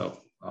ماشاءاللہ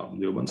آپ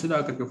دیوبند سے جا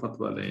کر کے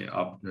فتویٰ لیں،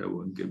 آپ جو ہے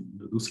وہ ان کے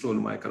دوسرے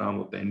علماء کرام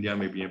ہوتے ہیں، انڈیا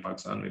میں بھی ہیں،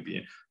 پاکستان میں بھی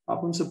ہیں،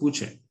 آپ ان سے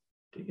پوچھیں،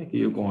 ٹھیک ہے، کہ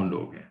یہ کون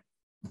لوگ ہیں،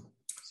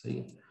 صحیح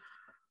ہے.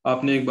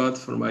 آپ نے ایک بات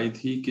فرمائی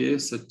تھی کہ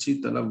سچی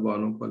طلب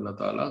والوں کو اللہ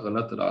تعالیٰ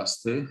غلط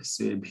راستے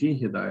سے بھی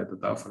ہدایت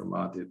عطا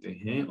فرما دیتے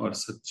ہیں اور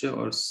سچے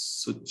اور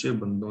سچے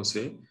بندوں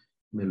سے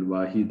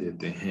ملوا ہی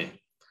دیتے ہیں.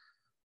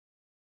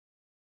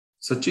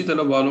 سچی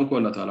طلب والوں کو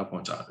اللہ تعالیٰ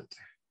پہنچا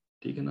دیتے ہیں،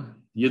 ٹھیک ہے نا.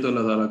 یہ تو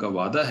اللہ تعالیٰ کا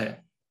وعدہ ہے،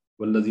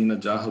 والذین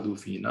جاہدوا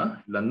فینا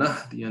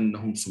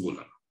لنہدینہم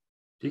سبلنا،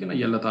 ٹھیک ہے نا،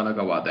 یہ اللہ تعالیٰ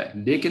کا وعدہ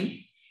ہے. لیکن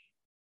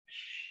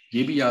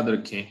یہ بھی یاد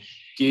رکھیں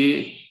کہ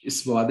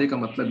اس وعدے کا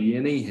مطلب یہ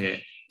نہیں ہے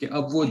کہ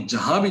اب وہ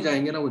جہاں بھی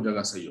جائیں گے نا وہ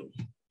جگہ صحیح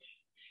ہوگی،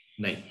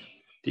 نہیں،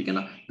 ٹھیک ہے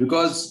نا.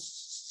 بیکاز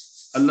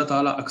اللہ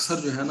تعالیٰ اکثر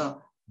جو ہے نا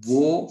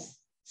وہ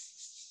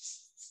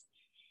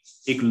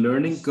ایک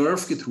لرننگ کرو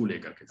کے تھرو لے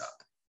کر کے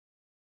جاتے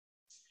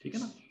ہیں، ٹھیک ہے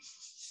نا.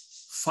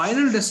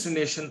 فائنل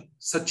ڈیسٹینیشن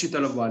سچی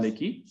طلب والے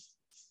کی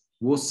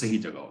وہ صحیح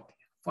جگہ ہوتی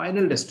ہے،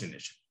 فائنل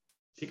ڈیسٹینیشن،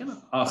 ٹھیک ہے نا،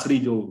 آخری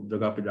جو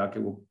جگہ پہ جا کے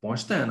وہ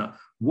پہنچتا ہے نا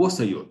وہ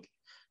صحیح ہوتی ہے.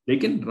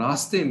 لیکن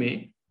راستے میں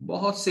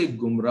بہت سے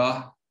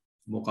گمراہ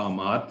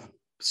مقامات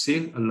سے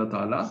اللہ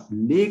تعالیٰ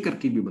لے کر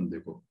کے بھی بندے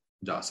کو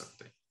جا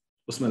سکتے ہیں،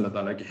 اس میں اللہ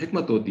تعالیٰ کی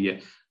حکمت ہوتی ہے.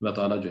 اللہ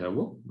تعالیٰ جو ہے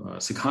وہ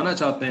سکھانا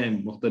چاہتے ہیں،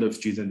 مختلف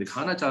چیزیں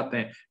دکھانا چاہتے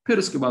ہیں، پھر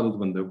اس کے بعد اس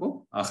بندے کو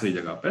آخری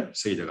جگہ پہ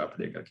صحیح جگہ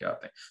پہ لے کر کے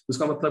آتے ہیں. اس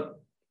کا مطلب،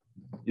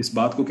 اس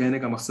بات کو کہنے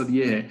کا مقصد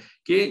یہ ہے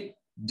کہ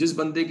جس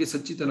بندے کی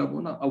سچی طلب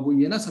ہو نا، اب وہ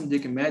یہ نہ سمجھے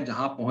کہ میں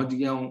جہاں پہنچ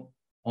گیا ہوں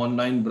آن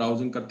لائن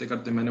براؤزنگ کرتے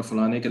کرتے میں نے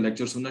فلانے کے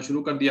لیکچر سننا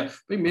شروع کر دیا،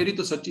 بھئی میری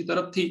تو سچی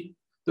طلب تھی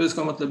تو اس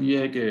کا مطلب یہ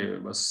ہے کہ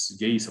بس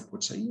یہی سب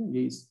کچھ صحیح ہے،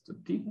 یہی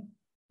سب ٹھیک ہے.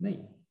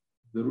 نہیں،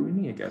 ضروری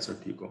نہیں ہے کہ ایسا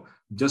ٹھیک ہو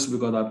جسٹ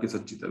بیکاز آپ کی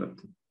سچی طلب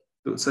تھی.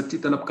 تو سچی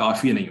طلب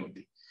کافی نہیں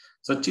ہوتی,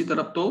 سچی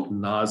طلب تو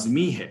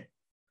لازمی ہے,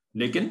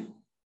 لیکن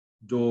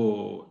جو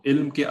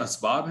علم کے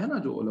اسباب ہیں نا,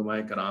 جو علماء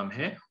کرام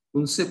ہیں,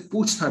 ان سے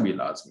پوچھنا بھی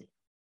لازمی.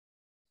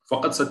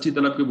 فقط سچی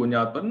طلب کی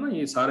بنیاد پر نا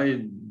یہ سارے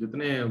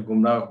جتنے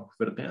گمراہ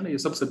فرقے ہیں نا, یہ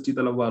سب سچی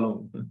طلب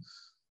والوں,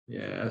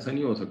 ایسا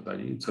نہیں ہو سکتا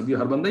جی. سبھی,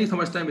 ہر بندہ ہی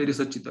سمجھتا ہے میری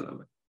سچی طلب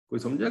ہے, کوئی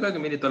سمجھے گا کہ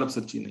میری طلب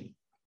سچی نہیں,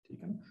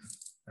 ٹھیک ہے نا,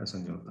 ایسا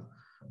نہیں ہوتا.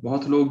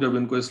 بہت لوگ جب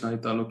ان کو اصلاحی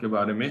تعلق کے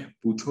بارے میں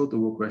پوچھو تو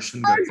وہ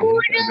کوشچن کرتے ہیں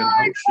کہ اگر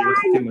ہم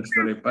شیخ کے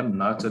مشورے پر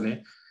نہ چلیں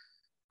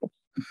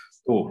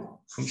تو,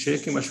 ہم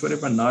شیخ کے مشورے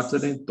پر نہ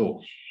چلیں تو,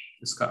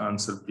 اس کا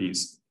آنسر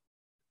پلیز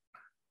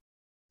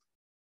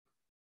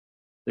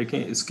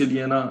دیکھیں. اس کے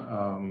لیے نا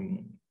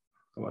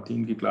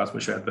خواتین کی کلاس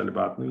میں شاید پہلے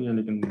بات نہیں ہے,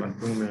 لیکن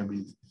مردوں میں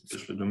ابھی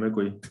پچھلے جمعے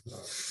کوئی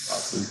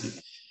بات ہوئی تھی.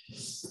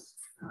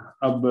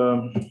 اب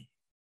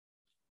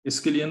اس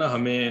کے لیے نا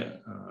ہمیں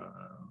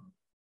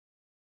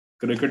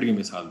کرکٹ کی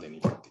مثال دینی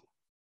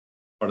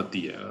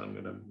پڑتی ہے.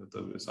 میرا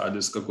مطلب آج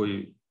اس کا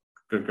کوئی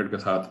کرکٹ کے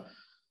ساتھ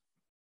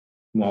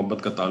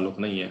محبت کا تعلق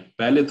نہیں ہے,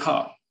 پہلے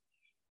تھا,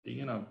 ٹھیک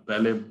ہے نا,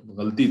 پہلے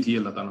غلطی تھی,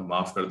 اللہ تعالیٰ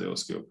معاف کر دے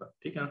اس کے اوپر,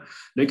 ٹھیک ہے نا,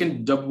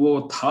 لیکن جب وہ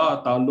تھا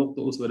تعلق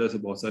تو اس وجہ سے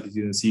بہت ساری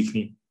چیزیں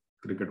سیکھیں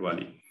کرکٹ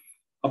والی.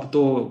 اب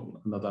تو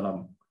اللہ تعالیٰ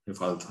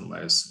حفاظت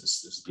فرمائے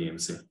اس گیم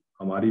سے,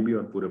 ہماری بھی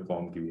اور پورے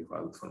قوم کی بھی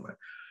حفاظت فرمائے.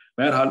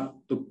 بہرحال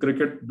تو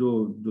کرکٹ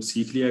جو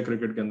سیکھ لیا ہے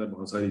کرکٹ کے اندر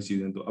بہت ساری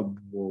چیزیں, تو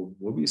اب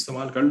وہ بھی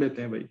استعمال کر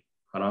لیتے ہیں بھائی,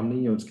 حرام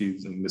نہیں ہے اس کی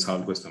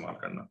مثال کو استعمال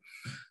کرنا.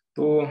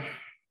 تو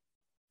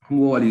ہم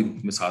وہ والی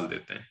مثال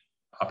دیتے ہیں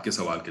آپ کے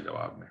سوال کے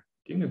جواب میں,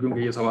 ٹھیک ہے, کیونکہ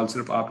یہ سوال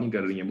صرف آپ نہیں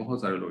کر رہی ہیں,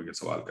 بہت سارے لوگ یہ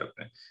سوال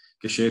کرتے ہیں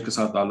کہ شیخ کے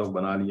ساتھ تعلق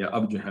بنا لیا,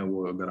 اب جو ہے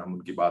وہ اگر ہم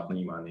ان کی بات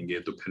نہیں مانیں گے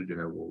تو پھر جو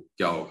ہے وہ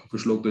کیا ہوگا.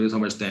 کچھ لوگ تو یہ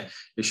سمجھتے ہیں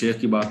کہ شیخ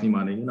کی بات نہیں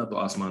مانیں گے نا تو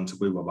آسمان سے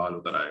کوئی وبال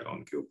اتر آئے گا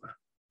ان کے اوپر,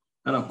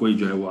 ہے نا, کوئی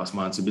جو ہے وہ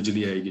آسمان سے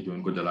بجلی آئے گی جو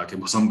ان کو جلا کے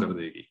بھسم کر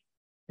دے گی,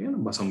 ٹھیک ہے نا,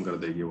 بھسم کر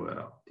دے گی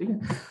وغیرہ, ٹھیک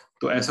ہے.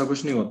 تو ایسا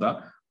کچھ نہیں ہوتا,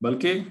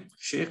 بلکہ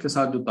شیخ کے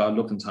ساتھ جو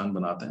تعلق انسان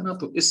بناتا ہے نا,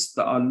 تو اس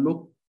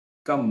تعلق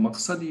کا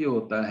مقصد یہ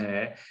ہوتا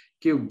ہے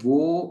کہ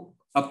وہ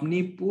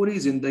اپنی پوری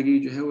زندگی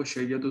جو ہے وہ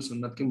شریعت و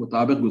سنت کے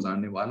مطابق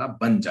گزارنے والا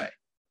بن جائے,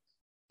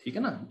 ٹھیک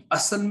ہے نا.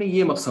 اصل میں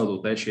یہ مقصد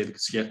ہوتا ہے شیخ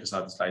کے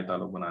ساتھ اصلاحی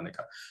تعلق بنانے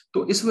کا.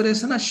 تو اس وجہ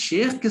سے نا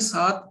شیخ کے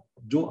ساتھ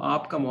جو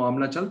آپ کا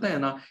معاملہ چلتا ہے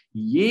نا,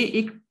 یہ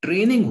ایک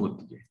ٹریننگ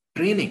ہوتی ہے,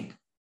 ٹریننگ,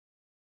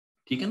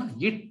 ٹھیک ہے نا,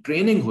 یہ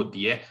ٹریننگ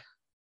ہوتی ہے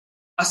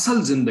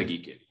اصل زندگی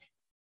کے لیے,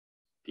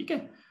 ٹھیک ہے.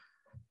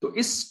 تو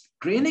اس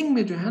ٹریننگ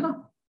میں جو ہے نا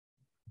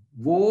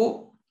وہ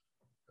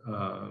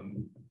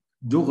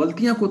جو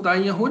غلطیاں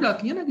کوتاہیاں ہو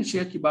جاتی ہیں نا, کہ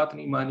شیخ کی بات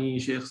نہیں مانی,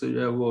 شیخ سے جو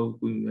ہے وہ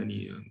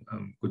یعنی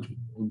کچھ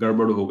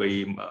گڑبڑ ہو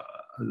گئی,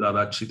 زیادہ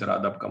اچھی طرح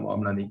ادب کا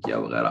معاملہ نہیں کیا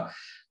وغیرہ,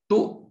 تو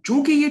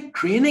چونکہ یہ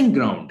ٹریننگ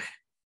گراؤنڈ ہے,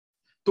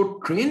 تو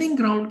ٹریننگ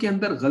گراؤنڈ کے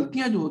اندر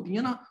غلطیاں جو ہوتی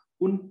ہیں نا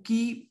ان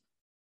کی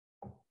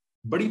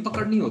بڑی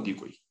پکڑ نہیں ہوتی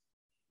کوئی,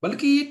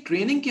 بلکہ یہ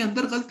ٹریننگ کے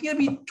اندر غلطیاں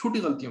بھی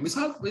چھوٹی غلطیاں,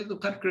 مثال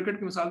کرکٹ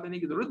کی مثال دینے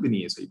کی ضرورت بھی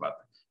نہیں ہے, صحیح بات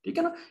ہے, ٹھیک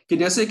ہے نا, کہ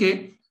جیسے کہ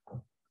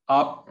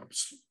آپ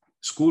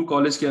اسکول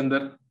کالج کے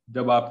اندر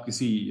جب آپ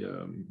کسی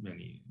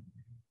یعنی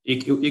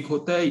ایک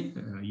ہوتا ہے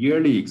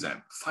ایئرلی ایگزام,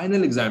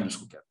 فائنل ایگزام جس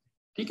کو کہتے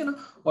ہیں, ٹھیک ہے نا,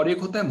 اور ایک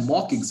ہوتا ہے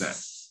موک ایگزام,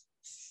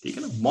 ٹھیک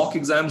ہے نا. موک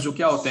ایگزامز جو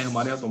کیا ہوتے ہیں,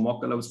 ہمارے یہاں تو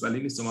موک کا لفظ پہلے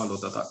نہیں استعمال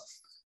ہوتا تھا,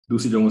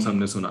 دوسری جگہوں سے ہم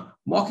نے سنا.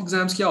 موک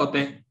ایگزامز کیا ہوتے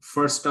ہیں,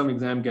 فرسٹ ٹرم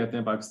ایگزام کہتے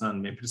ہیں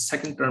پاکستان میں, پھر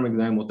سیکنڈ ٹرم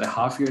ایگزام ہوتا ہے,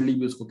 ہاف ایئرلی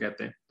بھی اس کو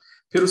کہتے ہیں,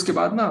 پھر اس کے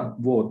بعد نا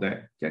وہ ہوتا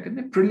ہے کیا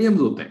کہتے ہیں, پریلیمز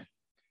ہوتے ہیں,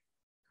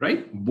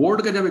 رائٹ.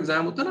 بورڈ کا جب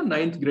ایگزام ہوتا ہے نا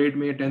 9th گریڈ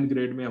میں 10th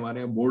گریڈ میں, ہمارے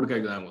یہاں بورڈ کا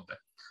ایگزام ہوتا ہے.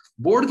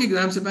 بورڈ کے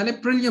ایگزام سے پہلے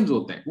پریلیمز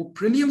ہوتے ہیں. وہ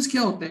پریلیمز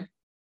کیا ہوتے ہیں,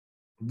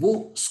 وہ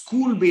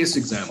اسکول بیسڈ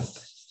ایگزام ہوتا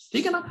ہے,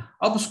 ٹھیک ہے نا.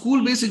 اب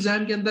اسکول بیسڈ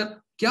ایگزام کے اندر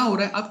کیا ہو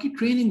رہا ہے, آپ کی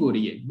ٹریننگ ہو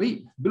رہی ہے بھائی,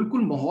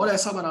 بالکل ماحول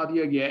ایسا بنا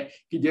دیا گیا ہے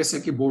کہ جیسے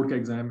کہ بورڈ کا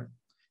ایگزام ہے,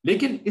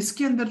 لیکن اس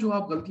کے اندر جو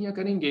آپ غلطیاں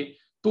کریں گے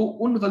تو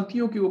ان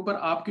غلطیوں کے اوپر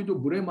آپ کے جو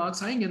برے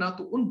مارکس آئیں گے نا,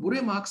 تو ان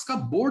برے مارکس کا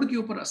بورڈ کے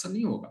اوپر اثر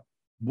نہیں ہوگا,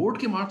 بورڈ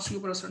کے مارکس کے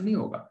اوپر اثر نہیں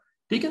ہوگا,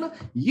 ٹھیک ہے نا.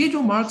 یہ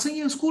جو مارکس ہیں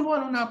یہ اسکول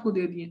والوں نے آپ کو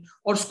دے دیے,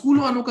 اور اسکول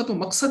والوں کا تو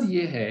مقصد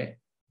یہ ہے,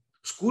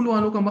 اسکول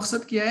والوں کا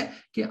مقصد کیا ہے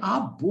کہ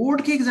آپ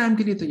بورڈ کے ایگزام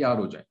کے لیے تیار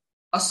ہو جائیں,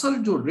 اصل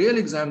جو ریئل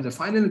ایگزامز ہیں,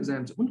 فائنل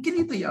ایگزامز ہیں, ان کے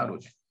لیے تیار ہو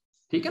جائیں,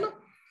 ٹھیک ہے نا.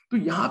 تو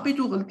یہاں پہ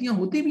جو غلطیاں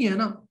ہوتی بھی ہیں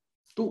نا,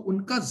 تو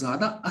ان کا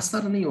زیادہ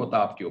اثر نہیں ہوتا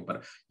آپ کے اوپر.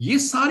 یہ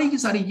ساری کی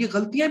ساری یہ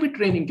غلطیاں بھی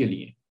ٹریننگ کے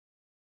لیے,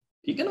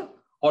 ٹھیک ہے نا.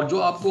 اور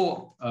جو آپ کو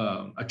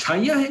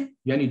اچھائیاں ہیں,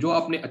 یعنی جو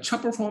آپ نے اچھا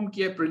پرفارم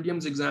کیا ہے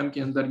پریلیمز ایگزام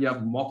کے اندر یا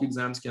موک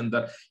ایگزامز کے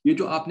اندر, یہ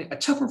جو آپ نے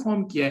اچھا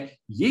پرفارم کیا ہے,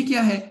 یہ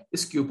کیا ہے,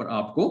 اس کے اوپر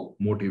آپ کو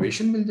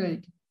موٹیویشن مل جائے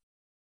گی,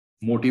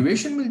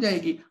 موٹیویشن مل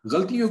جائے گی,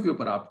 غلطیوں کے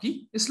اوپر آپ کی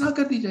اصلاح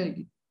کر دی جائے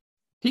گی,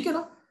 ٹھیک ہے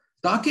نا,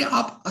 تاکہ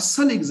آپ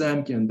اصل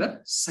ایگزام کے اندر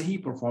صحیح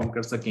پرفارم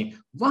کر سکیں,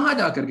 وہاں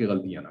جا کر کے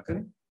غلطیاں نہ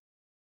کریں.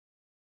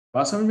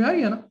 بات سمجھ میں آ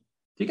رہی ہے نا,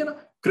 ٹھیک ہے نا.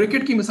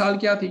 کرکٹ کی مثال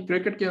کیا تھی,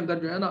 کرکٹ کے اندر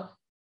جو ہے نا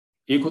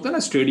ایک ہوتا ہے نا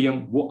اسٹیڈیم,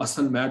 وہ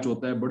اصل میچ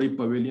ہوتا ہے, بڑی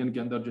پویلین کے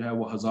اندر جو ہے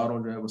وہ ہزاروں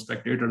جو ہے وہ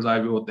اسپیکٹیٹرز آئے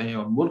ہوئے ہوتے ہیں,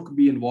 اور ملک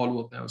بھی انوالو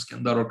ہوتے ہیں اس کے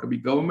اندر, اور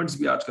کبھی گورنمنٹس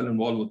بھی آج کل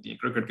انوالو ہوتی ہیں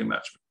کرکٹ کے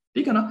میچ میں,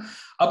 ٹھیک ہے نا.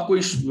 اب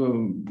کوئی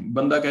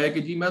بندہ کہے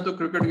کہ جی میں تو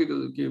کرکٹ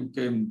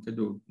کے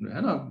جو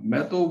ہے نا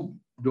میں تو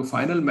جو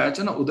فائنل میچ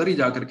ہے نا ادھر ہی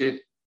جا کر کے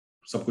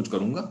سب کچھ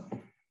کروں گا,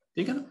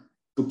 ٹھیک ہے نا,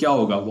 تو کیا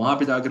ہوگا وہاں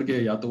پہ جا کر کے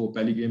یا تو وہ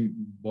پہلی گیم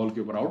بال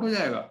کے اوپر آؤٹ ہو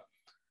جائے گا,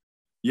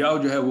 یا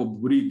جو ہے وہ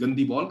بری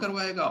گندی بال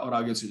کروائے گا اور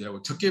آگے سے جو ہے وہ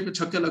چھکے پہ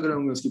چھکے لگ رہے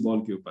ہوں گے اس کی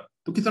بال کے اوپر,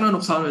 تو کتنا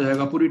نقصان ہو جائے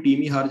گا, پوری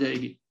ٹیم ہی ہار جائے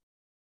گی.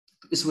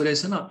 تو اس وجہ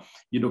سے نا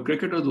یہ جو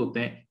کرکٹرز ہوتے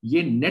ہیں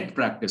یہ نیٹ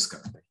پریکٹس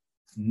کرتے ہیں.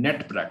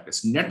 نیٹ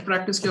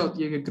پریکٹس کیا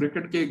ہوتی ہے کہ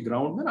کرکٹ کے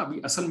گراؤنڈ میں نا ابھی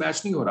اصل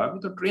میچ نہیں ہو رہا, ابھی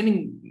تو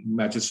ٹریننگ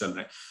میچز چل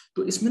رہے ہیں,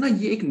 تو اس میں نا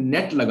یہ ایک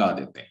نیٹ لگا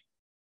دیتے ہیں,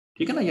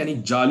 ٹھیک ہے نا, یعنی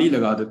جالی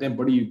لگا دیتے ہیں,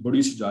 بڑی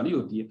بڑی سی جالی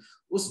ہوتی ہے,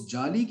 اس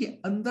جالی کے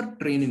اندر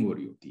ٹریننگ ہو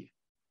رہی ہوتی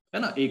ہے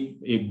نا.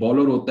 ایک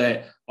بالر ہوتا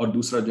ہے اور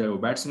دوسرا جو ہے وہ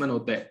بیٹسمین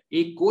ہوتا ہے,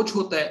 ایک کوچ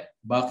ہوتا ہے,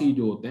 باقی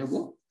جو ہوتے ہیں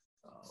وہ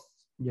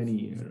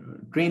یعنی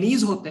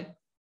ٹرینیز ہوتے ہیں,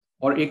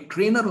 اور ایک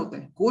ٹرینر ہوتا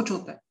ہے, کوچ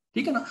ہوتا ہے,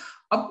 ٹھیک ہے نا.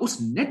 اب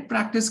اس نیٹ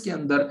پریکٹس کے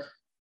اندر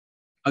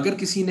اگر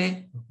کسی نے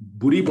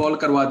بری بال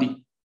کروا دی,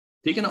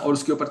 ٹھیک ہے نا, اور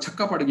اس کے اوپر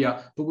چھکا پڑ گیا,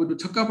 تو وہ جو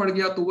چھکا پڑ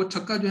گیا تو وہ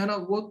چھکا جو ہے نا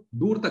وہ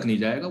دور تک نہیں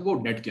جائے گا, وہ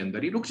نیٹ کے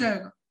اندر ہی رک جائے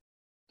گا,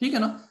 ٹھیک ہے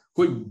نا.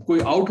 کوئی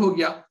آؤٹ ہو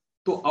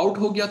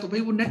گیا تو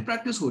بھائی وہ نیٹ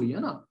پریکٹس ہو رہی ہے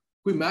نا,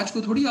 کوئی میچ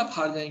کو تھوڑی آپ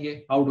ہار جائیں گے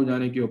آؤٹ ہو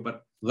جانے کے اوپر,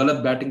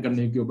 غلط بیٹنگ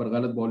کرنے کے اوپر,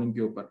 غلط بالنگ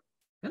کے اوپر,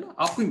 ہے نا.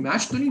 آپ کوئی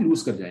میچ تو نہیں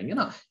لوز کر جائیں گے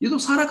نا, یہ تو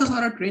سارا کا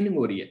سارا ٹریننگ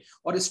ہو رہی ہے,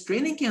 اور اس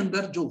ٹریننگ کے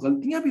اندر جو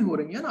غلطیاں بھی ہو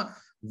رہی ہیں نا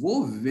وہ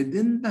ود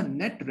ان دا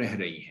نیٹ رہ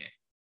رہی ہیں,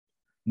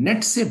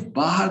 نیٹ سے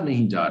باہر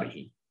نہیں جا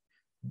رہی.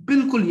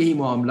 بالکل یہی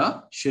معاملہ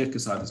شیخ کے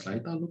ساتھ اصلاحی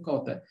تعلق کا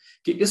ہوتا ہے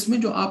کہ اس میں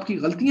جو آپ کی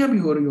غلطیاں بھی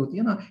ہو رہی ہوتی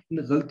ہیں نا,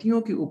 ان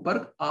غلطیوں کے اوپر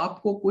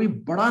آپ کو کوئی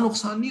بڑا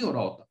نقصان نہیں ہو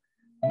رہا ہوتا,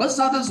 بس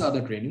زیادہ سے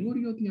زیادہ ٹریننگ ہو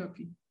رہی ہوتی ہے آپ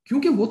کی,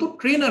 کیونکہ وہ تو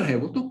ٹرینر ہے,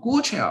 وہ تو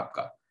کوچ ہے آپ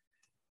کا,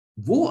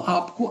 وہ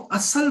آپ کو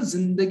اصل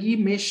زندگی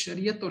میں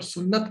شریعت اور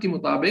سنت کے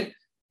مطابق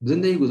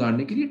زندگی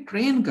گزارنے کے لیے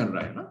ٹرین کر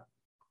رہا ہے نا,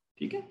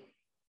 ٹھیک ہے.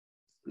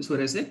 اس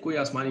وجہ سے کوئی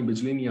آسمانی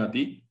بجلی نہیں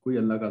آتی, کوئی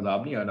اللہ کا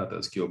عذاب نہیں آ جاتا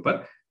اس کے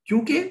اوپر,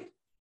 کیونکہ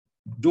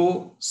جو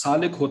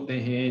سالک ہوتے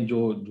ہیں,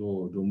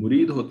 جو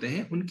مرید ہوتے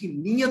ہیں, ان کی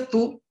نیت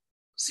تو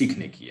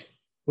سیکھنے کی ہے,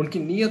 ان کی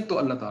نیت تو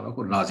اللہ تعالیٰ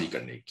کو راضی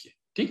کرنے کی ہے,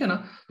 ٹھیک ہے نا.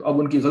 تو اب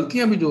ان کی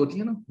غلطیاں بھی جو ہوتی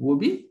ہیں نا وہ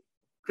بھی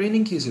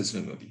ٹریننگ کے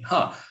سلسلے میں ہوتی ہیں.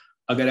 ہاں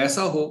اگر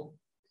ایسا ہو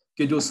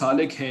کہ جو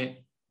سالک ہیں,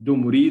 جو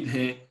مرید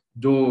ہیں,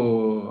 جو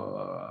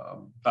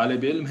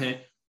طالب علم ہیں,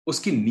 اس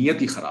کی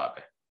نیت ہی خراب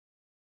ہے,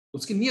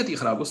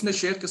 اس نے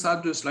شیخ کے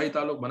ساتھ جو اصلاحی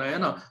تعلق بنایا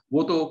نا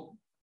وہ تو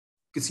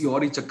کسی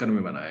اور ہی چکر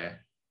میں بنایا ہے,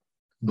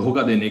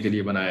 دھوکہ دینے کے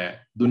لیے بنایا ہے,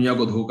 دنیا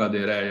کو دھوکہ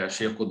دے رہا ہے یا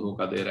شیخ کو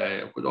دھوکہ دے رہا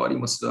ہے, کچھ اور ہی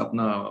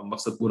اپنا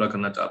مقصد پورا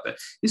کرنا چاہتا ہے,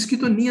 اس کی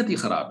تو نیت ہی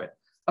خراب ہے.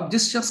 اب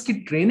جس شخص کی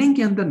ٹریننگ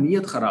کے اندر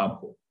نیت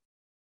خراب ہو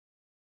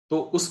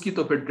تو اس کی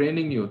تو پھر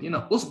ٹریننگ نہیں ہوتی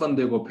نا, اس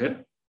بندے کو پھر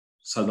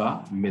سزا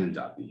مل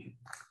جاتی ہے,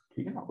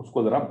 ٹھیک ہے نا, اس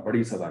کو ذرا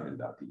بڑی سزا مل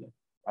جاتی ہے.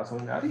 بات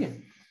سمجھ میں آ رہی ہے؟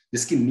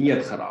 جس کی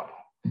نیت خراب ہو,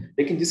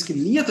 لیکن جس کی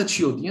نیت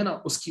اچھی ہوتی ہے نا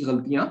اس کی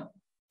غلطیاں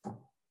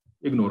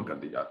اگنور کر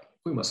دی جاتی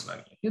ہیں, کوئی مسئلہ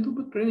نہیں ہے, یہ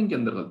تو ٹریننگ کے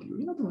اندر غلطی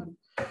ہوئی نا تمہاری,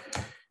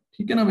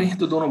 ٹھیک ہے نا بھائی.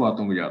 تو دونوں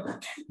باتوں کو یاد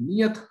رکھیں,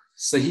 نیت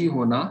صحیح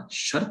ہونا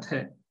شرط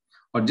ہے,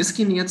 اور جس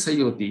کی نیت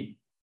صحیح ہوتی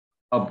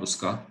اب اس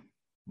کا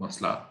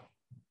مسئلہ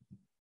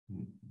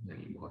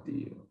یعنی بہت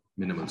ہی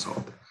منیمل سا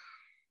ہوتا ہے.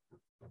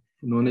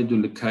 انہوں نے جو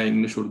لکھا ہے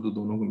انگلش اردو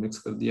دونوں کو مکس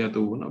کر دیا ہے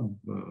تو وہ نا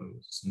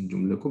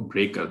جملے کو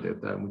بریک کر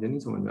دیتا ہے. مجھے نہیں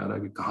سمجھ میں آ رہا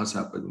کہ کہاں سے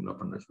آپ کا جملہ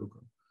پڑھنا شروع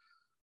کروں.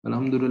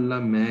 الحمدللہ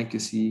میں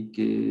کسی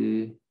کے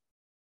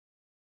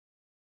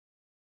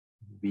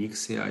ویک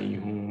سے آئی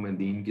ہوں, میں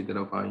دین کی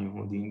طرف آئی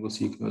ہوں, دین کو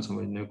سیکھنے اور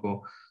سمجھنے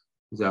کو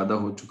زیادہ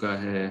ہو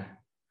چکا ہے.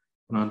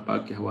 قرآن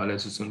پاک کے حوالے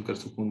سے سن کر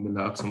سکون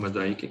ملا, آپ سمجھ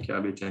آئی کہ کیا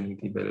بے چینی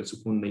تھی, پہلے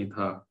سکون نہیں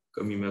تھا,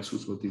 کمی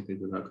محسوس ہوتی تھی.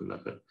 جزاک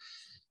اللہ خیر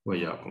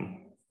ویاکم.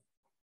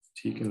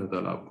 ٹھیک ہے, اللہ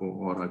تعالیٰ آپ کو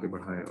اور آگے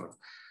بڑھائے اور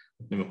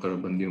اپنے مقرر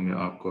بندیوں میں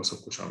آپ کو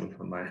سب کو شامل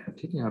فرمائے.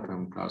 ٹھیک ہے, یہاں پہ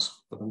ہم کلاس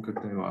ختم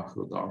کرتے ہیں.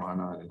 وآخر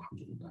دعوانا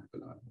الحمدللہ رب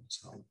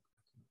العالمین.